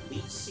with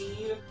Leech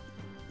Seed.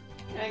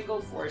 And go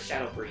for a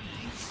Shadow Breeze.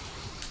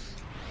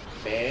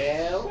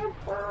 Yeah,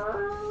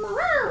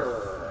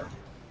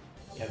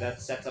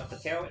 that sets up the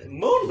tail.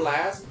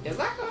 Moonblast? Is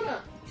that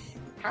gonna...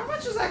 How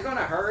much is that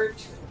gonna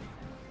hurt?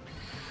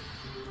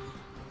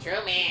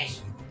 Shroomish!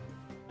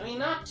 I mean,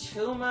 not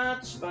too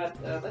much, but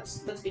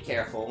let's be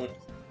careful.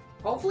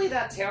 Hopefully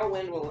that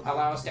Tailwind will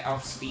allow us to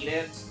outspeed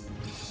it.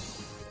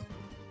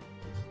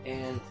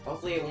 And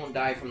hopefully it won't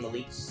die from the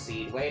Leech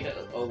Seed. Wait,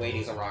 oh wait,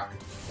 he's a rock.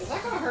 Is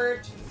that gonna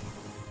hurt?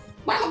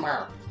 A little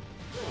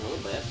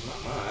bit,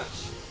 not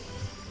much.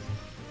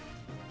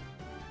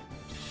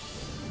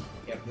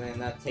 Yep, then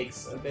that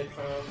takes a bit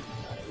from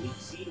Leech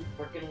Seed.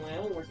 Working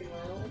well.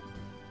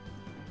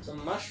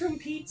 Some Mushroom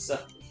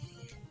Pizza.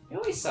 You're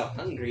always so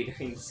hungry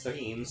during the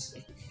streams.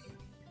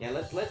 Yeah,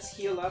 let's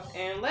heal up,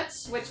 and let's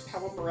switch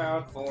Pelipper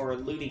out for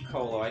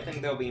Ludicolo. I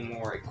think they'll be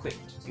more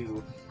equipped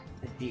to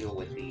deal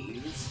with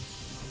these.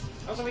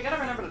 Also, we gotta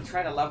remember to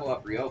try to level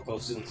up Ryoko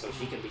soon so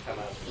she can become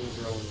a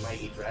full-grown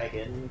mighty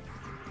dragon.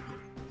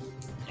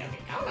 There we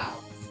go now.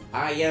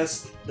 Ah,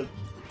 yes, the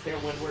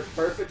Tailwind worked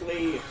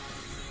perfectly.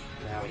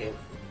 Now he'll...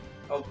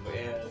 Oh,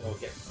 yeah,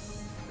 okay.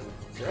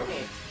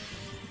 Shroomish.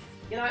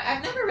 You know,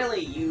 I've never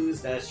really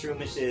used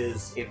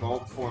Shroomish's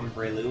evolved form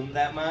Breloom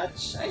that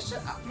much.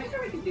 Maybe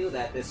I can do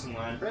that this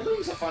one.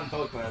 Breloom's a fun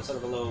Pokemon, sort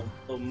of a little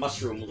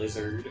mushroom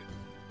lizard.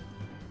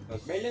 But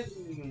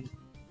Breloom...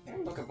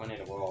 Look up when it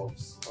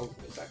evolves. Oh,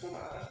 is that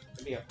gonna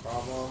be a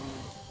problem?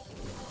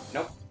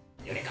 Nope.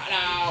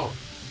 Unicorno!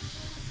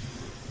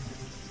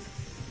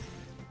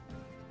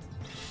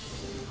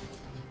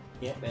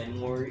 Yep, and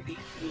more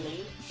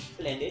healing.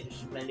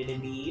 Splendid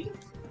indeed.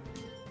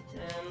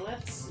 And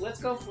let's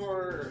go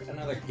for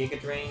another Giga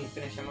Drain to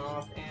finish him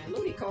off. And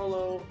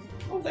Ludicolo.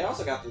 Oh, they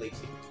also got the Leech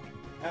Seed.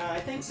 I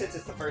think since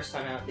it's the first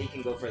time out, they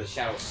can go for the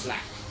Shadow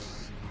Slap.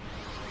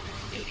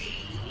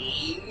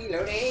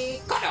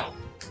 Ludicolo!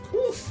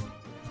 Oof!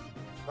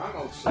 Strong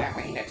old slap,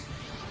 ain't it?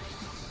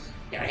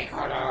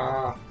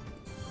 Ludicolo!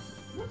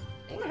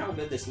 I wonder how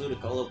good this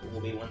Ludicolo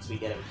will be once we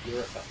get him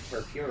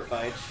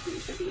purified.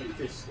 Should be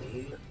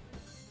interesting.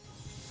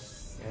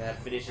 And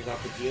that finishes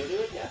off the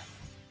Geodude, yeah.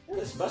 Yeah,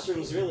 this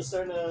mushroom's really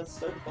starting to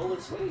pull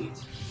its weight.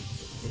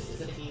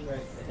 Is it a E, right?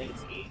 I think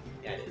it's E.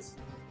 Yeah, it is.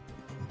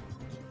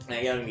 Now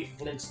you gotta be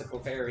flinch the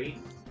Clefairy.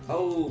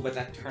 Oh, but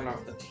that turned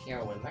off the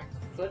tailwind. That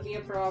could be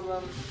a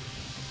problem.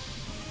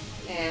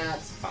 Yeah,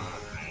 it's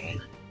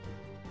fine.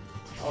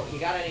 Oh, you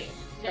got any?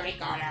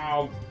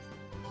 Ludicolo!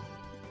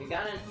 You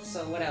got it?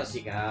 So what else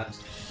you got?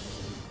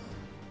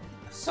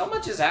 So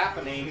much is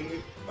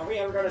happening. Are we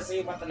ever gonna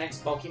see what the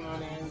next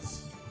Pokemon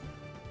is?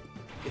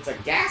 It's a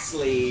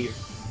Ghastly!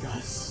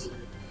 Ghastly.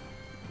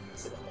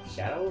 Is it a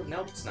Shadow?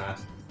 Nope, it's not.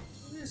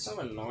 It's so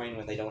annoying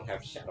when they don't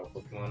have Shadow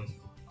Pokemon.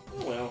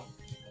 Oh well.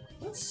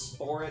 Let's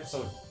Spore it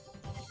so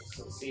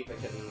see if it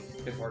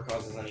can, before it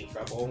causes any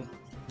trouble.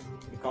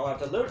 We call out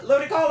to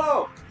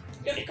Ludicolo!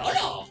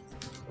 Ludicolo!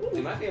 Ooh, we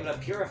might be able to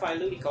purify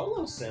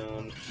Ludicolo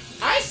soon.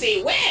 I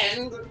see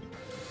wind!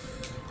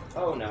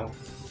 Oh no.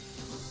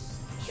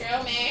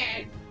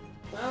 Showman!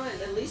 Well,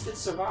 at least it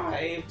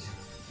survived.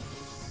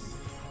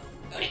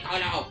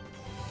 Ludicolo!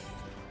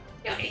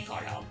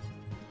 Ludicolo!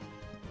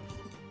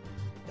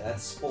 That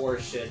Spore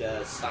should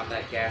stop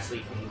that Ghastly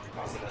from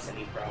causing us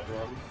any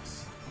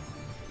problems.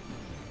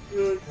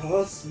 Good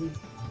Ghastly.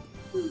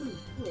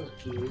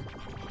 Okay.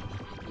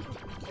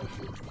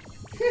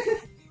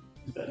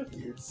 Is that a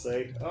weird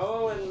sight?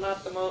 Oh, and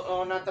not the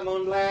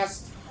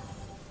Moonblast.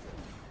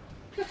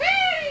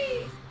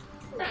 Hey!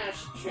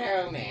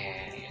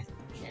 Showman.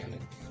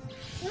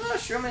 Oh,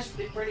 Shroomish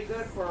did pretty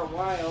good for a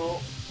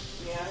while.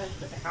 Yeah,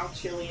 how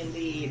chilly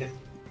indeed.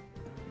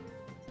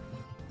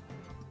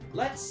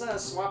 Let's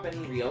swap in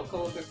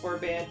Ryoko for a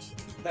bit.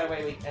 That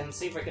way we can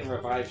see if we can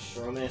revive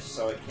Shroomish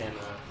so it can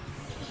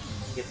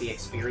get the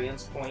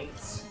experience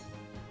points.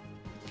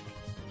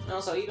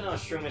 Also, even though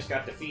Shroomish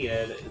got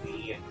defeated,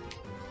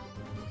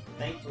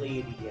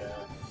 thankfully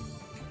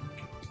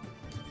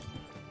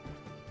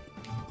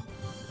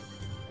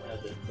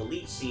the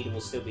Leech Seed will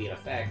still be in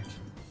effect.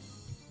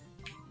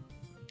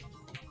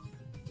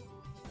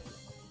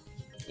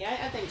 Yeah,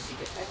 I think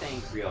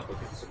Ryoko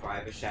can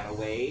survive a Shadow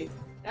Wave.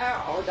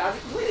 Oh, that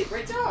was really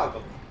great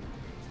job!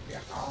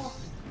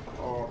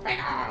 Oh,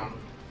 bam!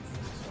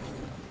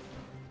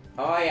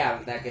 Oh yeah,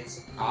 that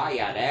gets... Oh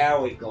yeah, there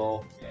we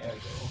go. There we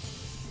go.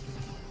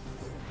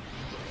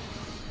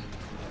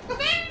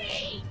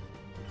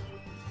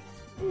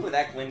 Ooh,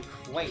 that went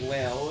quite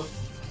well.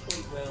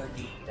 Quite well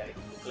indeed, I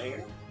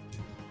declare.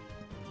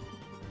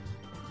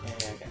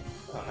 Yeah, okay.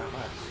 Oh, not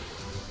much.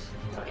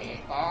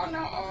 Oh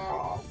no!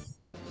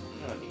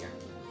 Oh dear.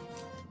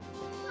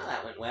 Well,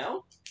 that went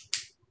well.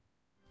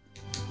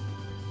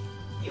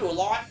 You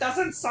lot,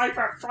 doesn't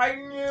Cypher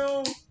frighten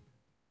you?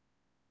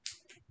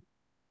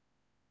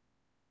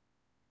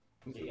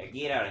 Yeah,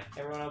 get out of here.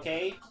 Everyone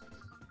okay?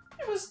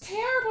 It was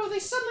terrible. They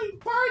suddenly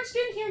barged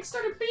in here and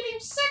started beating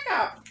Sick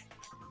up.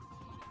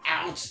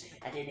 Ouch!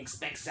 I didn't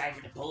expect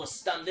Cypher to pull a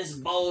stunt this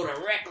bold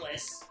or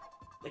reckless.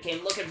 They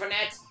came looking for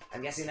Nets.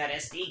 I'm guessing that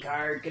SD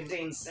card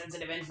contains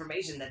sensitive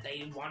information that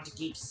they want to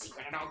keep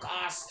secret at all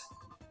costs.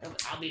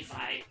 I'll be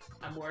fine.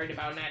 I'm worried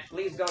about Net.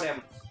 Please go to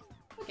him.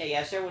 Okay,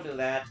 yeah, sure, we'll do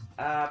that.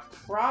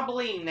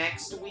 Probably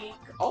next week.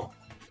 Oh,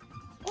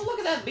 look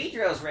at that.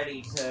 Beedrill's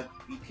ready to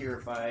be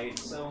purified,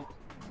 so...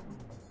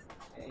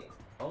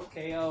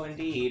 Okay, oh,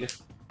 indeed.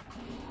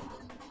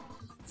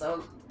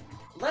 So,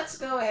 let's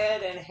go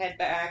ahead and head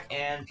back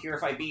and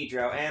purify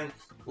Beedrill, and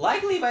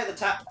likely by the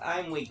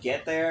time we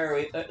get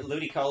there,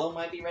 Ludicolo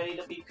might be ready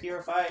to be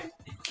purified.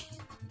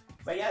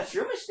 But yeah,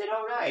 Shroomish did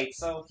alright,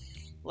 so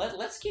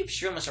let's keep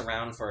Shroomish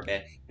around for a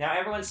bit. Now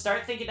everyone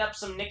start thinking up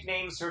some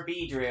nicknames for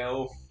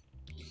Beedrill.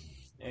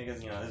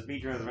 Because, you know, this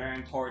Beedrill is very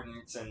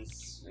important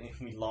since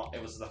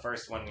it was the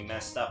first one we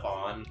messed up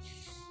on.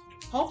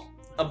 Oh,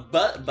 a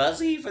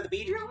Buzzy for the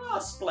Beedrill? Oh,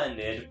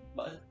 splendid.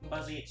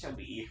 Buzzy it shall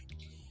be.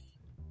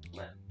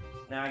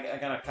 Now I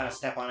gotta kind of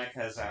step on it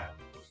because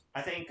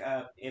I think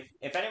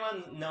if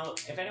anyone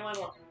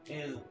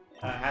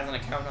has an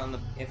account on the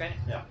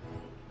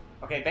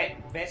okay,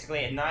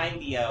 basically at 9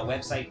 the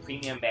website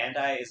Premium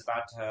Bandai is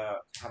about to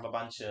have a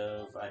bunch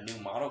of new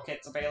model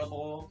kits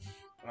available.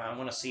 I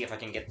want to see if I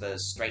can get the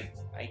Strike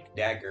Ike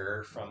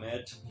Dagger from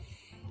it.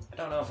 I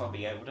don't know if I'll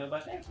be able to,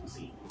 but we'll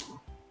see.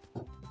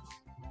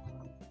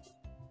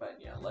 But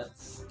yeah,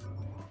 let's...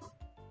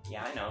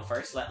 Yeah, I know.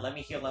 First, let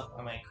me heal up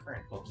on my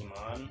current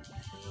Pokemon.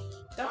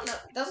 Don't know.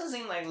 Doesn't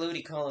seem like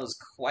Ludicolo's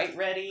quite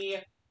ready,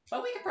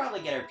 but we could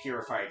probably get her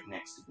purified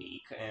next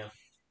week.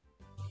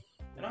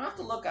 And I'll have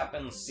to look up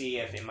and see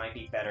if it might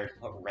be better to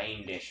put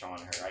Rain Dish on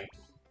her.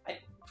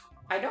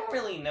 I don't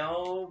really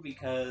know,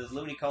 because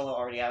Ludicolo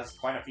already has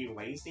quite a few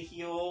ways to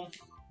heal.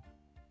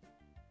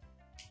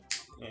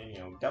 And, you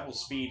know, double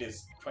speed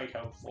is quite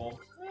helpful.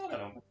 I don't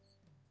know.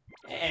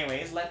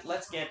 Anyways,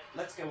 let's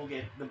go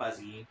get the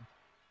Buzzy.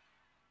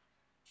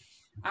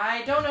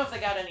 I don't know if they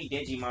got any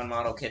Digimon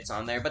model kits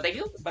on there, but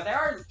there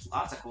are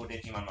lots of cool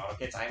Digimon model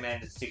kits. I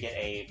managed to get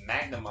a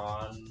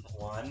Magnamon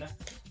one.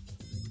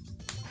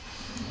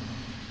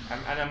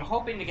 I'm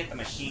hoping to get the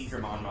Machine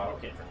Dramon model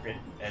kit for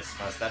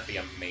Christmas. That'd be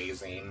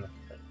amazing.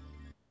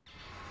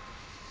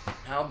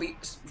 I'll be...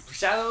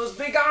 Shadows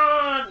be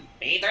gone!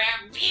 Be there,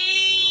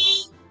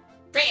 be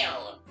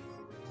drill.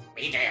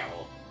 Be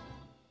drill.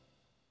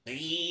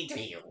 Be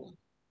drill.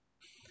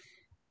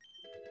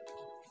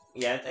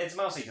 Yeah, it's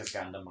mostly just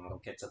Gundam model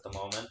kits at the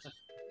moment.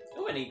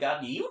 Oh, and he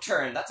got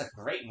U-turn. That's a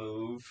great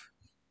move.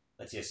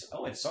 Let's just...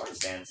 Oh, and Swords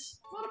Dance.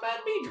 Not a bad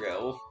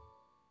B-drill.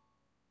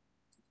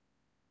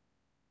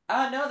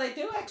 No, they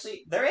do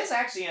actually... There is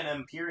actually an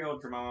Imperial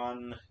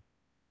Dramon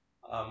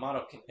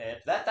model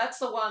kit. That's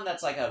the one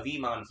that's like a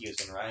Vmon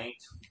fusion, right?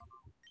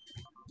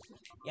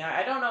 Yeah,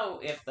 I don't know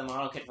if the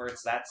model kit for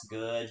that's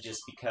good,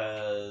 just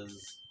because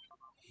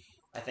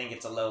I think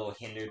it's a little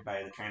hindered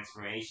by the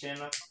transformation.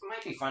 It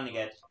might be fun to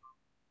get.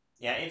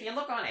 Yeah, if you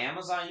look on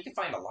Amazon, you can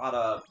find a lot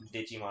of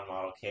Digimon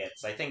model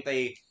kits. I think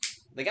they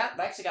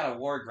actually got a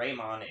War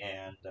Greymon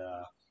and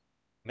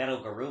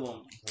Metal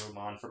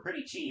Garurumon for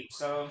pretty cheap.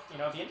 So, you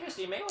know, if you're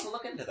interested, you may want to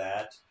look into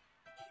that.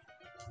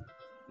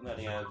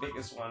 But yeah, the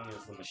biggest one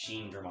is the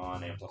Machine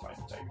Dramon Amplifier,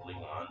 which I really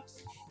want.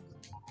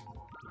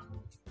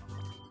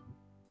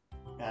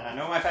 And I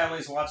know my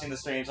family's watching the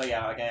stream, so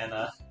yeah, again,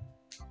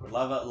 really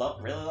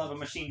love a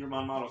Machine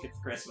Dramon model kit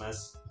for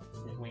Christmas.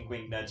 Wink,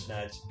 wink, nudge,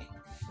 nudge.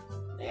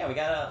 Yeah, we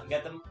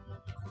get them.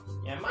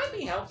 Yeah, it might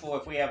be helpful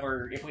if we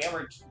ever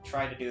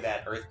try to do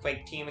that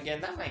Earthquake team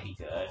again. That might be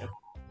good.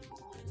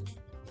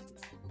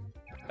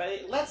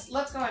 But let's go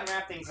ahead and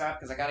wrap things up,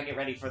 because I gotta get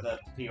ready for the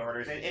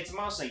pre-orders. It's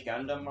mostly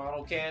Gundam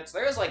model kits.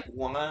 There's like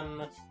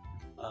one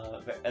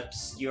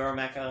obscure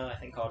mecha, I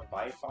think called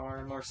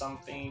Bifarm or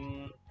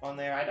something on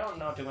there. I don't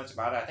know too much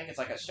about it. I think it's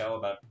like a show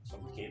about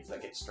some kids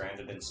that get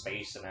stranded in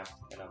space and have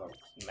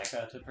a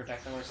mecha to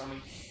protect them or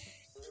something.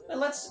 But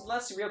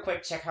let's real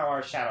quick check how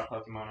our shadow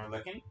Pokemon are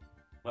looking.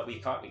 What we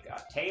caught, we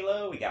got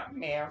Talo, we got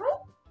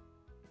Meryl,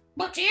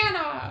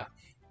 Botiana.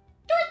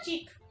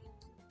 Torchic,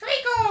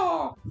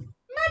 Draco,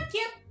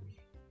 Mudkip,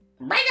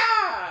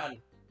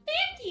 Megan.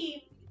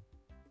 Banty,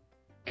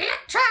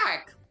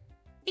 Electric.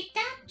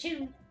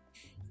 Pikachu.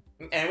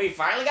 And we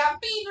finally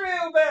got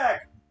Beedrill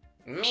back!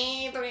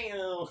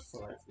 Meedrill.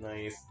 So that's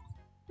nice.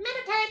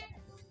 Meditite.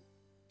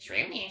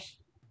 Shroomish.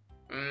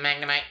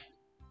 Magnemite.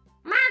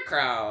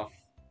 Macro.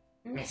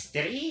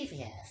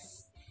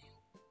 Mischievous.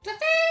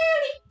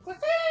 Clefairy.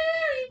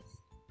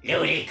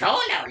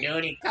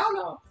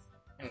 Ludicolo.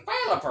 And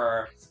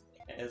Philipper,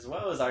 as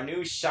well as our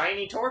new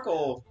shiny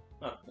Torkoal.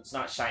 Oh, it's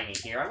not shiny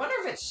here. I wonder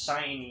if it's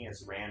shiny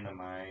as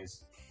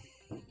randomized.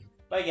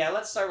 But yeah,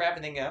 let's start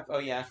wrapping things up. Oh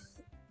yeah.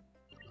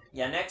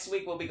 Yeah, next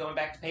week we'll be going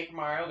back to Paper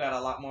Mario. Got a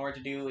lot more to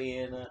do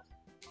in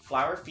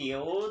Flower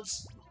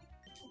Fields.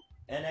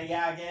 And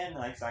yeah, again,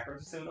 like Sakura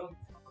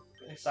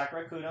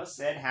Kudo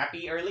said,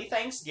 happy early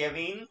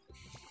Thanksgiving.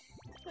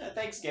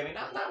 Thanksgiving,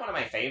 not one of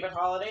my favorite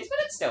holidays, but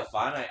it's still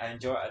fun. I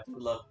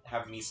love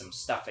having me some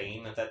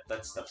stuffing.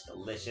 That stuff's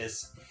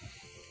delicious.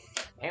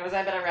 Anyways,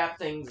 I better wrap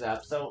things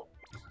up. So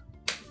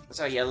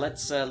yeah,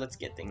 let's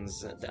get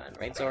things done,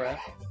 right, Zora?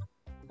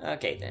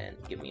 Okay then,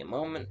 give me a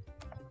moment.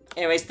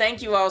 Anyways,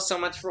 thank you all so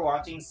much for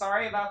watching.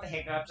 Sorry about the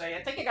hiccups.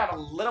 I think it got a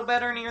little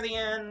better near the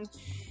end.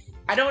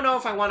 I don't know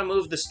if I want to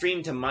move the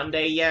stream to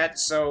Monday yet,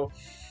 so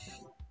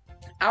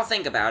I'll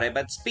think about it.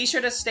 But be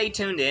sure to stay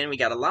tuned in. We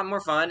got a lot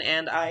more fun,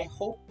 and I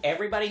hope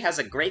everybody has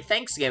a great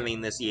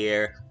Thanksgiving this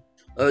year.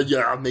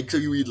 Yeah, make sure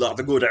you eat lots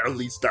of good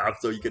early stuff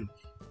so you can...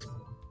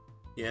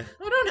 Yeah,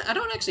 I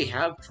don't actually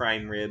have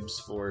prime ribs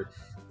for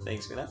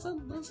Thanksgiving. That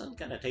sounds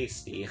kind of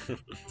tasty.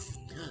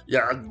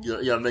 yeah,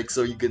 make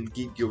sure you can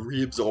keep your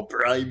ribs all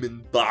prime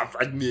and buff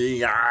at me,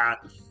 yeah.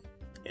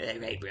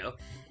 Right, bro.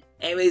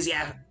 Anyways,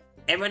 yeah,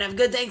 everyone have a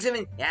good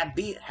Thanksgiving. Yeah,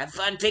 have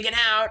fun picking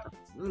out.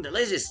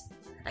 Delicious.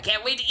 I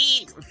can't wait to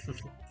eat.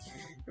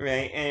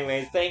 Right,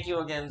 anyways, thank you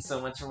again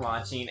so much for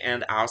watching,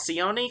 and I'll see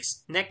y'all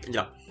next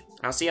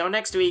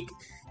week.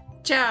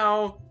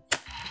 Ciao.